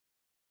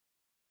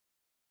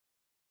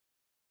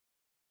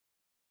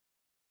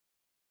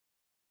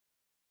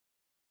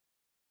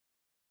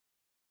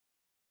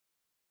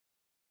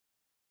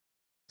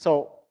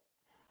 So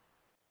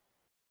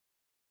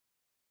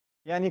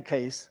in any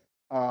case,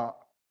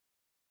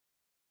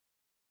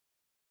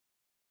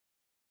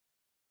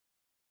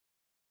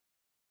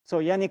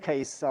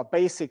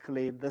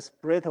 basically this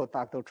brittle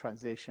ductile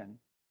transition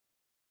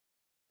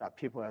that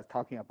people are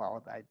talking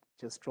about, I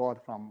just draw it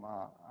from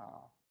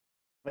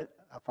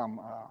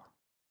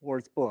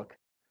Ward's book,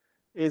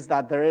 is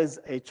that there is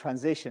a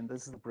transition.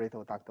 This is the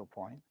brittle ductile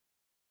point.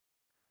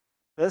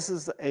 This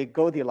is a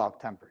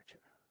Goldilocks temperature.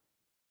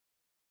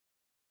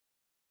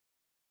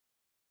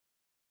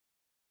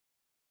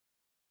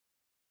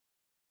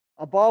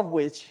 Above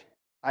which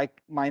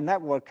my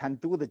network can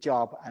do the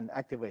job and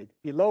activate.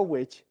 Below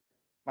which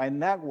my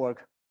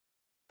network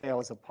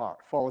falls apart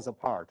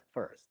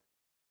first.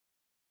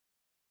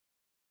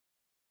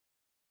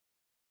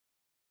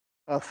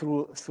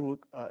 Through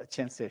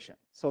chain scission.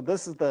 So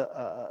this is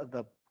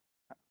I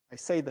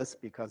say this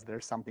because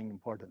there's something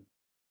important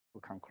to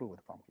conclude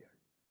from here.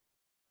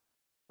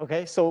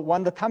 Okay, so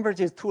when the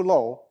temperature is too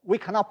low, we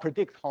cannot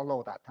predict how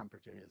low that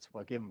temperature is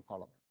for a given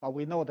polymer, but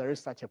we know there is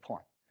such a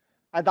point.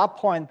 At that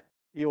point,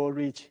 you will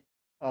reach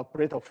a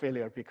brittle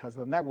failure because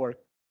the network,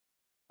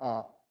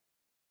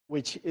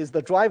 which is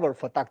the driver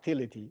for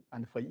ductility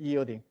and for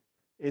yielding,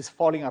 is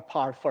falling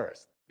apart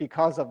first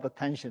because of the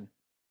tension.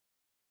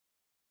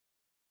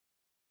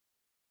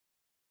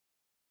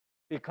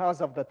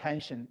 Because of the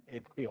tension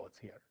it builds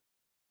here,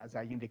 as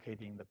I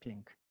indicated in the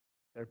pink,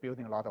 they're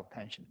building a lot of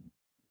tension.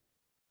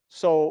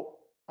 So,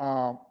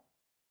 where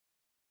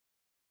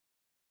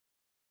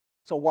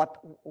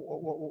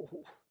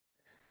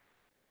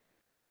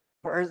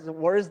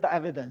is the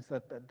evidence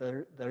that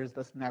there is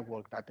this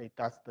network that it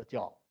does the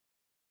job?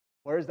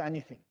 Where is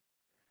anything?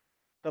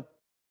 The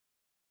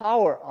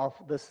power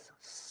of this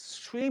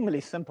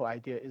extremely simple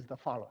idea is the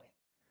following.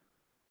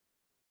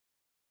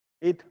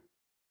 It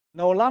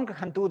no longer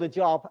can do the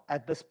job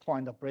at this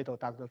point of brittle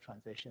ductile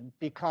transition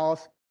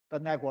because the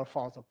network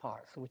falls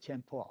apart through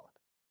chain pull out.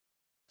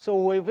 So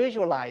we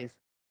visualize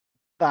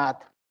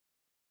that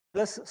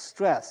this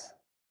stress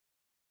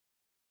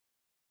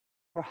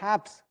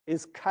perhaps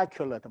is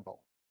calculatable.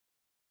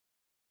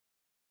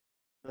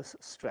 This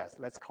stress,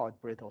 let's call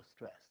it brittle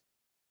stress.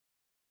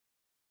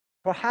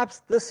 Perhaps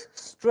this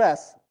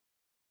stress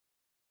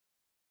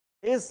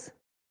is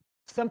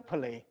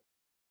simply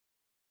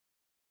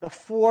the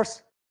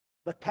force,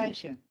 the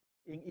tension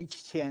in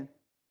each chain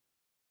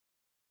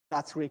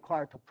that's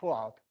required to pull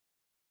out,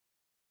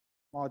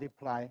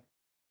 multiply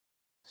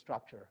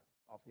structure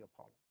of your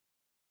polymer,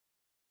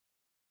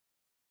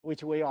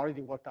 which we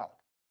already worked out.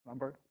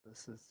 Remember,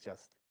 this is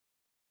just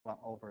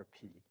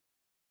 1/P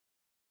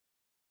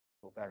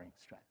varying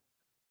strength.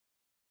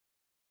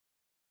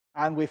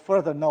 And we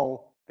further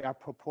know they are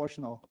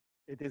proportional.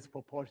 It is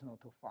proportional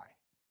to phi.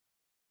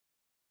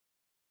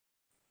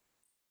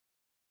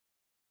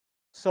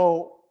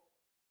 So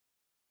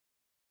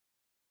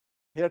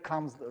here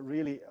comes the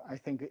really, I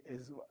think,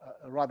 is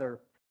a rather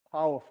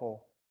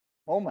powerful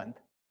moment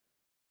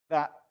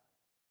that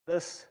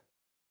this,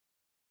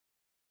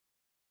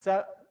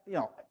 so,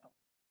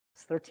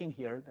 it's 13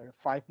 here, there are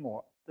 5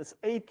 more. This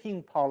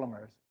 18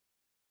 polymers.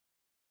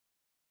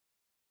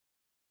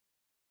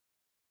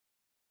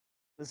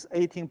 This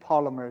 18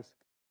 polymers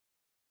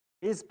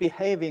is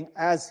behaving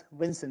as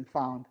Vincent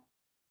found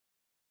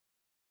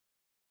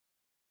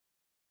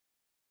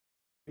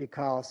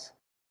because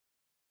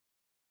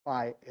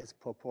phi is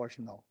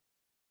proportional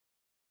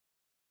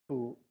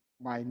to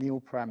my new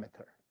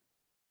parameter,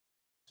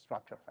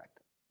 structure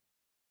factor,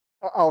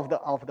 of the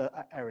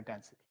area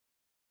density.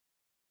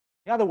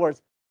 In other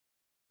words,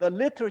 the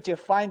literature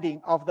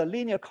finding of the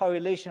linear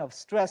correlation of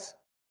stress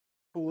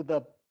to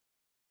the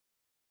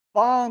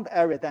bound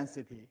area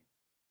density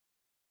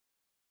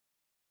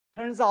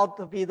turns out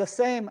to be the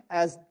same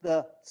as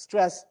the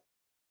stress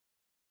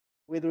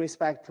with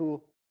respect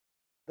to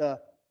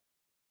the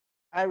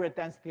area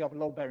density of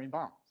low-bearing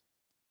bonds.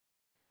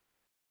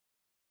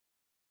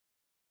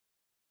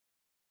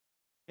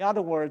 In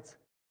other words,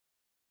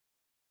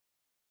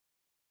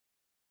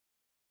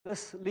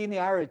 this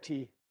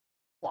linearity,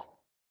 well,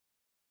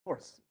 of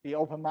course, be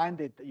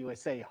open-minded, you would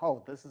say,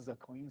 oh, this is a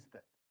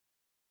coincidence.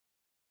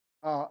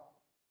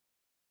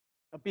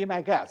 Be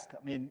my guest.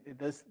 I mean,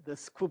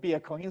 this could be a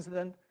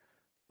coincidence,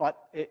 but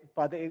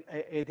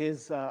it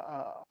is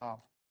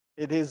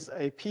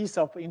a piece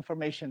of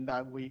information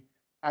that we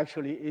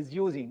actually is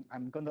using.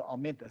 I'm going to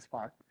omit this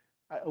part.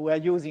 We're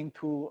using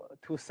to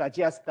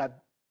suggest that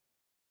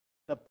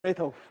the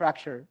brittle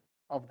fracture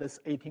of this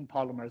 18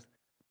 polymers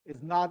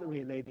is not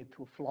related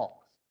to flaws.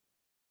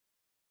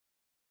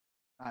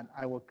 And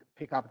I will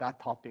pick up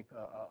that topic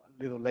a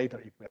little later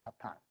if we have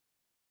time.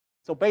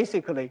 So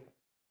basically,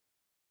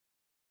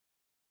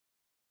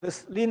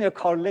 this linear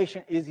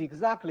correlation is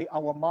exactly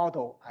our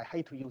model. I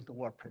hate to use the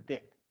word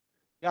predict.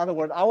 In other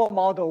words, our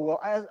model will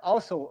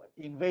also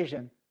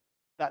envision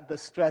that the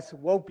stress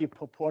will be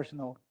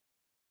proportional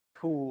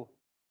to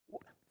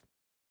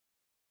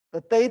the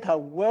data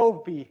will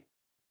be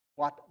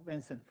what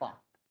Vincent found,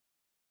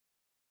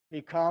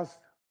 because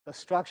the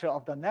structure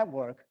of the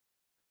network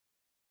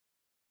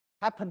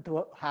happened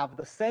to have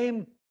the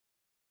same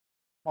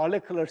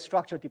molecular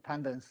structure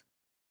dependence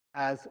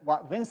as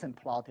what Vincent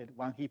plotted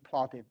when he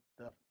plotted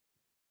the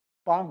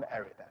bound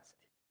area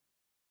density.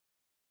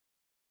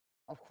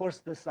 Of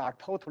course, these are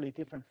totally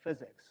different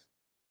physics.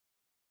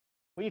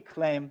 We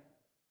claim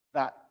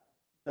that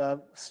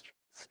the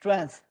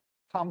strength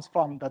comes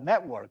from the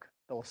network,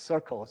 those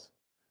circles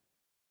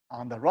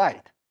on the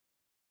right,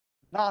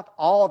 not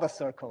all the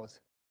circles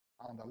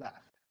on the left.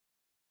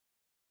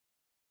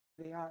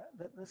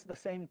 This is the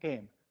same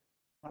game.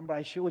 Remember,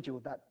 I showed you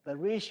that the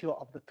ratio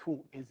of the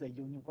two is a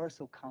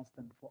universal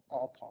constant for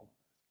all polymers.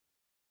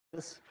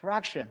 This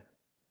fraction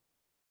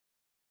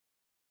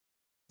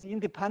is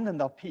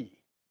independent of P.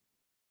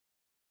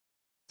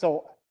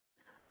 So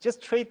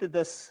just treat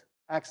this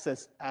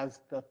axis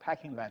as the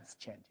packing length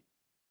changing.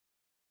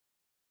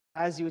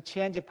 As you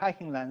change the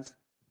packing length,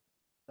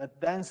 the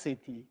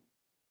density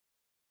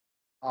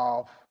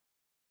of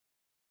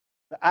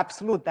the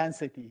absolute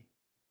density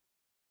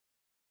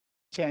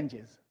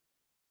changes.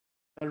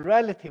 The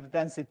relative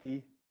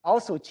density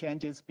also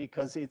changes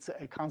because it's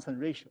a constant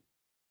ratio.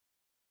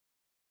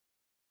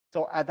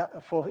 So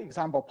for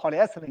example,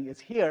 polyethylene is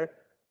here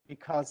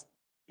because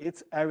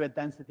its area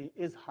density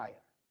is higher.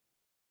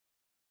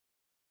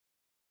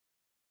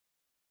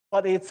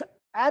 But its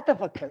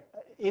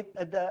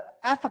the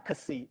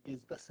efficacy is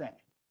the same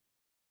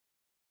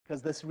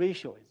because this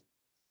ratio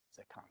is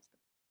a constant.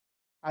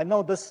 I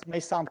know this may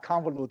sound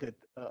convoluted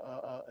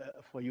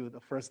for you the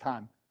first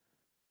time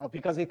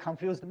because it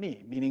confused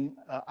me, meaning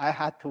I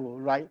had to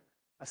write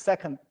a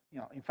second,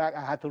 in fact,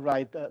 I had to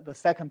write the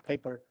second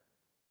paper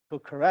to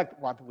correct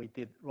what we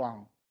did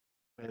wrong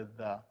with,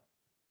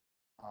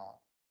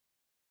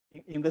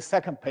 in the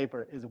second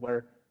paper is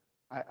where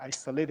I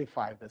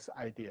solidify this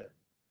idea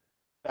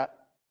that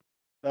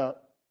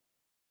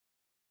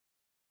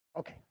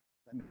okay,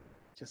 let me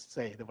just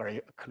say it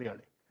very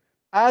clearly.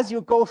 As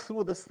you go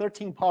through the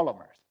 13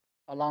 polymers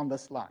along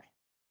this line,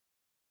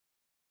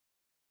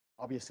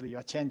 obviously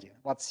you're changing.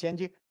 What's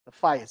changing? The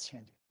phi is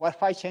changing. What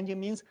phi changing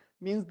means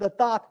the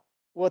dot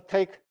will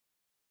take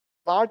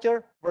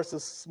larger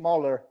versus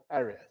smaller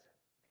areas.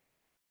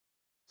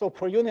 So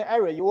per unit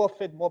area, you will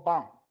fit more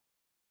bond.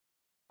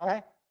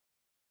 Okay?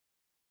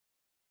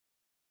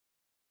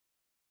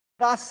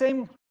 That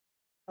same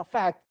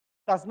effect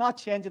does not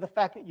change the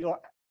fact that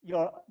your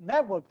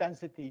network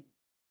density,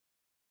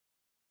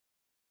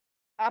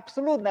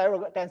 absolute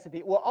network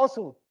density will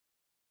also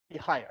be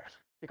higher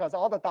because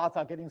all the dots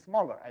are getting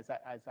smaller as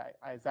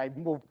I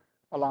move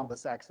along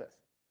this axis.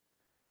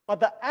 But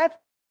the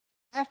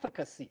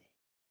efficacy,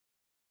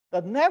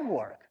 the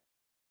network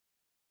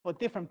for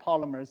different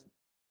polymers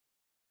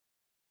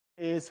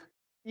is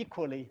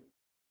equally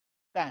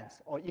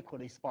dense or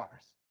equally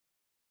sparse.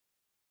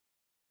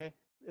 Okay?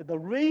 The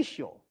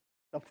ratio,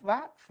 the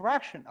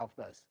fraction of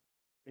this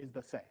is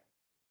the same.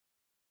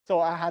 So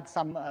I had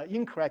some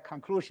incorrect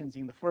conclusions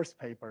in the first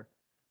paper,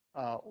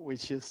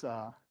 which is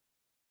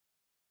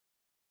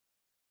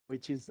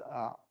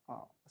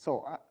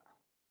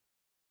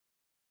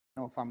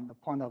from the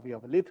point of view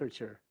of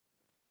literature,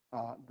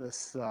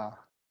 this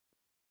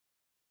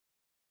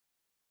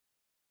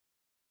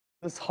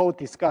whole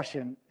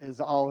discussion is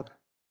all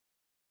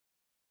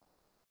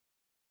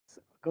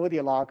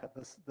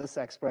Goldilocks. This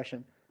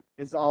expression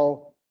is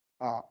all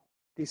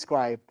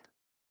described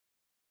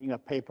in a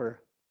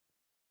paper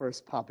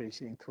first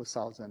published in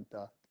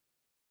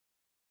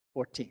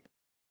 2014.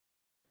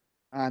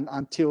 And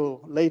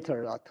until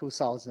later,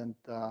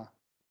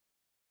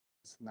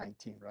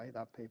 2019, right,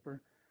 that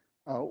paper,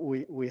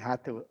 we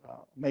had to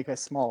make a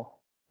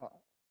small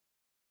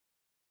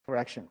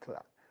correction to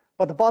that.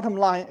 But the bottom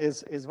line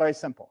is very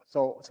simple.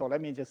 So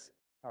let me just,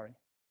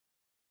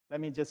 let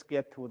me just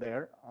get to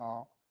there.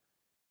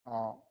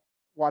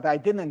 What I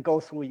didn't go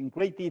through in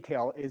great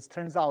detail is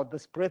turns out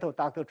this brittle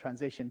ductile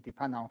transition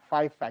depends on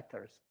 5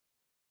 factors.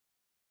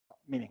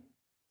 Meaning,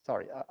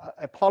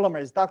 a polymer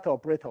is ductile or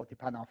brittle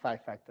depend on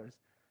 5 factors.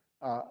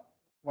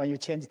 When you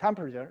change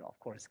temperature, of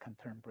course, can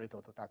turn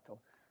brittle to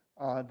ductile.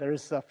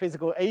 There's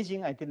physical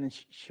aging. I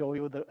didn't show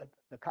you the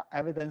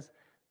evidence.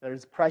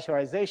 There's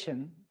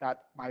pressurization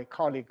that my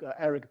colleague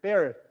Eric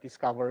Baer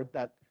discovered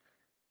that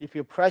if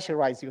you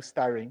pressurize your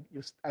styrene,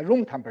 at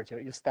room temperature,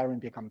 your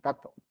styrene becomes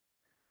ductile.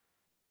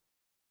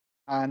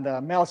 And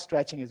melt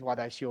stretching is what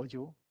I showed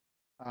you.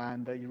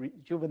 And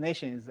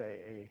rejuvenation is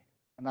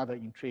another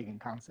intriguing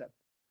concept.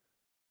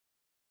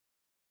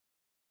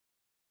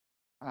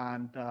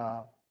 And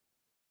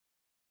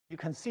you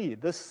can see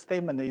this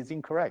statement is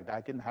incorrect. I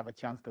didn't have a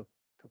chance to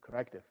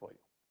correct it for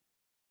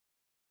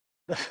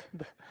you.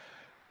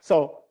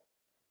 So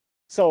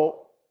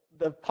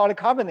the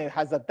polycarbonate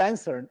has a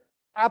denser,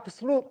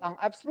 on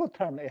absolute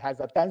term, it has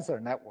a denser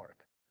network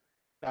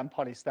than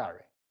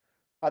polystyrene.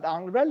 But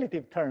on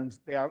relative terms,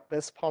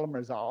 these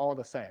polymers are all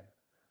the same.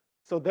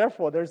 So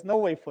therefore, there's no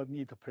way for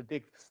me to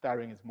predict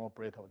styrene is more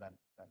brittle than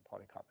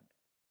polycarbonate.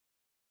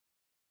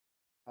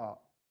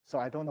 So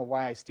I don't know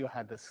why I still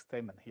had this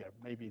statement here.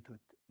 Maybe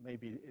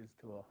it's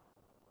to.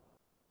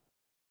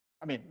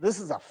 I mean, this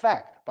is a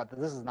fact, but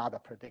this is not a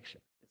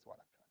prediction. Is what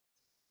I'm trying.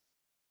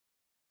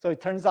 So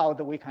it turns out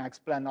that we can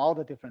explain all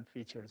the different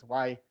features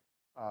why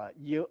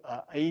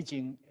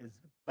aging is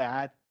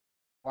bad,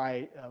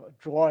 why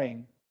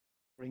drawing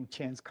ring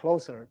chains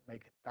closer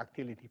make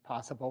ductility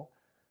possible,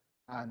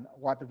 and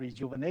what the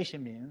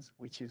rejuvenation means,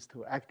 which is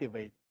to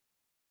activate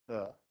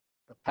the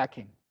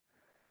packing.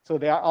 So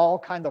there are all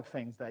kinds of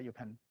things that you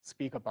can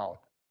speak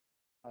about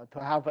to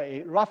have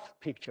a rough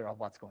picture of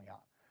what's going on.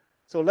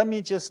 So let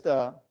me just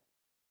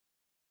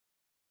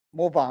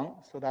move on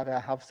so that I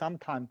have some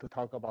time to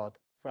talk about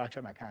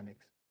fracture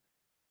mechanics.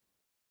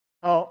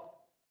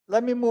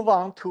 Let me move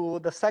on to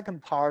the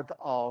second part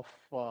of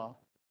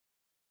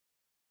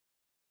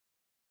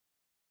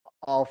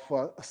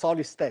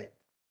solid state.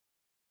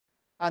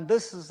 And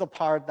this is the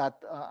part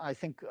that I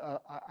think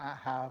I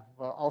have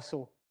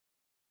also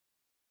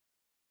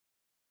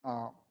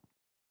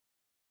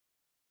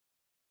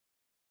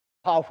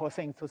powerful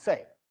things to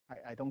say.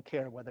 I don't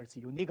care whether it's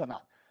unique or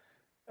not.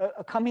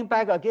 Coming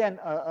back again,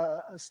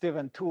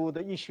 Stephen, to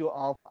the issue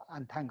of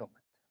entanglement.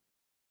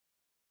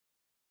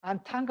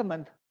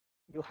 Entanglement,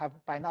 you have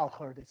by now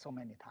heard it so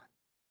many times.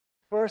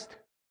 First,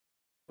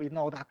 we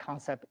know that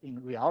concept in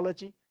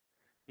rheology.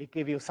 It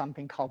gives you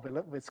something called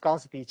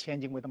viscosity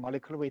changing with the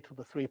molecular weight to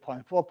the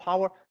 3.4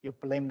 power. You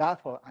blame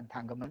that for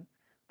entanglement.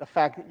 The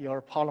fact that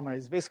your polymer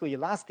is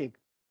viscoelastic,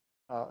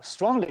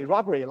 strongly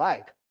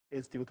rubbery-like,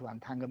 is due to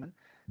entanglement.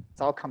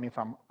 It's all coming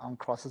from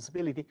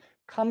uncrossability.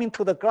 Coming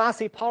to the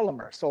glassy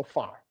polymer so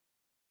far,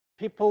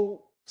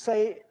 people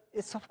say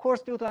it's of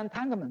course due to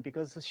entanglement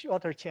because the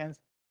shorter chains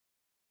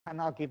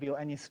cannot give you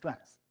any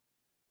strength.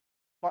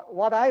 But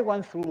what I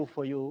went through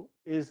for you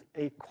is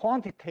a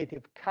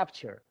quantitative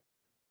capture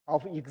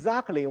of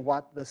exactly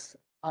what this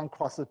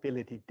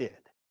uncrossability did.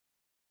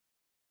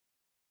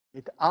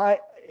 It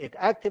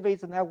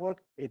activates the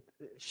network. It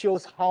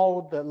shows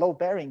how the load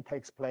bearing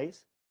takes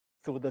place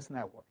through this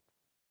network.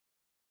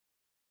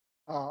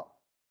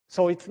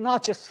 So it's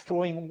not just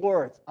throwing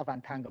words of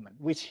entanglement,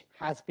 which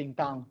has been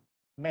done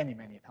many,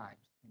 many times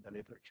in the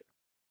literature.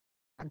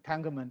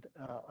 Entanglement,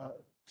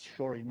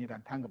 sure, you need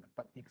entanglement,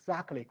 but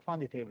exactly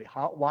quantitatively,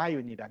 why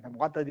you need entanglement,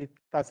 what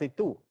does it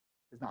do,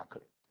 is not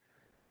clear.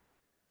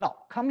 Now,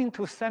 coming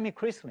to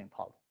semicrystalline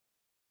polymer,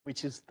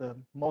 which is the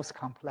most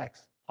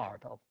complex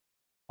part of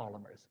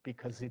polymers,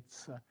 because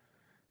it's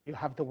you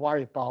have to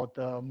worry about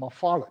the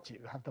morphology.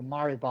 You have to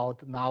worry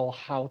about now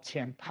how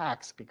chain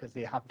packs, because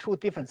they have two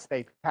different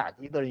state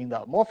packed, either in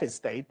the amorphous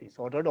state,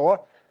 disordered,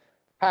 or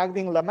packed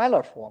in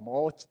lamellar form,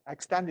 or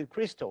extended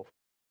crystal,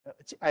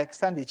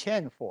 extended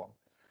chain form.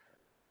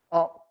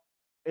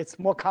 It's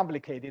more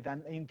complicated,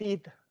 and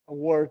indeed, a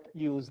word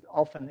used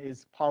often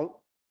is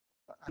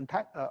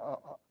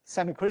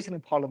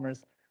semicrystalline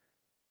polymers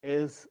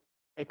is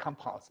a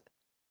composite.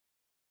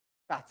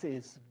 That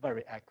is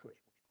very accurate,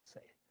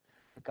 say.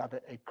 You got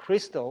a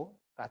crystal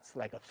that's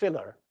like a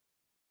filler,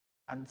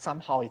 and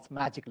somehow it's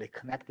magically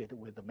connected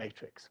with the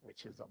matrix,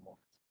 which is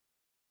amorphous.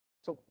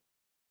 So,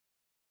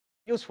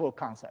 useful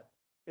concept.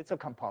 It's a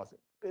composite.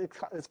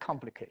 It's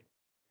complicated.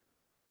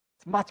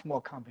 It's much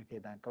more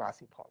complicated than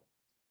glassy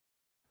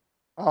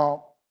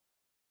polymer.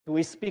 Do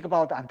we speak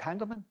about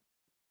entanglement?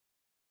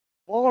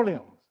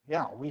 Volumes.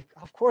 Yeah, we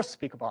of course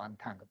speak about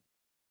entanglement.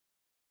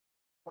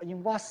 But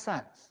in what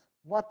sense?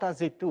 What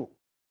does it do?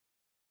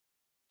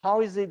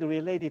 How is it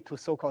related to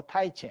so-called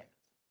tight chains?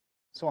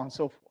 So on and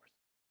so forth.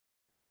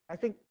 I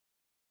think,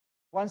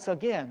 once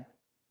again,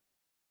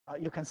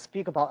 you can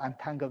speak about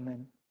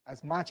entanglement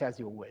as much as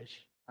you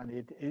wish, and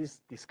it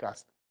is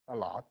discussed a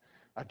lot.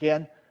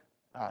 Again,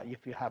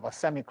 if you have a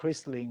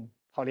semicrystalline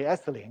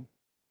polyethylene,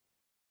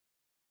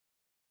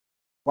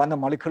 when the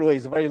molecular weight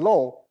is very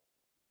low,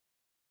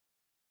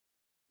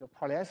 the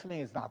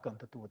polyethylene is not going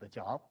to do the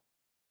job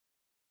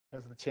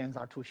because the chains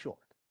are too short.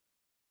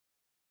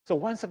 So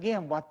once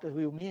again, what do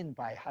we mean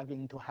by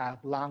having to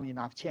have long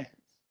enough chains?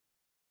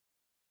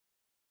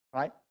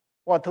 Right?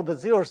 Well, to the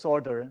zeroth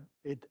order,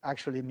 it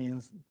actually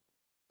means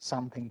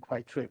something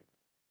quite trivial.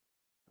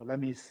 So let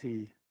me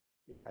see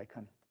if I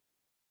can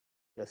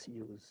just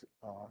use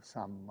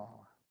some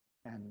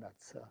and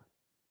that's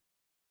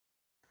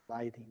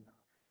lighting.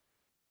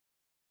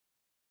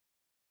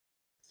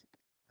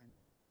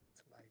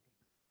 Lighting.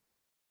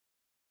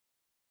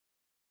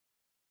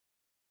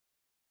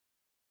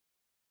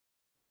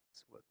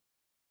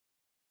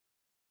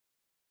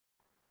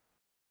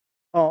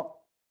 Oh,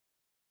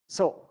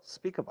 so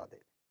speak about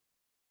it.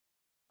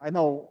 I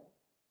know,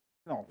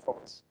 no,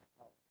 folks.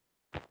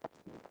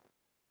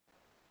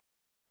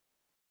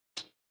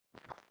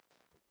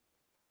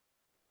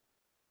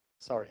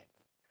 Sorry.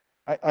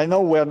 I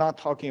know we're not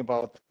talking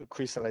about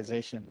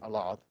crystallization a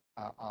lot,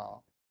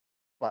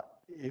 but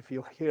if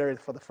you hear it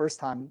for the first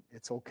time,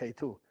 it's okay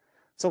too.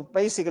 So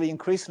basically, in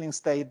crystalline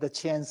state, the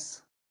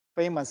chains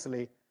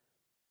famously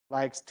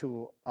likes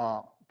to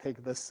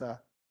take this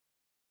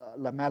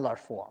lamellar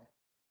form,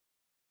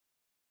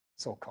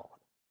 so-called.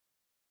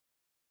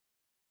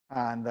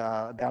 And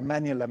there are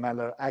many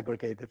lamellar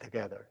aggregated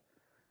together.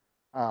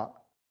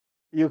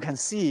 You can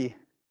see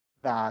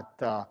that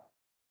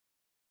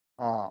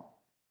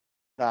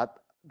that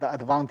the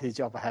advantage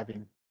of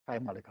having high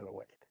molecular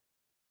weight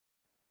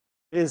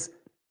is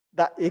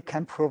that it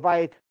can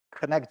provide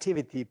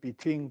connectivity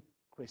between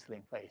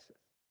crystalline phases.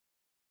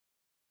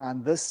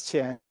 And this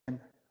chain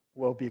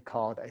will be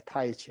called a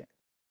tie chain.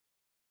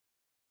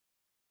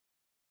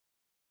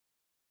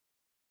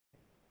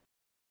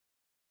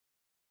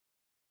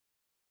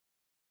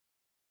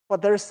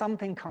 But there is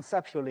something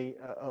conceptually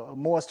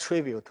more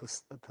trivial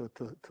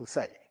to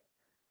say,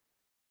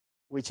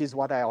 which is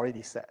what I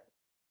already said.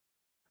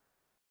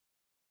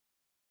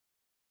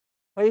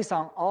 Based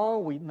on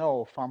all we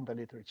know from the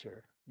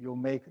literature, you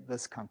make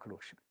this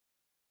conclusion.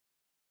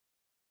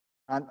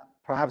 And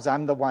perhaps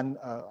I'm the one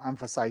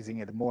emphasizing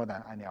it more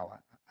than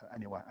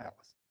anyone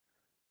else.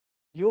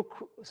 Your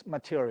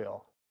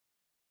material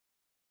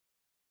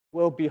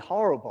will be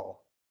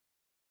horrible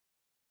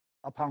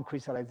upon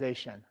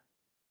crystallization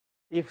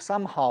if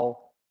somehow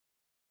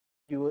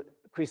your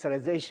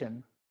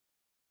crystallization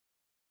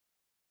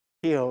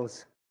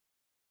kills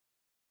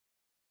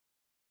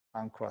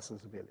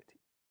uncrossability.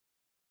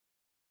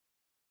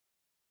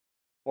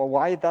 Well,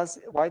 why does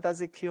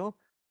it kill?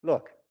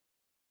 Look,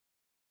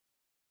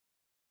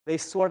 they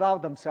sort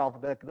out themselves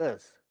like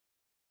this.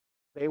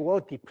 They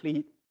will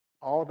deplete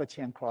all the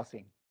chain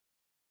crossing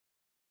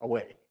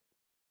away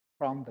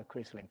from the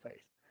crystalline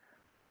phase.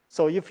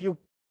 So if you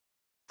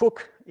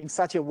cook in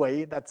such a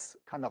way that's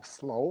kind of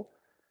slow,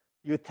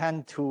 you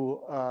tend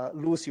to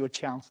lose your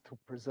chance to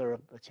preserve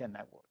the chain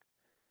network.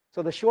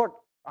 So the short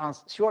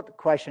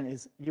question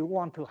is, you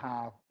want to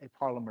have a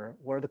polymer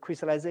where the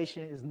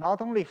crystallization is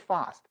not only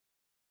fast,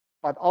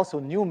 but also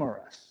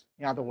numerous.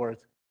 In other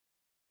words,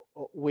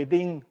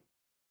 within,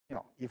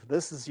 if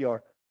this is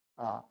your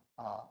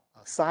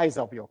size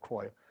of your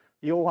coil,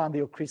 you want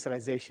your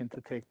crystallization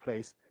to take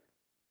place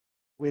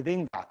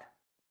within that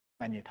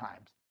many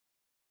times,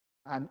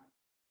 and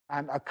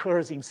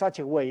occurs in such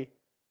a way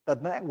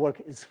that the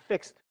network is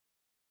fixed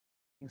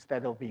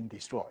instead of being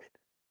destroyed.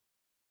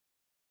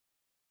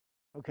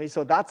 Okay,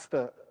 so that's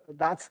the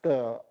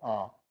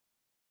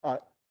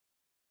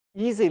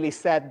easily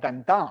said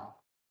than done,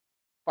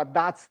 but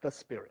that's the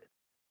spirit.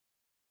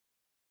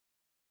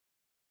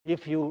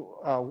 If you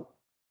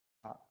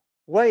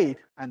wait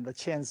and the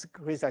chains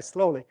crystallize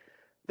slowly,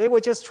 they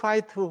will just try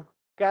to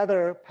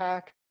gather,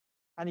 pack,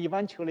 and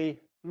eventually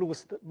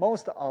lose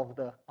most of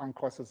the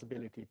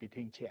uncrossability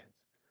between chains.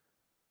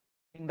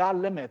 In that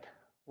limit,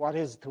 what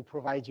is to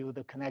provide you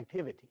the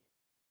connectivity?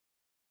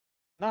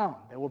 None.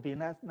 There will be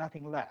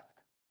nothing left.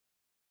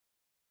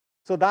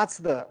 So that's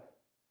the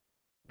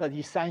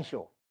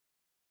essential.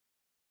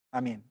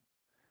 I mean,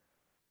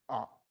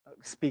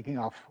 speaking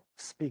of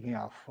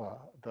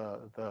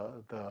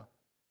the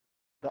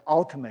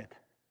ultimate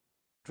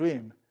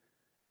dream,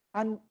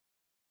 and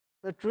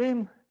the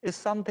dream is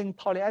something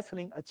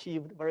polyethylene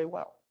achieved very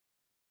well.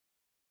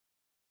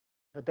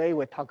 Today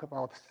we talk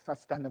about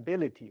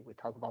sustainability. We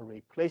talk about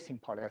replacing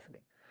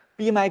polyethylene.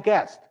 Be my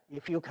guest.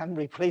 If you can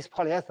replace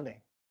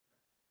polyethylene,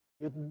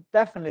 you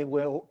definitely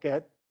will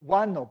get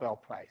one Nobel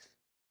Prize,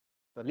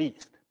 the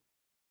least.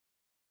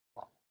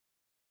 Well,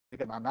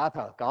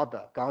 Manata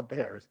got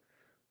theirs,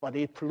 but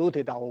it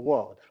polluted our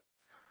world.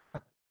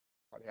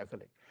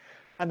 Polyethylene.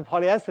 And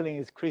polyethylene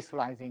is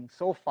crystallizing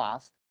so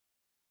fast,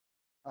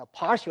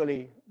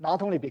 partially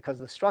not only because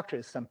the structure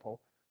is simple,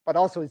 but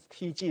also its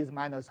Tg is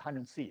minus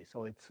 100 C,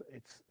 so it's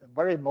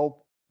very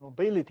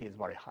mobility is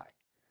very high.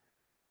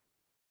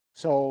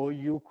 So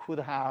you could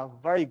have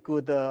very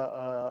good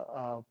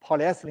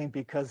polyethylene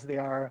because they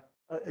are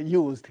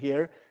used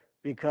here,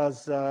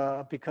 because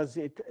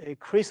it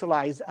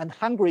crystallizes and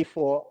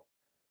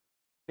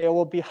they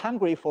will be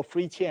hungry for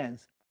free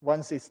chains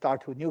once it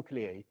start to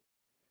nucleate.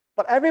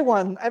 But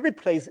every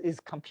place is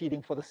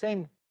competing for the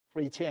same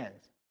free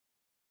chains.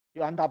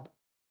 You end up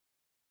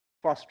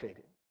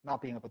frustrated,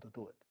 not being able to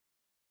do it.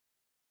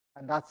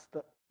 And that's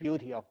the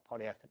beauty of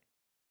polyethylene.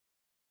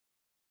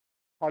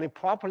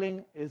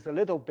 Polypropylene is a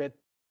little bit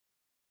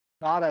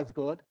not as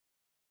good.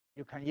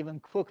 You can even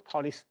cook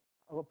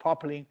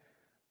polypropylene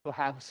to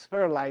have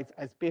spherulites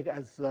as big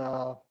as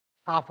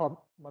half a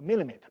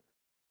millimeter,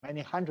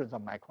 many hundreds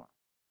of microns.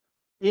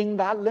 In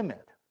that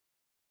limit,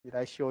 did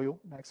I show you?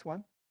 Next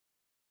one.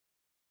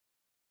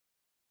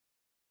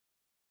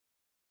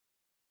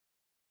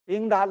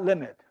 In that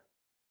limit,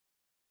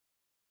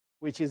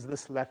 which is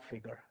this left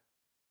figure,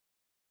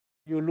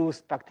 you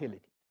lose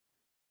ductility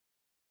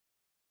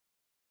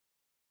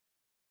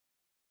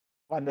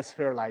when the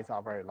spherulites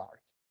are very large.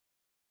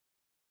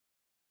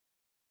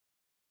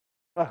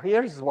 But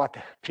here's what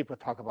people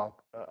talk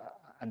about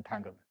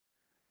entanglement.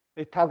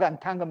 They talk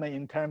entanglement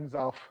in terms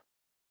of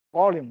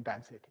volume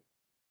density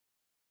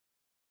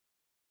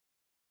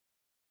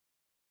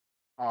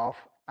of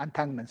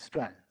entanglement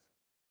strength.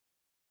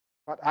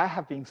 But I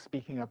have been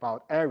speaking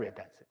about area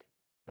density.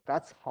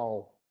 That's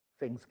how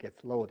things get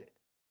loaded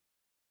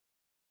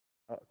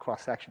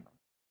cross-sectional.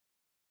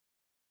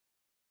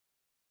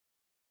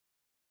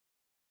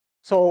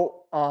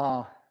 So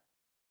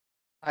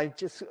I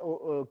just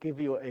give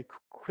you a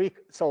quick.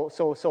 So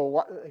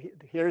what?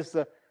 Here's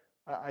the.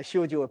 I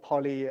showed you a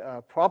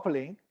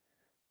polypropylene.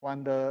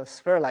 When the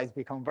spherulites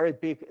become very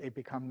big, it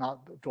becomes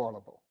not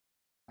drawable,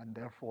 and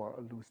therefore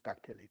lose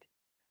ductility.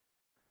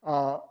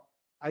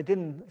 I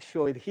didn't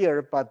show it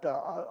here, but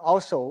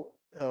also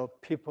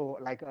people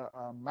like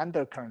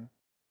Mandelkern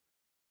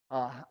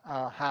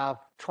have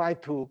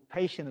tried to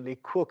patiently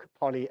cook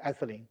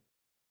polyethylene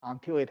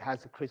until it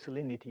has a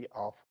crystallinity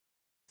of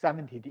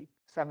 70%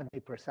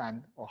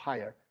 or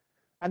higher.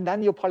 And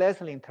then your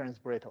polyethylene turns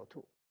brittle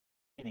too,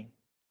 meaning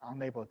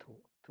unable to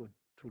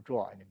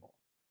draw anymore.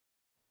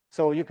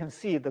 So you can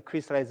see the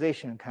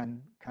crystallization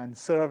can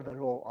serve the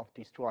role of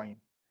destroying.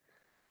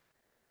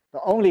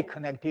 The only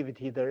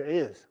connectivity there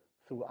is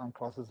through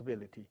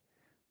uncrossability,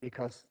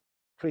 because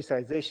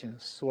crystallization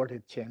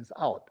sorted chains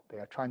out. They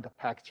are trying to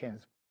pack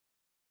chains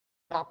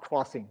not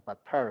crossing,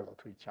 but parallel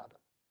to each other.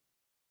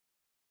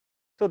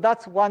 So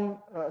that's one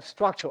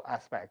structural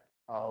aspect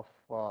of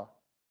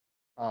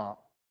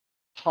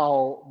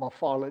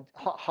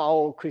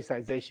how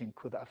crystallization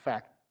could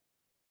affect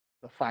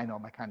the final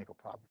mechanical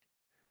property.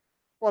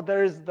 Well,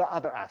 there is the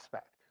other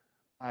aspect.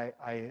 I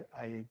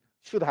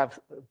should have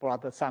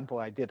brought the sample,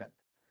 I didn't,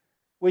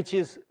 which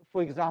is,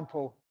 for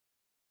example,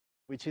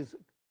 which is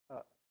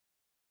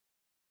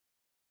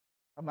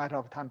a matter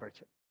of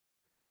temperature.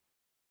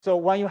 So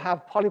when you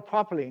have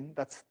polypropylene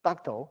that's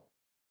ductile,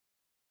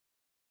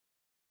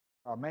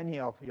 many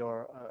of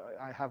your,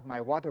 I have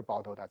my water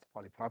bottle that's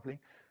polypropylene.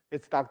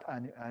 It's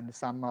ductile, and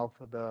some of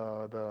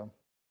the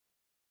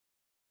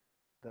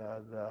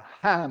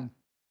ham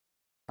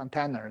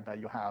container that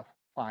you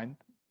find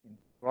in the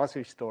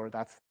grocery store,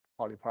 that's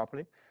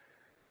polypropylene.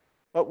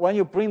 But when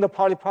you bring the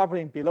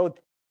polypropylene below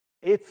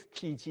its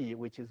TG,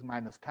 which is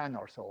 -10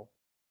 or so,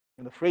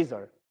 in the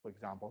freezer, for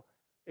example,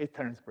 it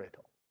turns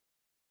brittle.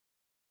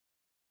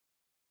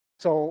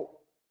 So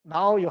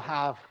now you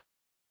have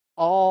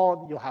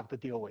all you have to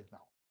deal with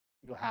now.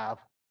 You have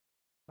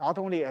not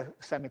only a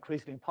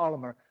semicrystalline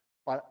polymer,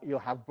 but you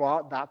have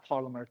brought that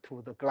polymer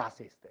to the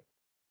glassy state.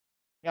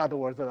 In other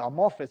words, the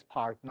amorphous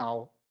part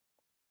now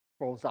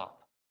froze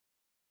up,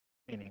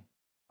 meaning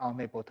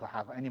unable to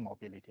have any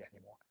mobility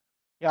anymore.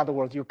 In other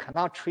words, you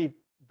cannot treat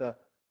the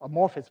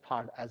amorphous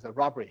part as a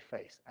rubbery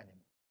phase anymore.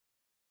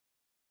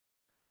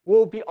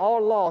 We'll be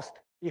all lost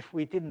if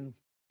we didn't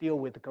deal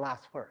with the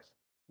glass first,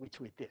 which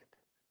we did,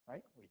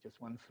 right? We just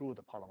went through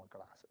the polymer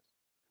glasses.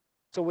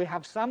 So we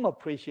have some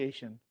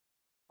appreciation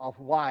of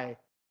why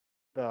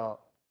the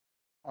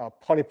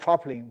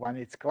polypropylene, when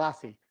it's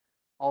glassy,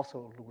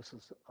 also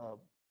loses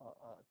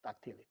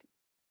ductility.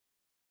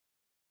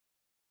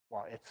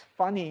 Well, it's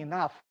funny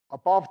enough,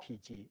 above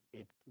TG,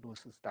 it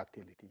loses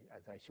ductility,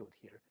 as I showed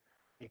here,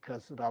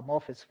 because the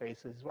amorphous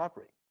phase is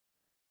rubbery.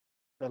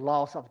 The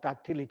loss of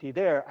ductility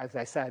there, as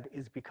I said,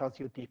 is because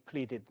you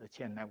depleted the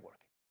chain network.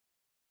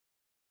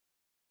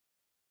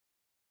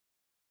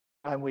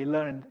 And we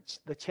learned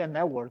the chain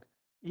network,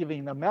 even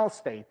in the melt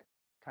state,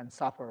 can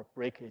suffer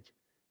breakage.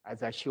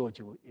 As I showed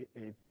you,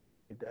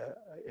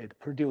 it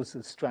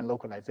produces strand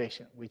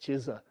localization, which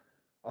is a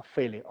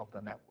failure of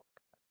the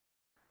network.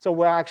 So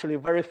we're actually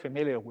very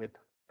familiar with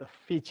the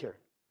feature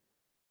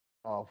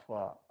of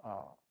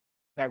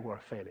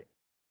network failure.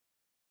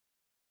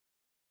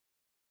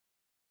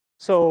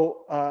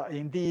 So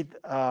indeed,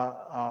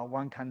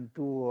 one can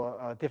do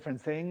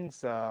different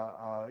things.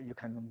 You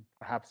can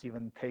perhaps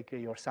even take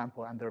your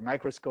sample under a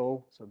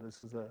microscope. So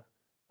this is a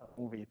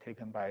movie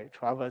taken by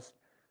Travis.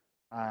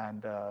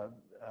 And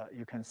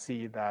you can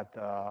see that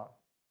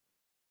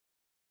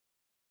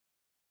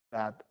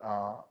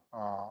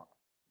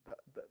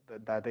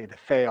that it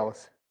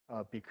fails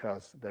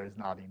because there is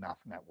not enough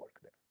network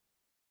there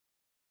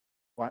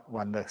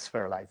when the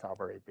spherulites are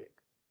very big.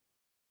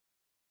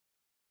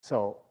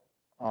 So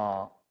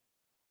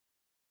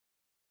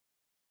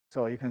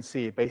so you can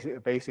see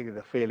basically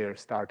the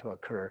failures start to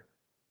occur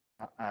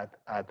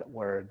at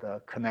where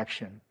the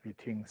connection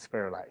between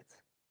spherulites.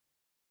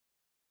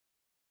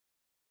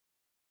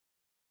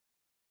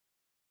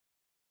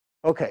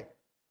 Okay,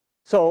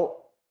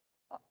 so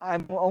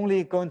I'm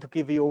only going to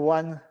give you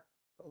one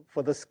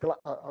for the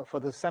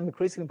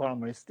semicrystalline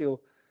polymer. Is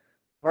still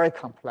very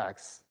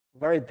complex,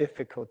 very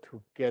difficult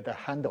to get a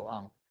handle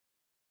on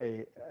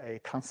a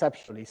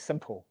conceptually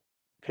simple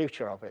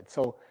picture of it.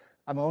 So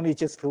I'm only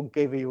just going to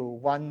give you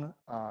one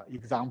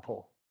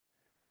example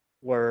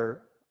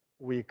where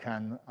we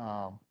can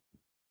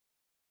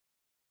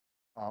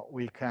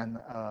we can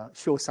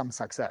show some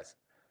success.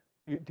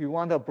 Do you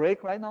want a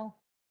break right now,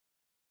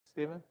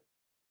 Stephen?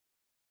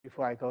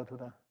 Before I go to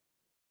the...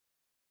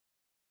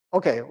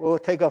 Okay, we'll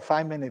take a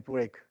 5-minute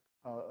break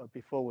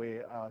before we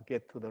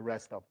get to the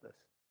rest of this.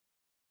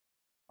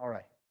 All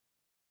right.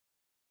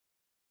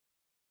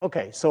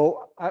 Okay,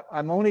 so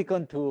I'm only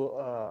going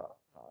to,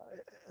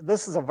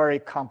 this is a very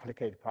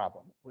complicated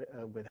problem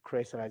with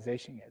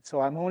crystallization.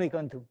 So I'm only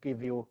going to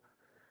give you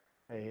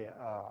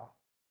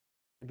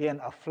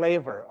again, a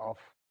flavor of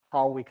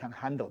how we can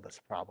handle this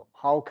problem.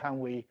 How can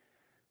we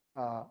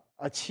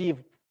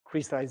achieve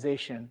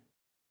crystallization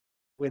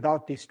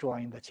without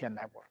destroying the chain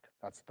network?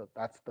 That's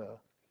the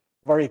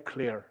very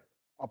clear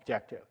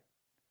objective.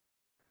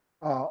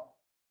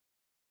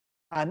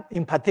 And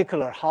in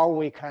particular, how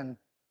we can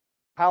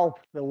help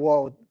the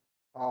world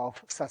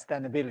of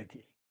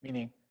sustainability,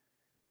 meaning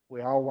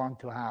we all want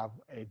to have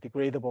a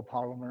degradable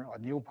polymer, a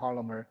new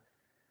polymer.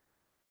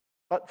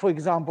 But for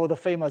example, the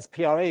famous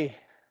PLA,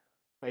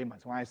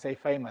 famous, when I say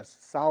famous,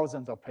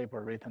 thousands of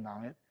papers written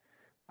on it,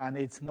 and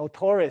it's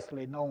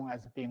notoriously known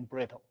as being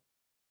brittle.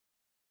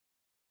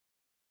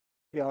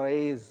 PLA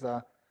is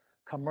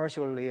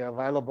commercially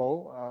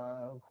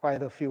available.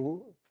 Quite a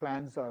few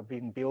plants are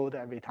being built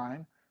every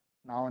time,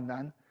 now and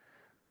then.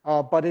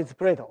 But it's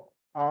brittle.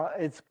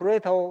 It's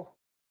brittle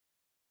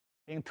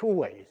in two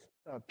ways.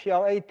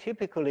 PLA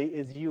typically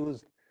is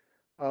used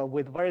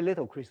with very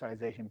little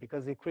crystallization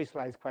because it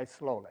crystallizes quite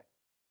slowly.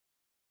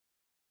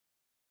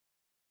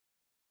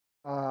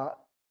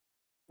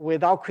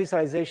 Without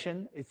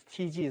crystallization, its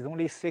TG is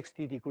only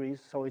 60 degrees,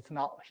 so it's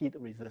not heat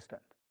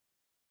resistant.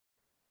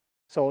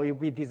 So it would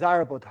be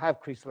desirable to have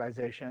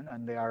crystallization,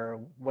 and there are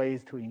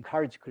ways to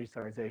encourage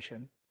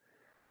crystallization.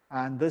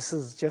 And this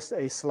is just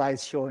a slide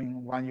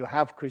showing when you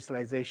have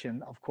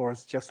crystallization, of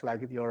course, just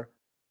like your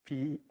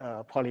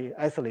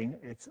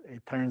polyethylene, it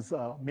turns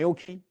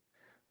milky,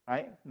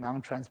 right,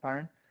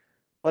 non-transparent,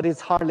 but it's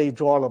hardly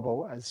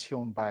drawable as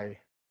shown by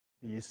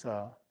these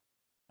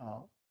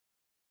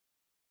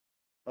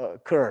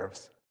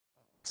curves,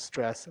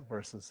 stress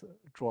versus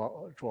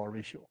draw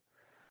ratio.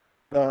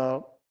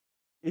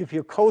 If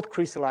you cold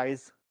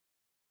crystallize,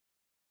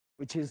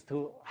 which is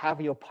to have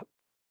your,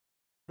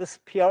 this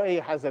PLA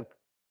has a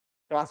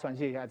glass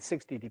transition at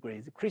 60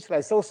 degrees. It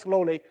crystallizes so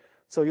slowly,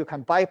 so you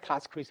can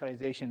bypass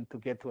crystallization to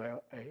get to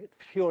a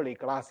purely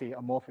glassy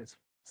amorphous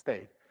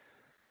state.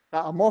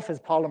 The amorphous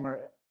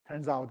polymer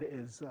turns out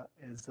is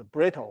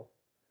brittle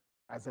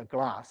as a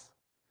glass.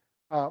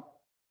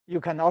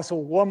 You can also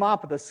warm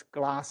up this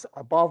glass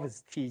above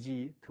its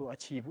TG to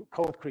achieve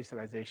cold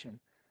crystallization.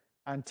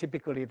 And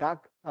typically that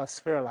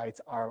spherulites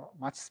are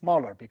much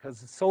smaller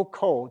because it's so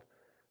cold,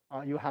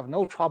 you have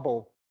no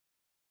trouble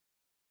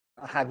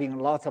having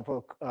lots of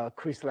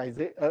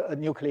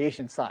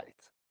nucleation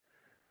sites.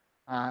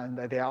 And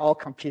they are all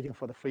competing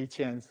for the free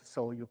chains,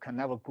 so you can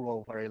never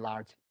grow very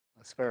large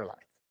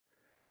spherulites.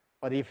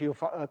 But if you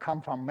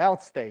come from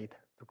melt state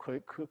to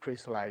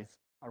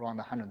crystallize around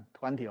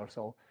 120 or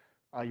so,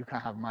 you can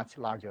have much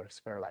larger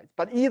spherulites.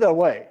 But either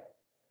way,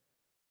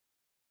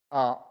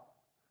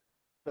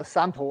 the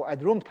sample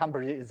at room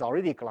temperature is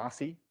already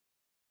glassy,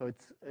 so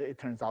it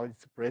turns out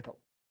it's brittle.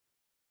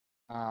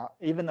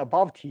 Even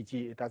above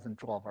TG, it doesn't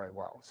draw very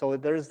well. So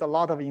there is a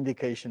lot of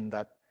indication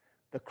that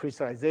the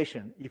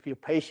crystallization, if you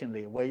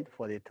patiently wait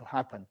for it to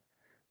happen,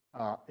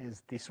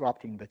 is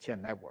disrupting the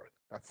chain network.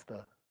 That's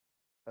the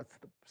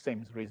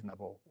seems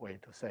reasonable way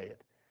to say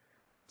it.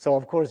 So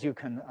of course you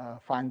can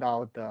find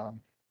out the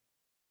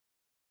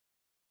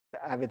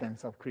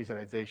evidence of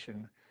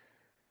crystallization,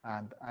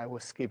 and I will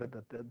skip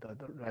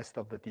the rest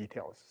of the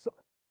details. So,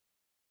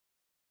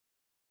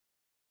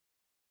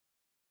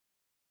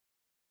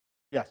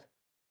 yes,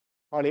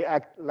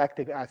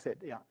 polylactic acid,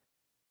 yeah.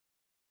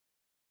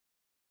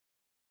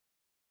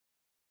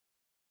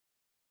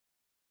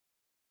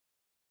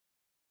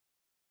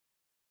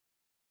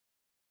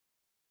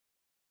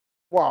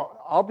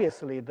 Well,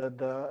 obviously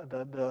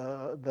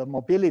the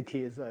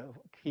mobility is a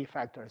key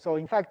factor. So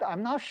in fact,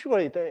 I'm not sure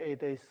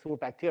it is through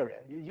bacteria.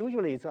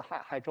 Usually it's a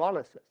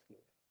hydrolysis.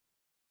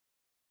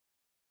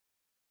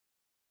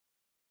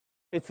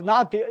 It's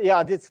not,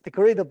 yeah, it's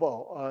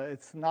degradable.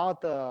 It's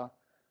not,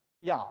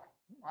 yeah,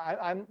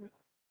 I'm.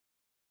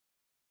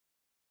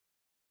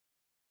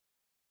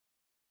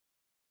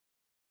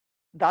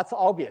 That's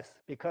obvious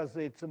because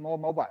it's more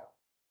mobile,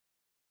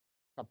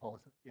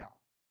 suppose, yeah.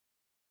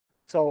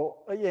 So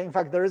in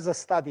fact, there is a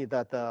study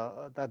that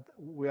that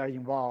we are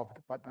involved,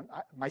 but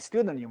my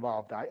student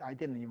involved. I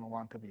didn't even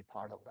want to be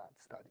part of that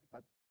study.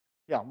 But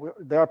yeah,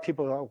 there are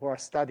people who are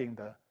studying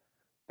the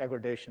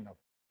degradation of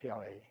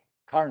PLA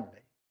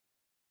currently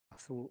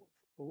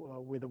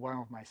with one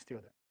of my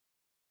students.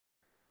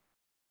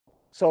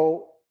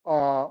 So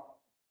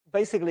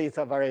basically, it's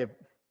a very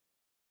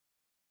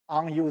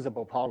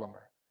unusable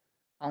polymer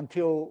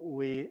until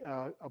we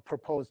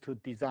propose to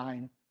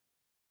design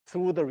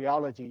through the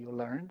rheology you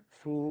learned,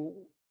 through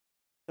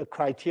the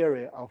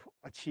criteria of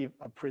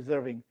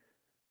preserving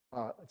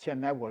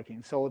chain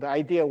networking. So the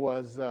idea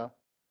was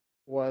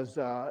was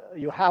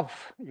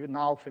you're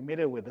now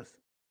familiar with this,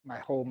 my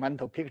whole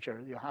mental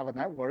picture. You have a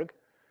network.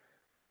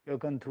 You're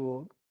going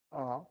to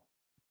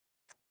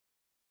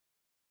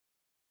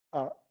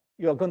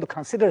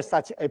consider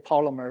such a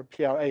polymer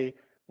PLA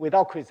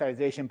without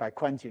crystallization by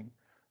quenching.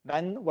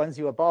 Then once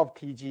you're above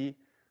TG,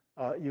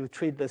 you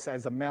treat this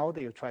as a melt.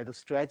 You try to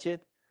stretch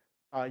it.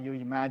 You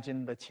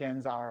imagine the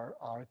chains are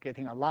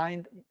getting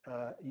aligned,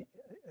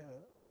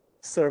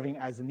 serving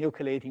as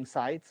nucleating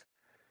sites.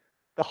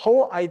 The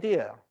whole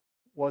idea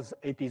was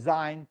a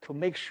design to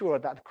make sure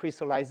that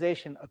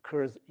crystallization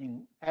occurs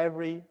in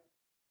every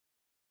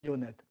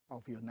unit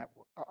of your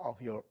network, of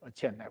your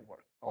chain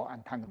network or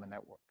entanglement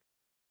network.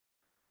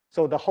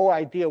 So the whole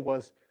idea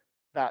was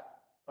that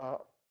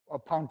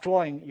upon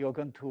drawing, you're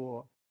going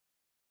to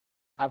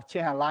have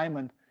chain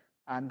alignment,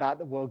 and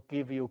that will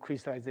give you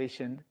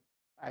crystallization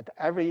at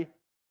every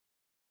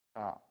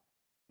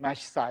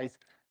mesh size,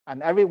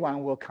 and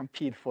everyone will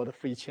compete for the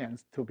free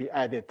chains to be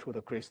added to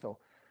the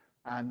crystal.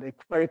 And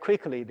very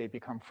quickly, they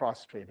become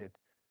frustrated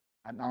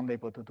and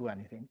unable to do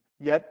anything.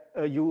 Yet,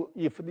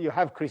 if you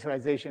have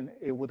crystallization,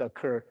 it would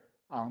occur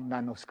on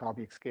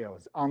nanoscopic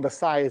scales, on the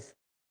size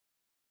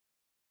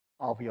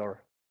of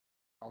your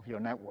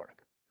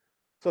network.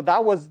 So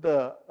that was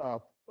the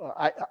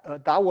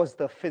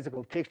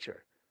physical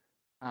picture,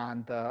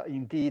 and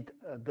indeed,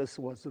 this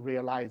was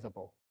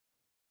realizable,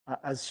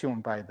 as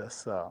shown by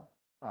this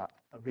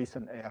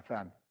recent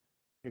AFM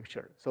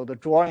picture. So the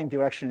drawing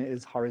direction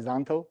is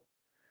horizontal,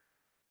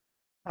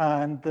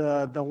 and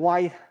the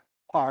white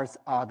parts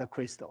are the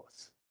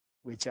crystals,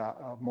 which are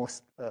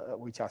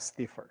which are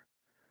stiffer.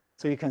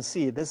 So you can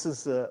see this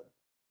is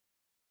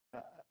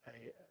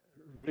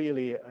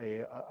really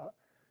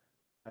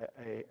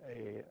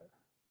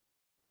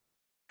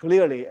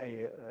clearly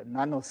a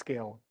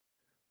nanoscale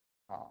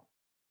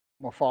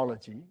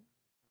morphology,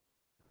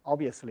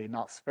 obviously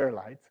not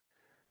spheroids.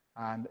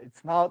 And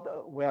it's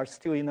not, we are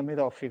still in the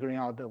middle of figuring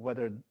out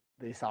whether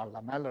these are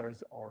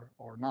lamellars or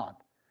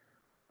not.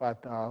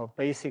 But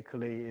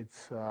basically,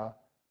 it's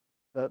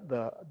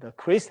the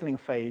crystalline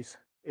phase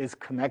is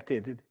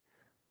connected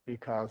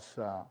because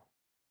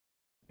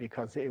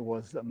it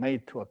was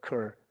made to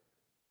occur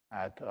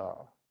at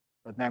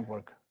the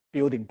network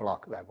building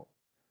block level.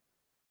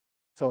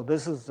 So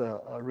this is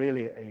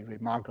really a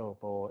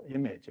remarkable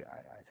image,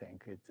 I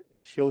think. It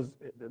shows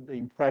the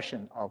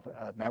impression of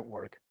a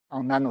network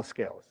on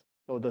nanoscales.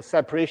 So the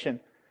separation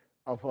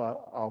of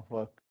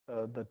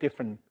the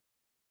different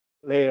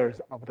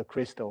layers of the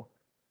crystal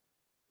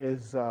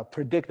is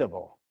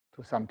predictable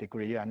to some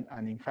degree, and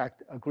in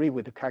fact, agree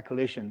with the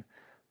calculation.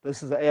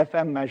 This is an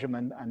AFM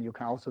measurement, and you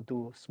can also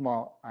do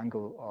small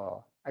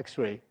angle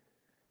X-ray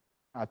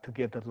to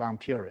get the long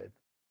period,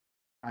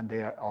 and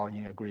they are all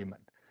in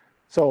agreement.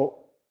 So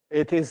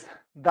it is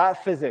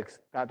that physics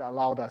that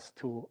allowed us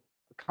to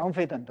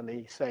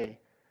confidently say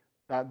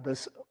that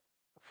this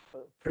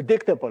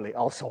predictably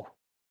also,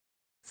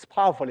 it's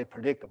powerfully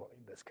predictable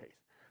in this case.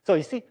 So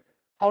you see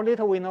how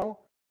little we know?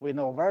 We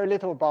know very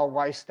little about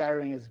why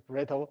styrene is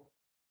brittle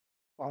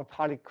or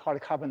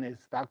polycarbonate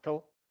is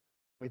ductile.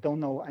 We don't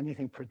know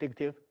anything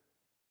predictive,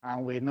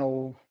 and we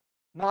know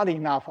not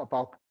enough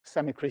about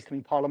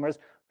semicrystalline polymers,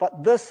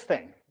 but this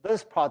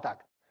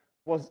product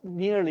was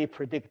nearly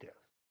predictive.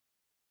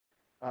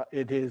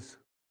 It is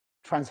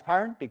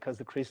transparent because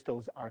the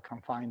crystals are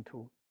confined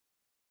to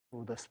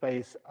the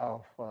space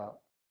of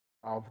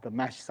the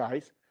mesh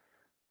size.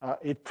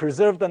 It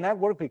preserved the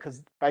network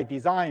because by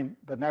design,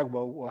 the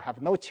network will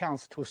have no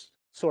chance to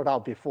sort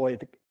out before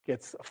it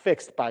gets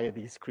fixed by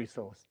these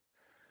crystals.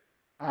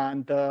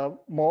 And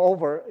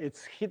moreover,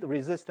 it's heat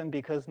resistant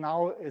because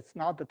now it's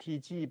not the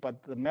TG,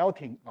 but the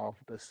melting of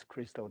this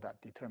crystal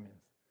that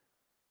determines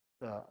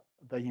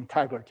the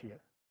integrity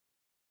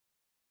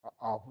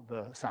of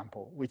the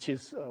sample, which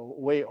is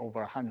way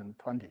over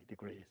 120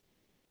 degrees.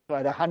 So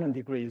at 100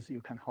 degrees, you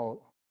can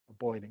hold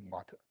boiling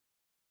water.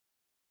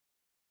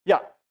 Yeah.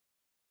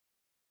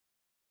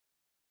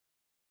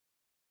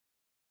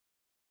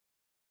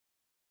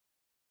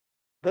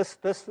 This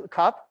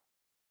cup,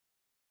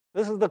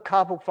 this is the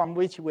cup from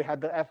which we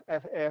had the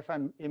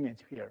AFM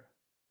image here.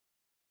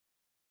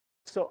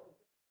 So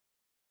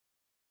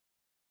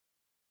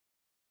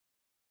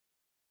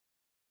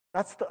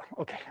that's the,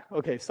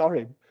 okay,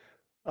 sorry.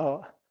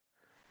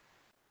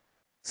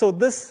 So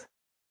this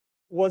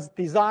was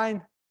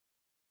designed,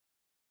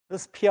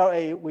 this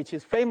PLA, which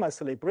is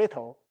famously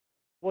brittle,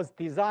 was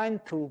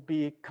designed to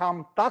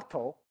become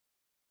ductile,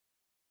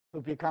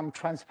 to become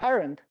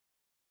transparent,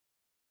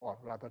 or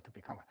rather to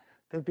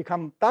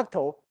become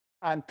ductile,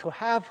 and to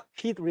have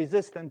heat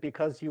resistant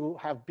because you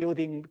have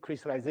built-in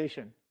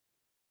crystallization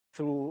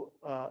through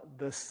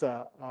this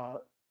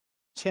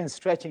chain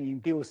stretching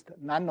induced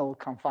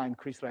nano-confined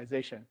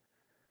crystallization.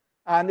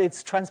 And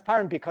it's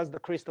transparent because the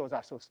crystals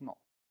are so small.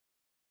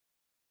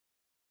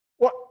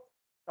 Well,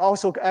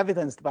 also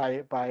evidenced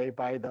by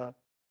the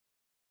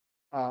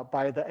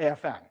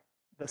AFM,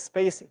 the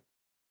spacing.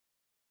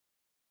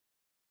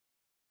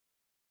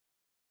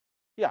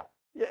 Yeah,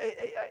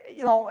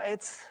 you know,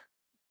 it's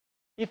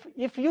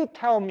if you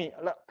tell me,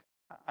 look,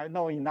 I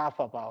know enough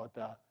about,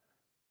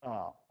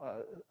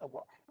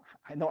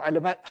 I know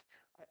element,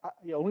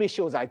 it only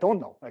shows I don't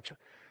know, actually.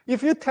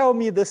 If you tell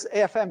me this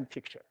AFM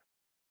picture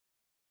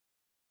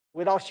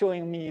without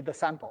showing me the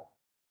sample,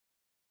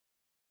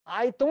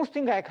 I don't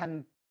think I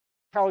can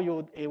tell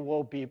you it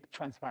will be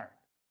transparent.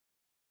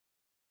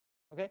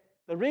 Okay,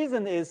 the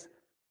reason is,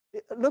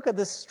 look at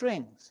the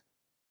strings.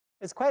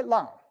 It's quite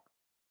long.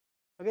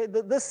 Okay,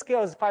 this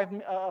scale is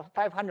 500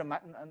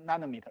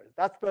 nanometers.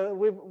 That's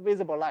the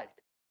visible light.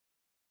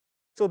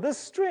 So this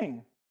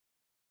string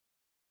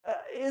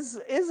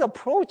is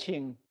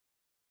approaching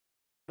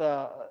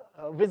the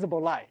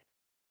visible light.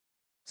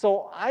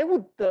 So I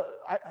would,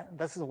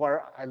 this is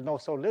where I know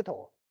so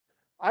little.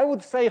 I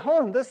would say,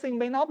 this thing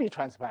may not be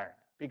transparent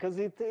because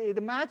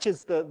it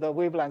matches the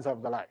wavelength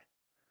of the light.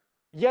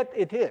 Yet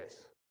it is,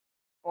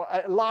 or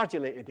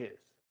largely it is.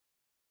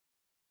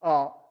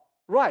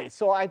 Right,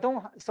 so I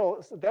don't,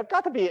 so there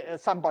got to be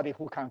somebody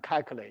who can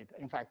calculate.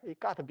 In fact, it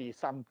got to be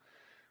some,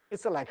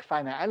 it's like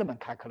finite element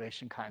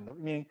calculation kind of, I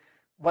mean,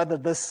 whether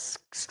this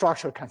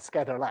structure can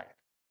scatter light.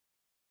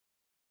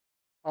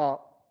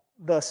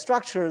 The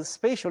structure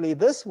spatially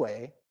this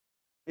way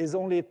is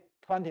only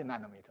 20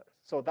 nanometers.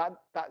 So that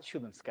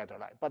shouldn't scatter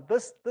light. But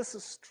this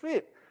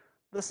strip,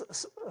 this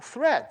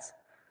threads,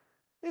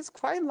 is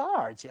quite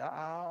large.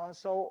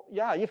 So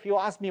yeah, if you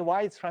ask me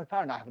why it's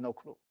transparent, I have no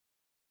clue.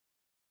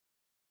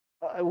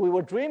 We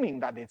were dreaming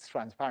that it's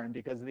transparent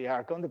because they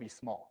are going to be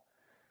small.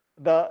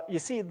 You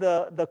see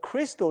the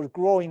crystal is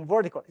growing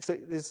vertically. So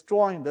it's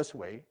drawing this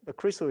way. The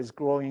crystal is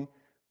growing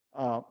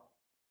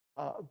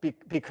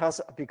because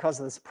of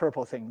these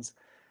purple things.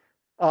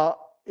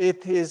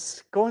 It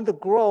is going to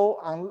grow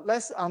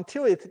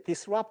until it's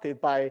disrupted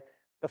by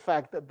the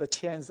fact that the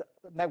chains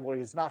network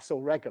is not so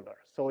regular.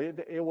 So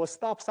it will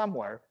stop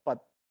somewhere. But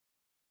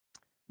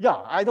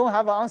yeah, I don't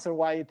have an answer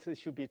why it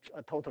should be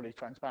totally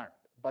transparent,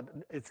 but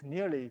it's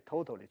nearly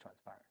totally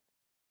transparent.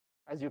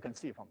 As you can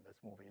see from this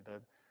movie,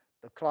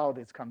 the cloud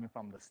is coming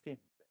from the steam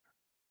there.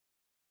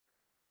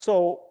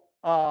 So,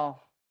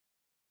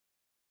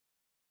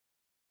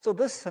 so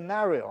this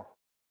scenario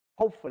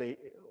hopefully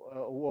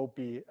will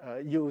be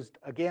used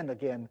again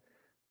in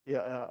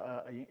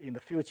the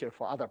future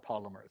for other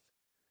polymers,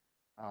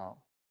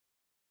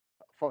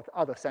 for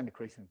other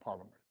semicrystalline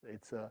polymers.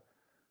 It's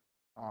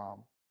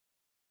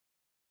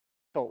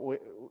so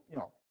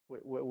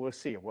we'll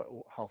see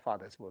how far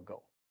this will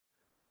go.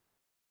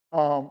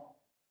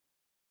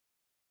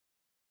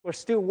 We're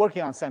still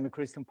working on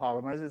semicrystalline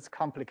polymers. It's a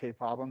complicated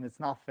problem. It's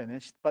not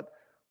finished, but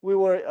we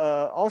were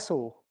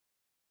also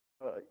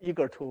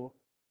eager to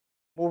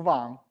move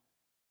on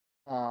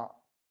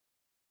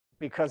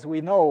because we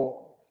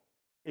know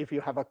if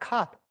you have a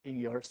cut in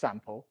your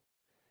sample,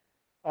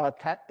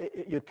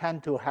 you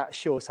tend to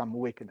show some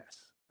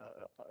weakness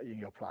in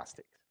your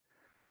plastics.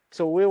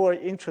 So we were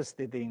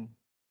interested in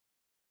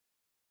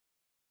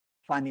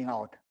finding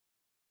out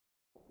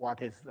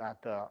what is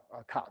that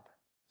cut.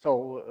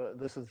 So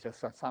this is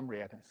just a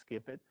summary. I can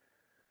skip it.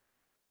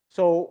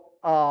 So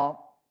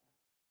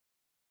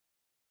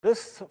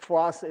this for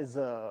us is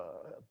a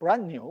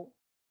brand new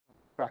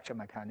fracture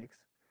mechanics.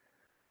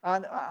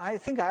 And I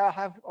think I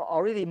have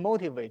already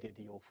motivated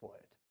you for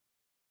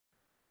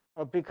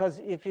it. Because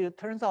it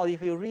turns out,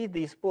 if you read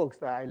these books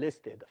that I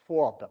listed,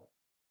 4 of them,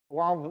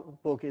 one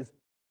book is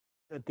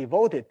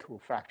devoted to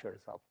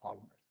fractures of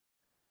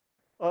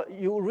polymers.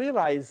 You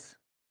realize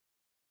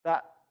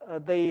that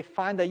they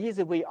find an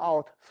easy way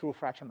out through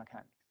fracture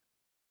mechanics.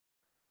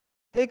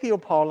 Take your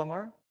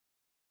polymer,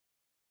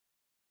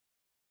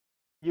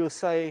 you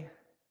say,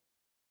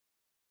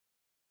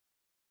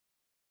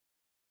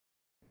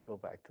 go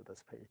back to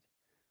this page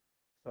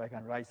so I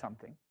can write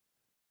something.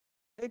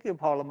 Take your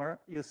polymer,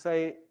 you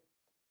say,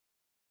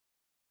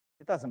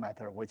 it doesn't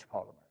matter which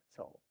polymer.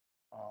 So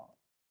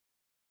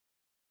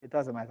it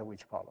doesn't matter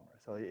which polymer.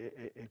 So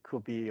it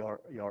could be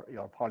your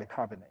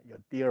polycarbonate, your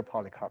dear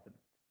polycarbonate.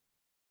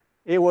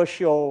 It will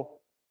show,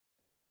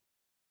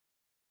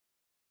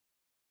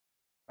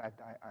 in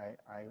fact,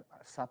 I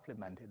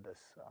supplemented this.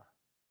 I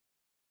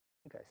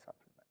think I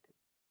supplemented.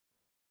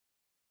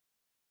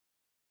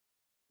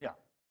 Yeah.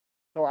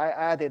 So I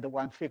added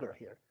one figure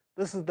here.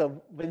 This is the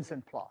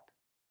Vincent plot.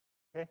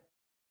 Okay.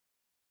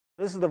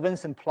 This is the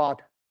Vincent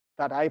plot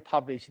that I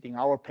published in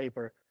our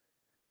paper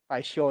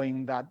by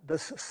showing that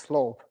this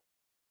slope,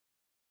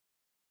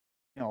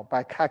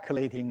 by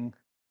calculating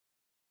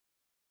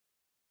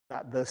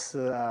that this,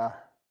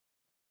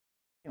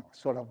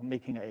 sort of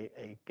making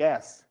a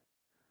guess.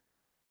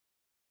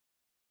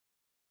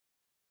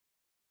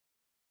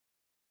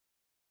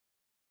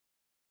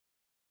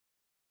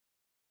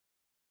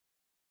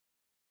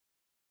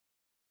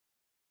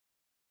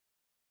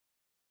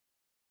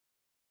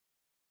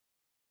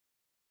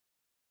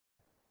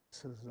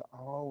 This is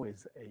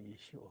always an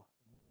issue.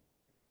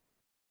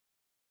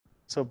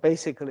 So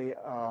basically,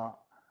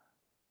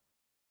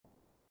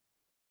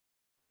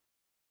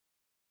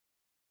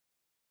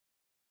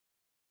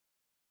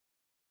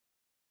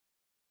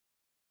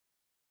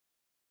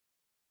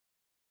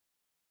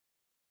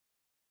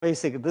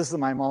 basically, this is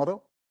my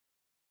model.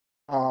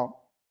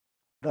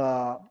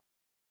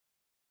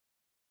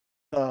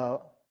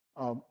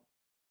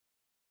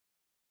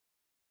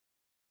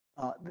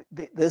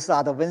 These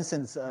are the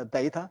Vincent's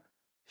data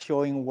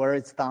showing where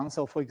it's done.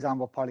 So for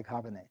example,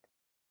 polycarbonate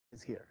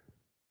is here.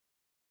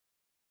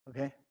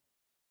 Okay.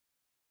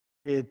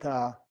 It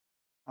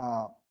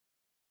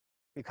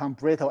become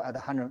brittle at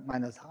 100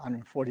 minus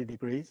 140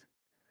 degrees.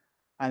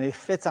 And it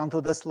fits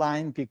onto this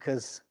line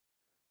because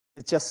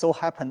it just so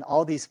happened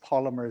all these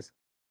polymers,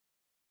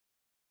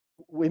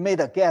 we made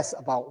a guess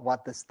about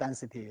what this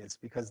density is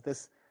because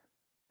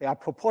they are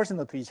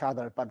proportional to each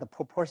other, but the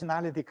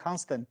proportionality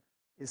constant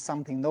is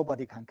something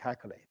nobody can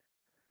calculate.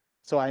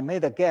 So I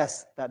made a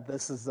guess that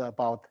this is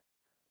about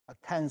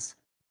 1/10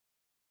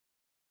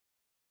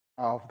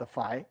 of the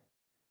phi.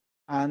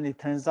 And it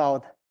turns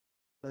out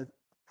the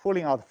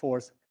pulling out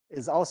force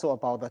is also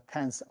about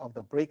 1/10 of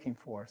the breaking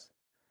force.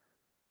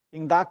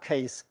 In that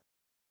case,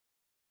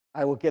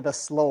 I will get a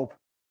slope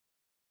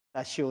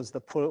that shows the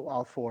pull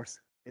out force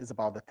is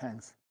about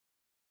 1/10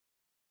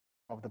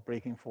 of the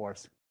breaking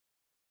force.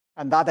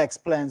 And that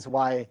explains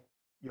why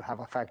you have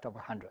a factor of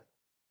 100.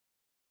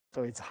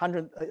 So it's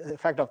 100, a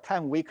factor of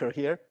 10 weaker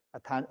here, a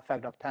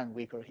factor of 10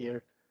 weaker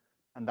here.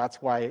 And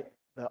that's why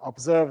the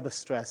observed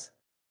stress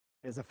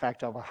is a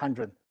factor of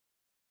 100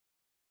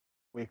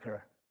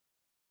 weaker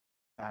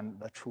than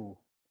the true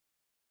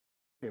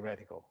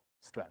theoretical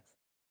strength.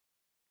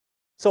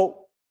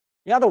 So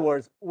in other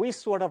words, we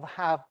sort of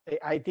have an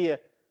idea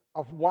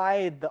of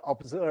why the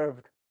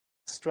observed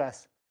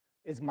strength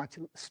is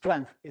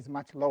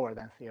much lower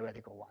than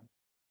theoretical one.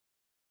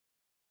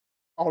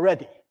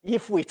 Already,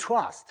 if we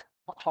trust,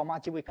 how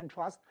much we can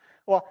trust?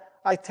 Well,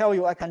 I tell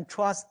you, I can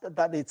trust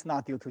that it's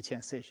not due to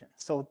transition.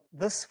 So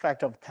this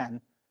factor of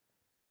 10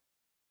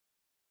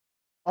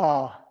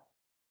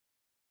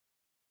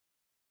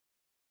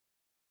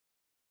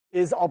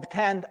 is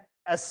obtained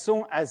as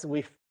soon as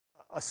we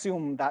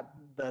assume that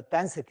the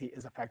density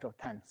is a factor of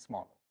 10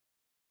 smaller.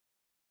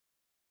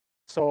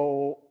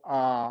 So,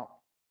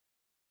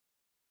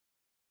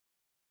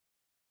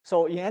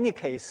 so in any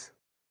case,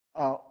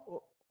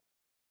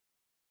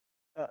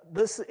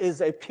 this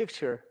is a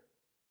picture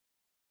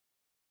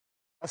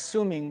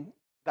assuming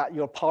that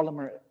your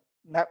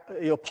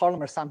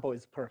polymer sample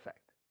is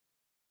perfect.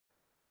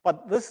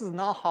 But this is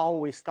not how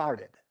we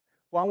started.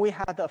 When we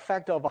had a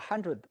factor of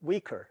 100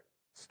 weaker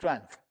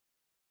strength,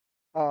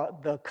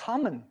 the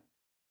common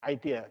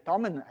idea,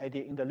 dominant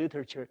idea in the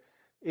literature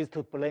is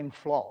to blame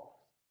flaws,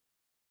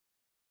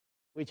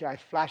 which I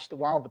flashed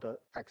one of the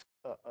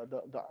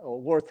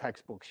Word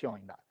textbook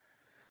showing that,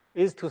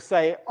 is to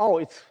say, oh,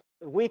 it's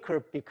weaker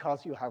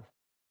because you have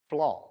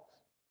flaws.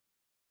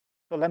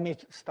 So let me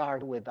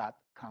start with that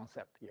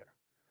concept here.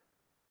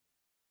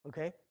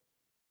 Okay,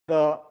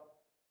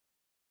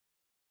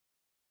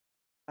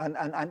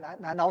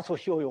 and also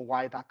show you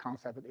why that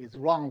concept is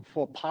wrong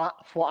for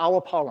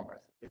our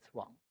polymers. It's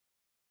wrong.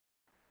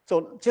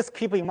 So just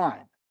keep in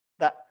mind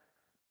that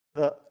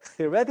the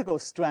theoretical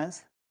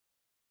strength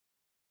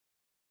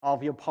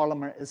of your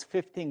polymer is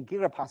 15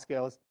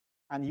 gigapascals,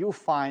 and you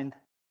find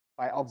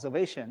by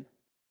observation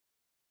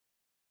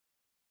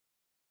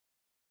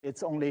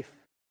it's only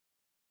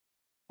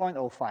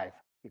 0.05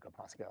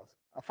 gigapascals,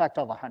 a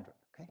factor of 100.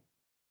 Okay,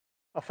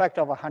 a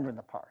factor of 100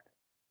 apart.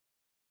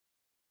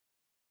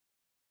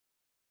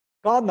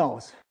 God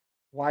knows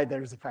why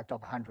there is a factor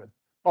of 100.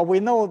 But we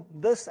know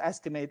this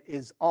estimate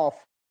is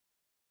off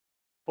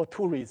for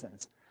two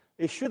reasons.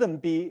 It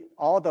shouldn't be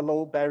all the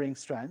low bearing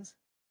strengths,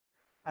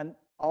 and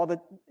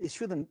it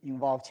shouldn't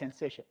involve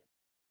transition.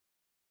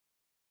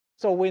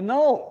 So we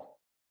know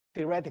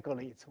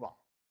theoretically it's wrong,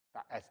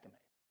 that estimate.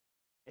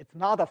 It's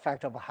not a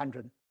factor of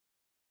 100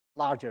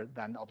 larger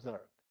than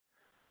observed.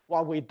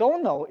 What we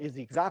don't know is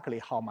exactly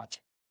how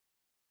much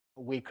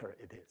weaker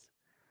it is.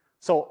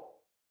 So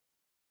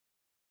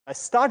a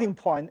starting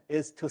point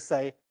is to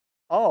say,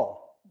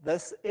 oh,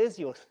 this is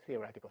your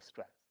theoretical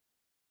strength.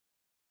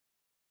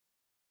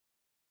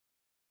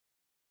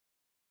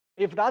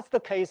 If that's the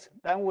case,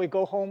 then we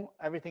go home,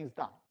 everything's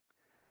done.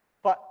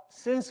 But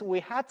since we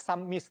had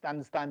some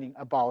misunderstanding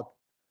about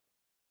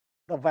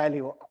the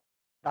value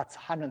that's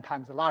 100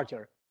 times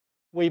larger,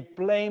 we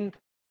blamed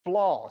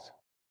flaws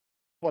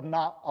for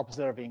not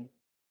observing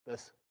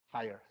this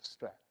higher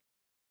strength.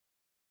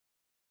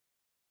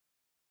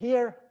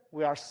 Here,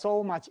 we are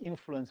so much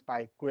influenced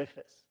by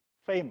Griffith's,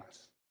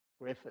 famous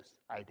Griffith's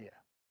idea.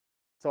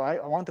 So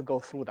I want to go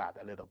through that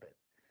a little bit.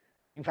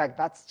 In fact,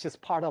 that's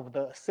just part of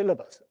the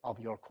syllabus of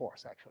your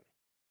course, actually.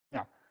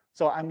 Yeah.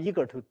 So I'm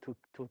eager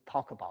to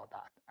talk about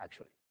that,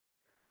 actually.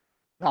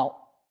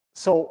 Now,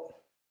 so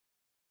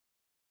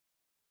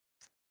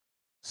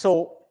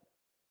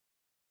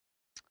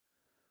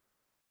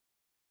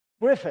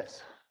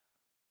Griffith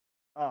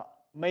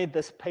made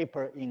this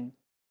paper in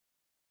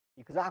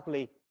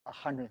exactly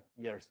 100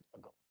 years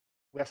ago.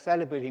 We're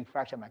celebrating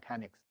fracture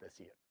mechanics this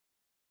year,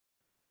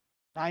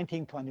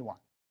 1921.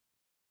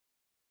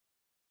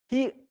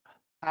 He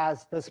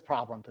has this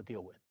problem to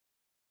deal with.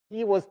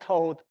 He was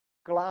told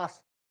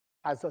glass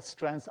has a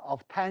strength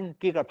of 10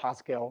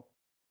 gigapascal,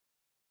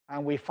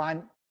 and we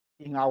find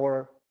in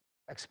our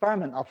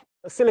experiment of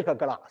silica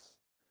glass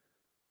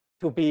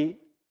to be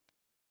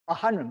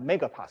 100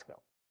 megapascal,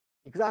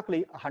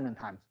 exactly 100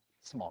 times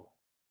smaller.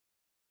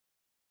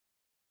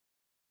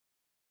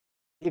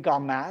 He got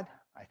mad.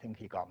 I think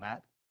he got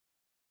mad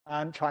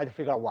and tried to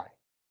figure out why.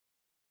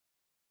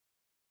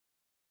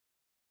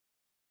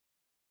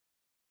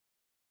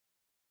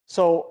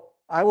 So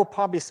I will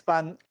probably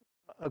spend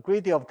a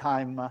great deal of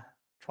time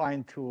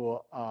trying to,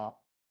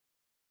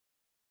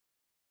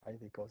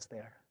 it goes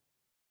there,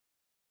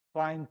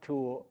 trying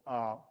to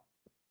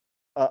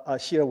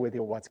share with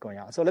you what's going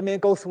on. So let me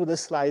go through the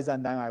slides,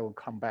 and then I will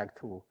come back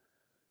to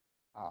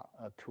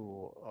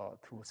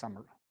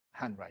some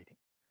handwriting.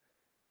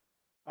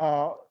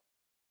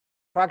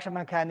 Fraction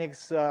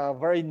mechanics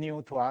very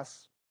new to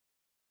us.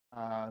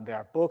 There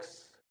are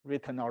books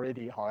written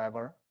already,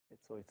 however,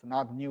 so it's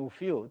not new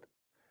field.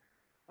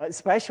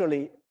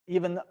 Especially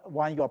even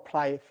when you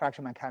apply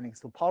fraction mechanics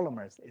to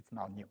polymers, it's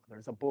not new.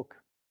 There's a book,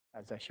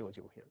 as I showed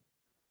you here.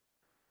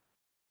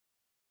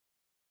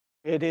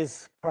 It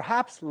is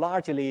perhaps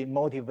largely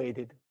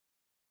motivated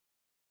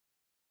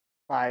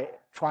by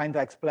trying to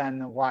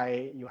explain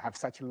why you have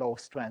such low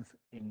strength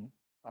in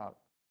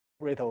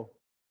brittle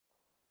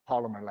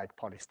polymer like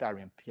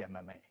polystyrene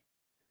PMMA.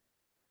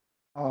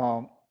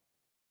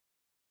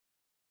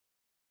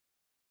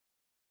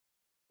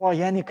 Well,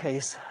 in any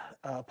case,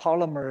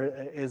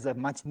 polymer is a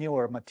much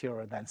newer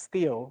material than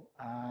steel,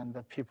 and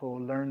people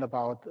learned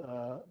about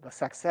the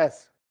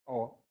success,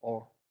 or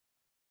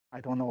I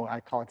don't know, I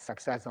call it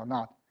success or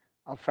not,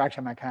 of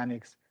fraction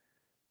mechanics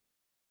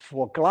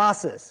for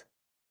glasses,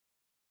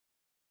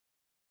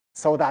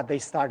 so that they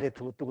started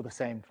to do the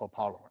same for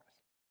polymers.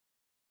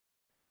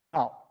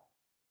 Now,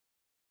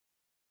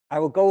 I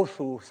will go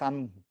through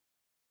some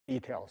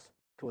details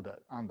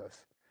on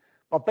this.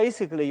 But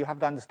basically, you have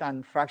to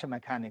understand fraction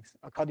mechanics,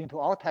 according to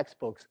all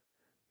textbooks,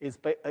 is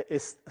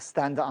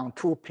stand on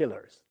two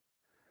pillars.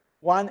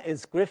 One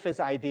is Griffith's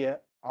idea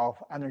of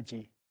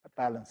energy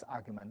balance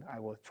argument. I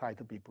will try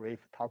to be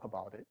brief, talk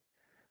about it.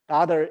 The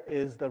other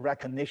is the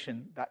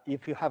recognition that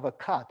if you have a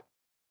cut,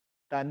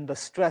 then the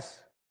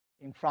stress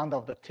in front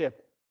of the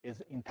tip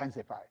is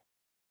intensified.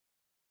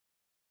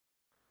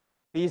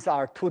 These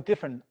are two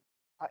different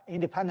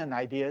independent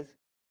ideas,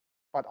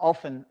 but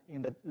often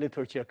in the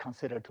literature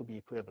considered to be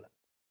equivalent.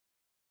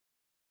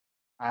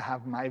 I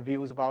have my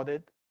views about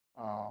it.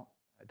 I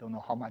don't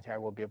know how much I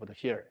will be able to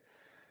share.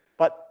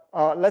 But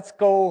let's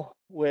go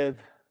with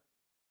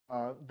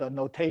the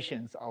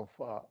notations of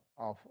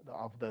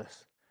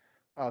this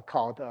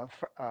called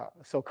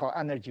so-called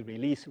energy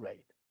release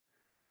rate.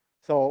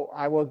 So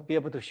I will be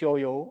able to show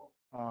you,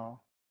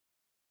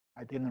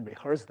 I didn't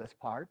rehearse this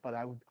part, but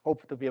I would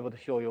hope to be able to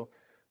show you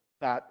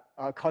that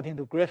according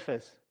to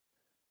Griffiths,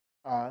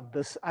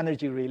 this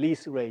energy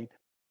release rate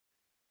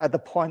at the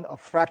point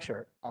of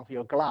fracture of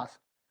your glass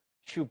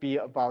should be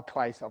about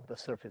twice of the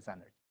surface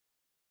energy.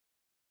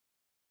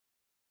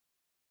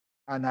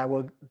 And I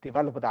will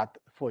develop that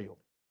for you.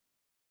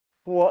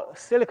 For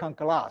silicon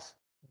glass,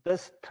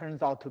 this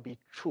turns out to be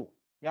true.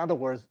 In other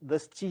words,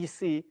 this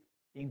GC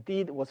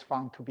indeed was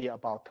found to be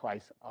about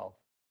twice of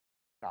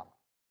gamma.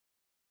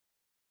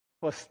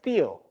 For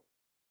steel,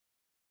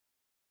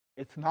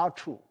 it's not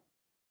true.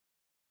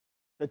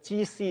 The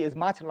GC is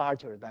much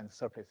larger than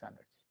surface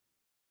energy.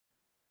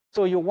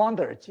 So you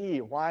wonder,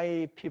 gee,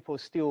 why people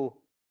still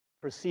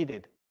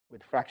proceeded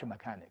with fraction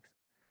mechanics?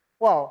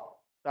 Well,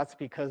 that's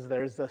because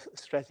there is a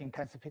stress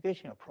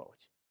intensification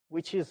approach,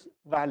 which is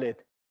valid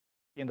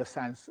in the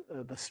sense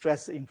the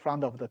stress in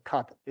front of the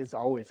cut is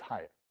always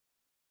higher.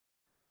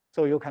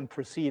 So you can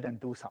proceed and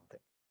do something.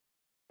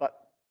 But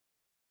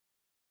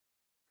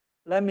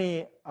let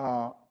me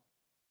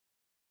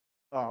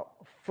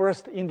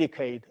first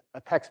indicate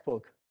a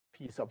textbook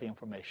piece of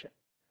information.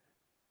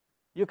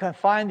 You can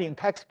find in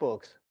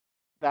textbooks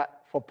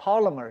that for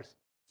polymers,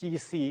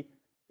 GC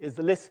is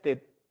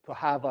listed to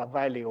have a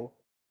value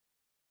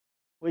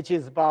which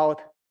is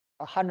about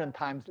 100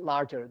 times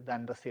larger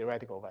than the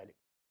theoretical value.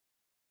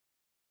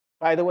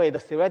 By the way, the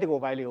theoretical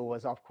value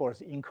was, of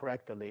course,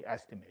 incorrectly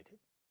estimated.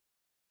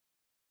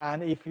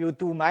 And if you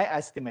do my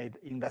estimate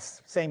in the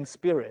same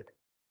spirit,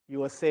 you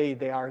will say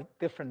they are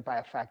different by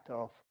a factor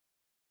of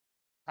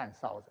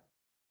 10,000.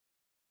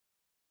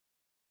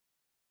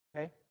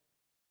 Okay?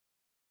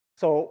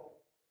 So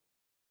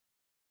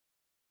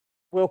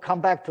we'll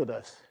come back to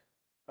this,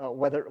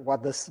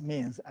 what this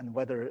means and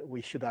whether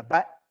we should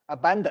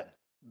abandon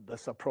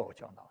this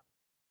approach or not.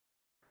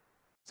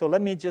 So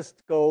let me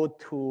just go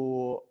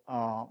to,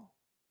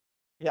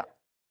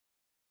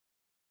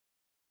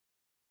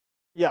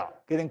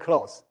 getting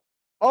close.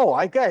 Oh,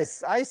 I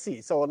guess I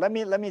see. So let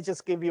me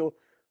just give you,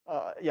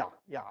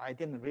 I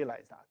didn't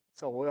realize that.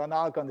 So we are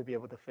not going to be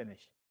able to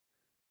finish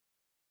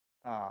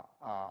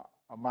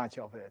much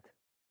of it.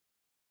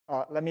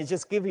 Let me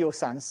just give you a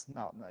sense.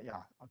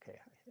 Okay,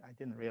 I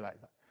didn't realize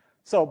that.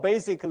 So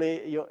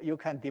basically, you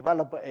can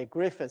develop a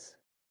Griffiths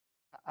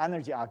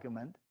energy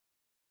argument,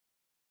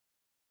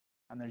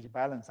 energy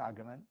balance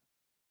argument,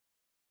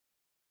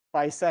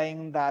 by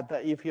saying that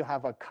if you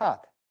have a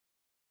cut,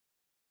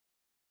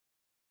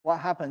 what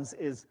happens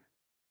is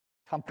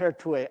compared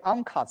to an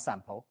uncut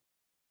sample,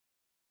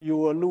 you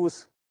will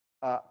lose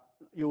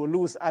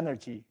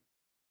energy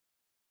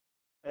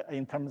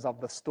in terms of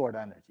the stored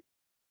energy.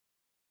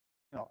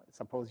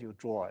 Suppose you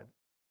draw it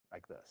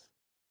like this.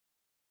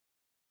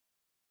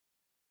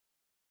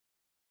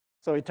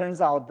 So it turns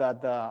out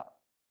that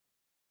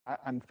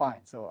I'm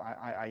fine. So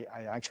I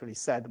actually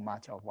said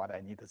much of what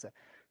I need to say.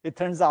 It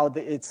turns out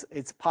that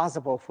it's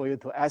possible for you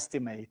to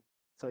estimate.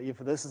 So if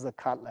this is a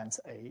cut length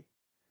A,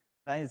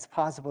 then it's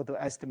possible to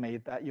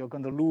estimate that you're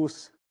going to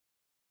lose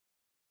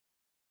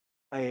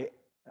and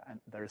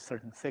there is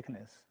certain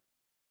thickness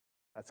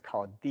that's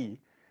called D.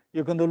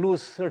 You're going to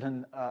lose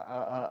certain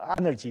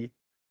energy.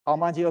 How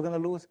much you're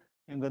going to lose?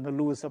 You're going to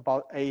lose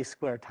about A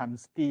squared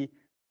times D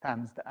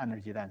times the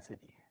energy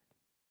density.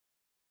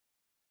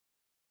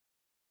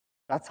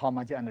 That's how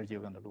much energy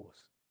you're going to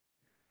lose.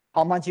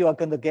 How much you are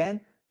going to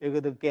gain? You're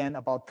going to gain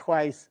about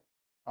twice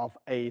of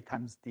A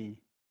times D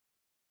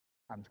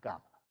times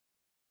gamma.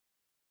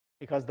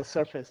 Because the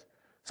surface,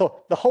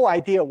 so the whole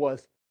idea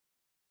was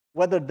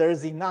whether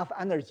there's enough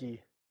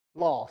energy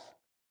loss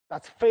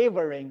that's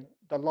favoring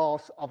the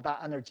loss of that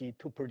energy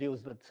to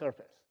produce the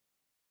surface.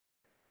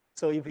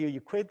 So if you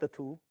equate the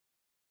two,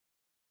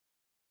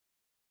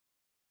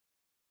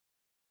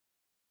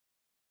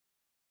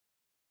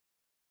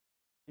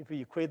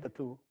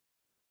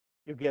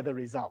 you get the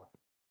result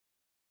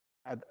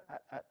at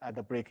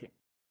the breaking.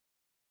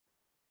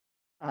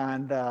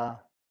 And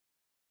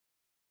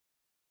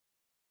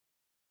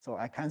so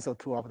I cancel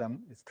two of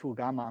them. It's 2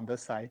 gamma on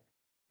this side.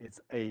 It's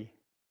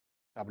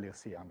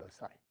AWC on this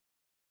side.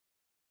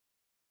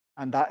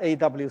 And that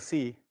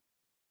AWC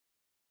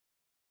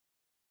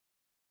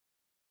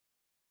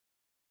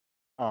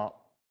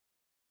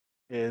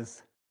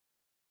is,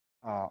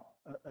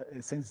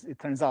 since it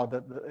turns out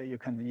that you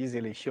can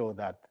easily show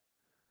that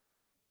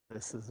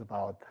this is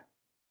about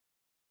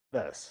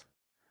this.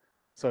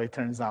 So it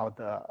turns out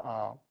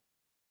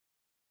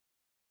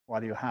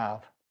what you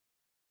have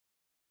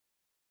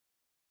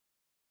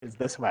is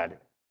this value.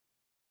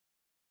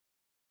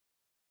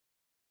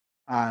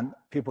 And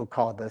people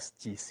call this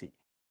GC.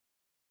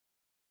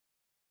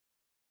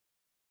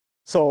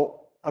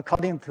 So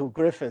according to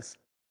Griffiths,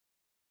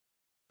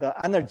 the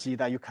energy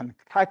that you can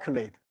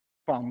calculate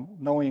from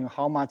knowing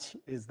how much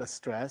is the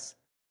stress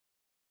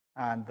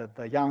and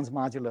the Young's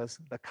modulus,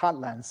 the cut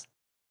length,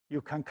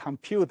 you can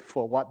compute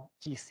for what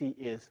GC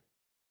is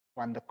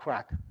when the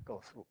crack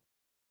goes through.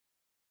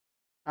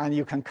 And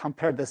you can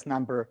compare this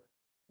number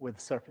with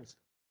surface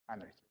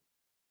energy.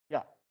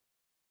 Yeah.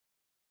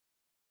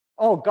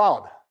 Oh,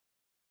 God.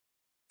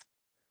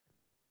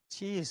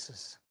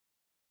 Jesus.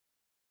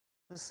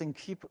 This thing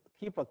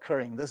keep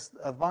occurring. This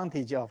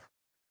advantage of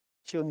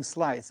showing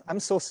slides. I'm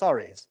so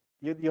sorry.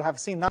 You have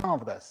seen none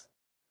of this.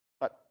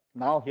 But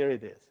now here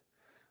it is.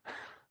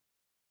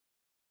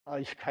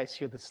 You guys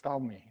should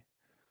stop me.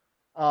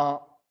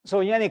 So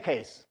in any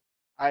case,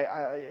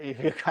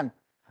 if you can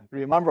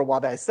remember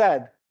what I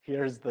said,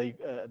 here's the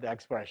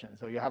expression.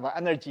 So you have an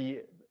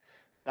energy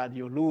that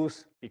you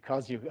lose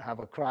because you have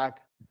a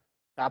crack.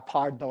 That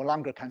part no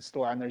longer can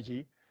store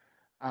energy.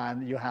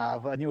 And you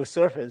have a new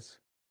surface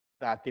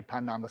that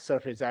depends on the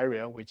surface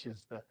area, which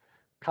is the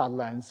cut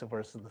length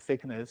versus the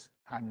thickness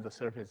times the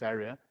surface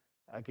area,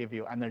 give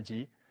you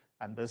energy.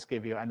 And this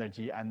gives you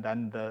energy. And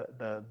then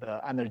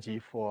the energy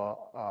for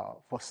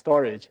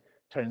storage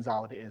turns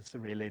out is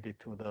related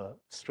to the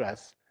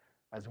stress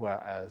as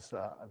well as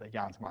the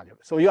Young's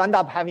modulus. So you end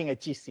up having a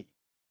GC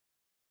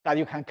that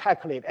you can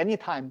calculate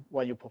anytime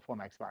when you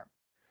perform experiment.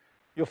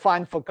 You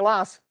find for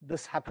glass,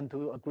 this happened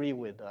to agree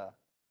with the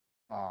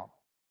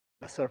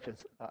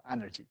surface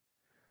energy.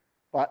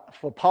 But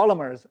for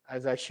polymers,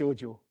 as I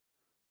showed you,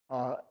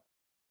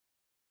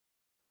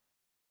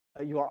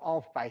 you are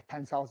off by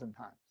 10,000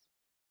 times.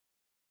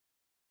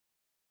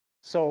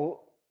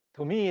 So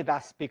to me,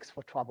 that speaks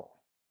for trouble.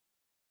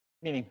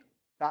 Meaning,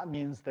 that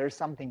means there's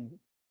something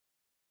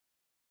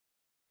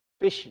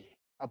fishy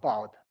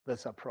about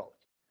this approach.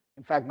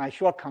 In fact, my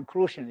short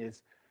conclusion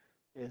is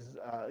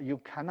you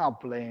cannot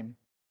blame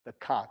the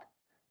cut.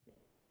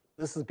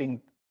 This is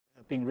being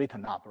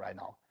written up right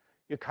now.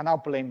 You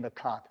cannot blame the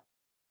cut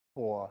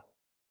for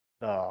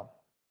the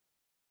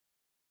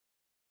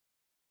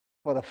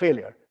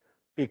failure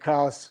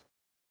because,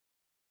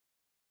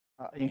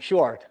 in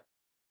short,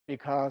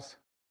 because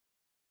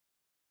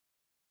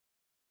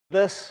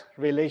this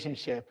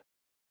relationship,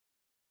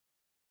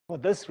 for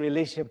this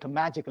relationship to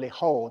magically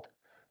hold,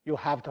 you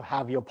have to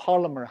have your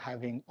polymer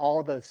having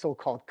all the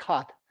so-called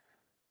cut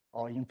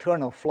or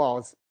internal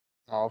flaws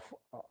of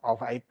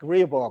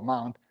agreeable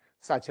amount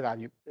such that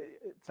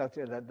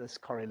this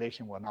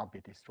correlation will not be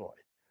destroyed.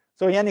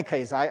 So in any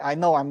case, I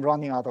know I'm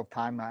running out of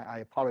time. I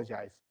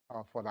apologize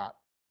for that.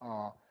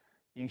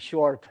 In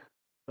short,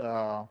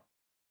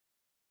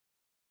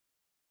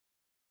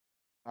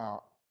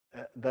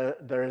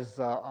 there's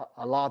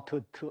a lot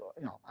to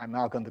I'm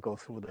not going to go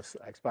through this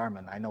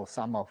experiment. I know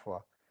some of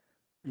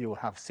you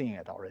have seen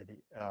it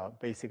already.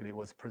 Basically, it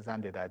was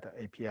presented at the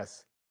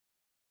APS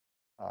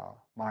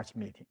March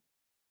meeting.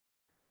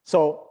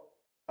 So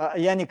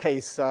in any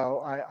case,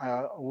 I'm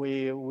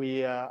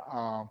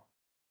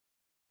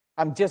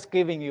just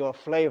giving you a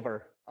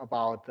flavor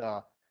about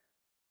the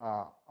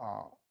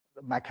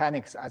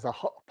mechanics as a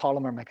whole,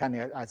 polymer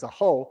mechanics as a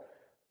whole,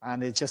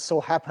 and it just so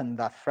happened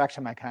that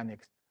fraction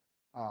mechanics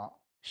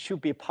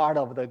should be part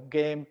of the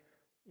game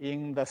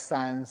in the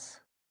sense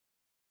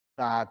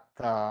that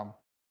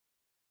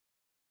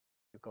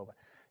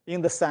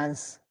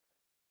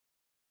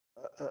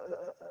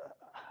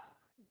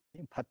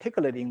in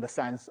particularly in the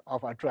sense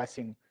of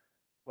addressing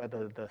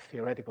whether the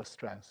theoretical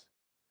strength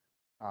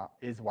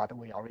is what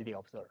we already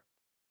observed.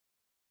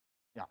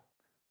 Yeah.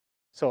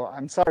 So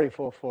I'm sorry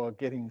for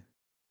getting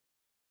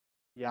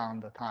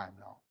beyond the time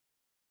now.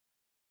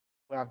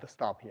 We have to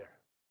stop here.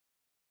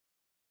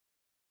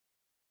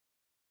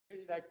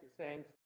 I'd like to thank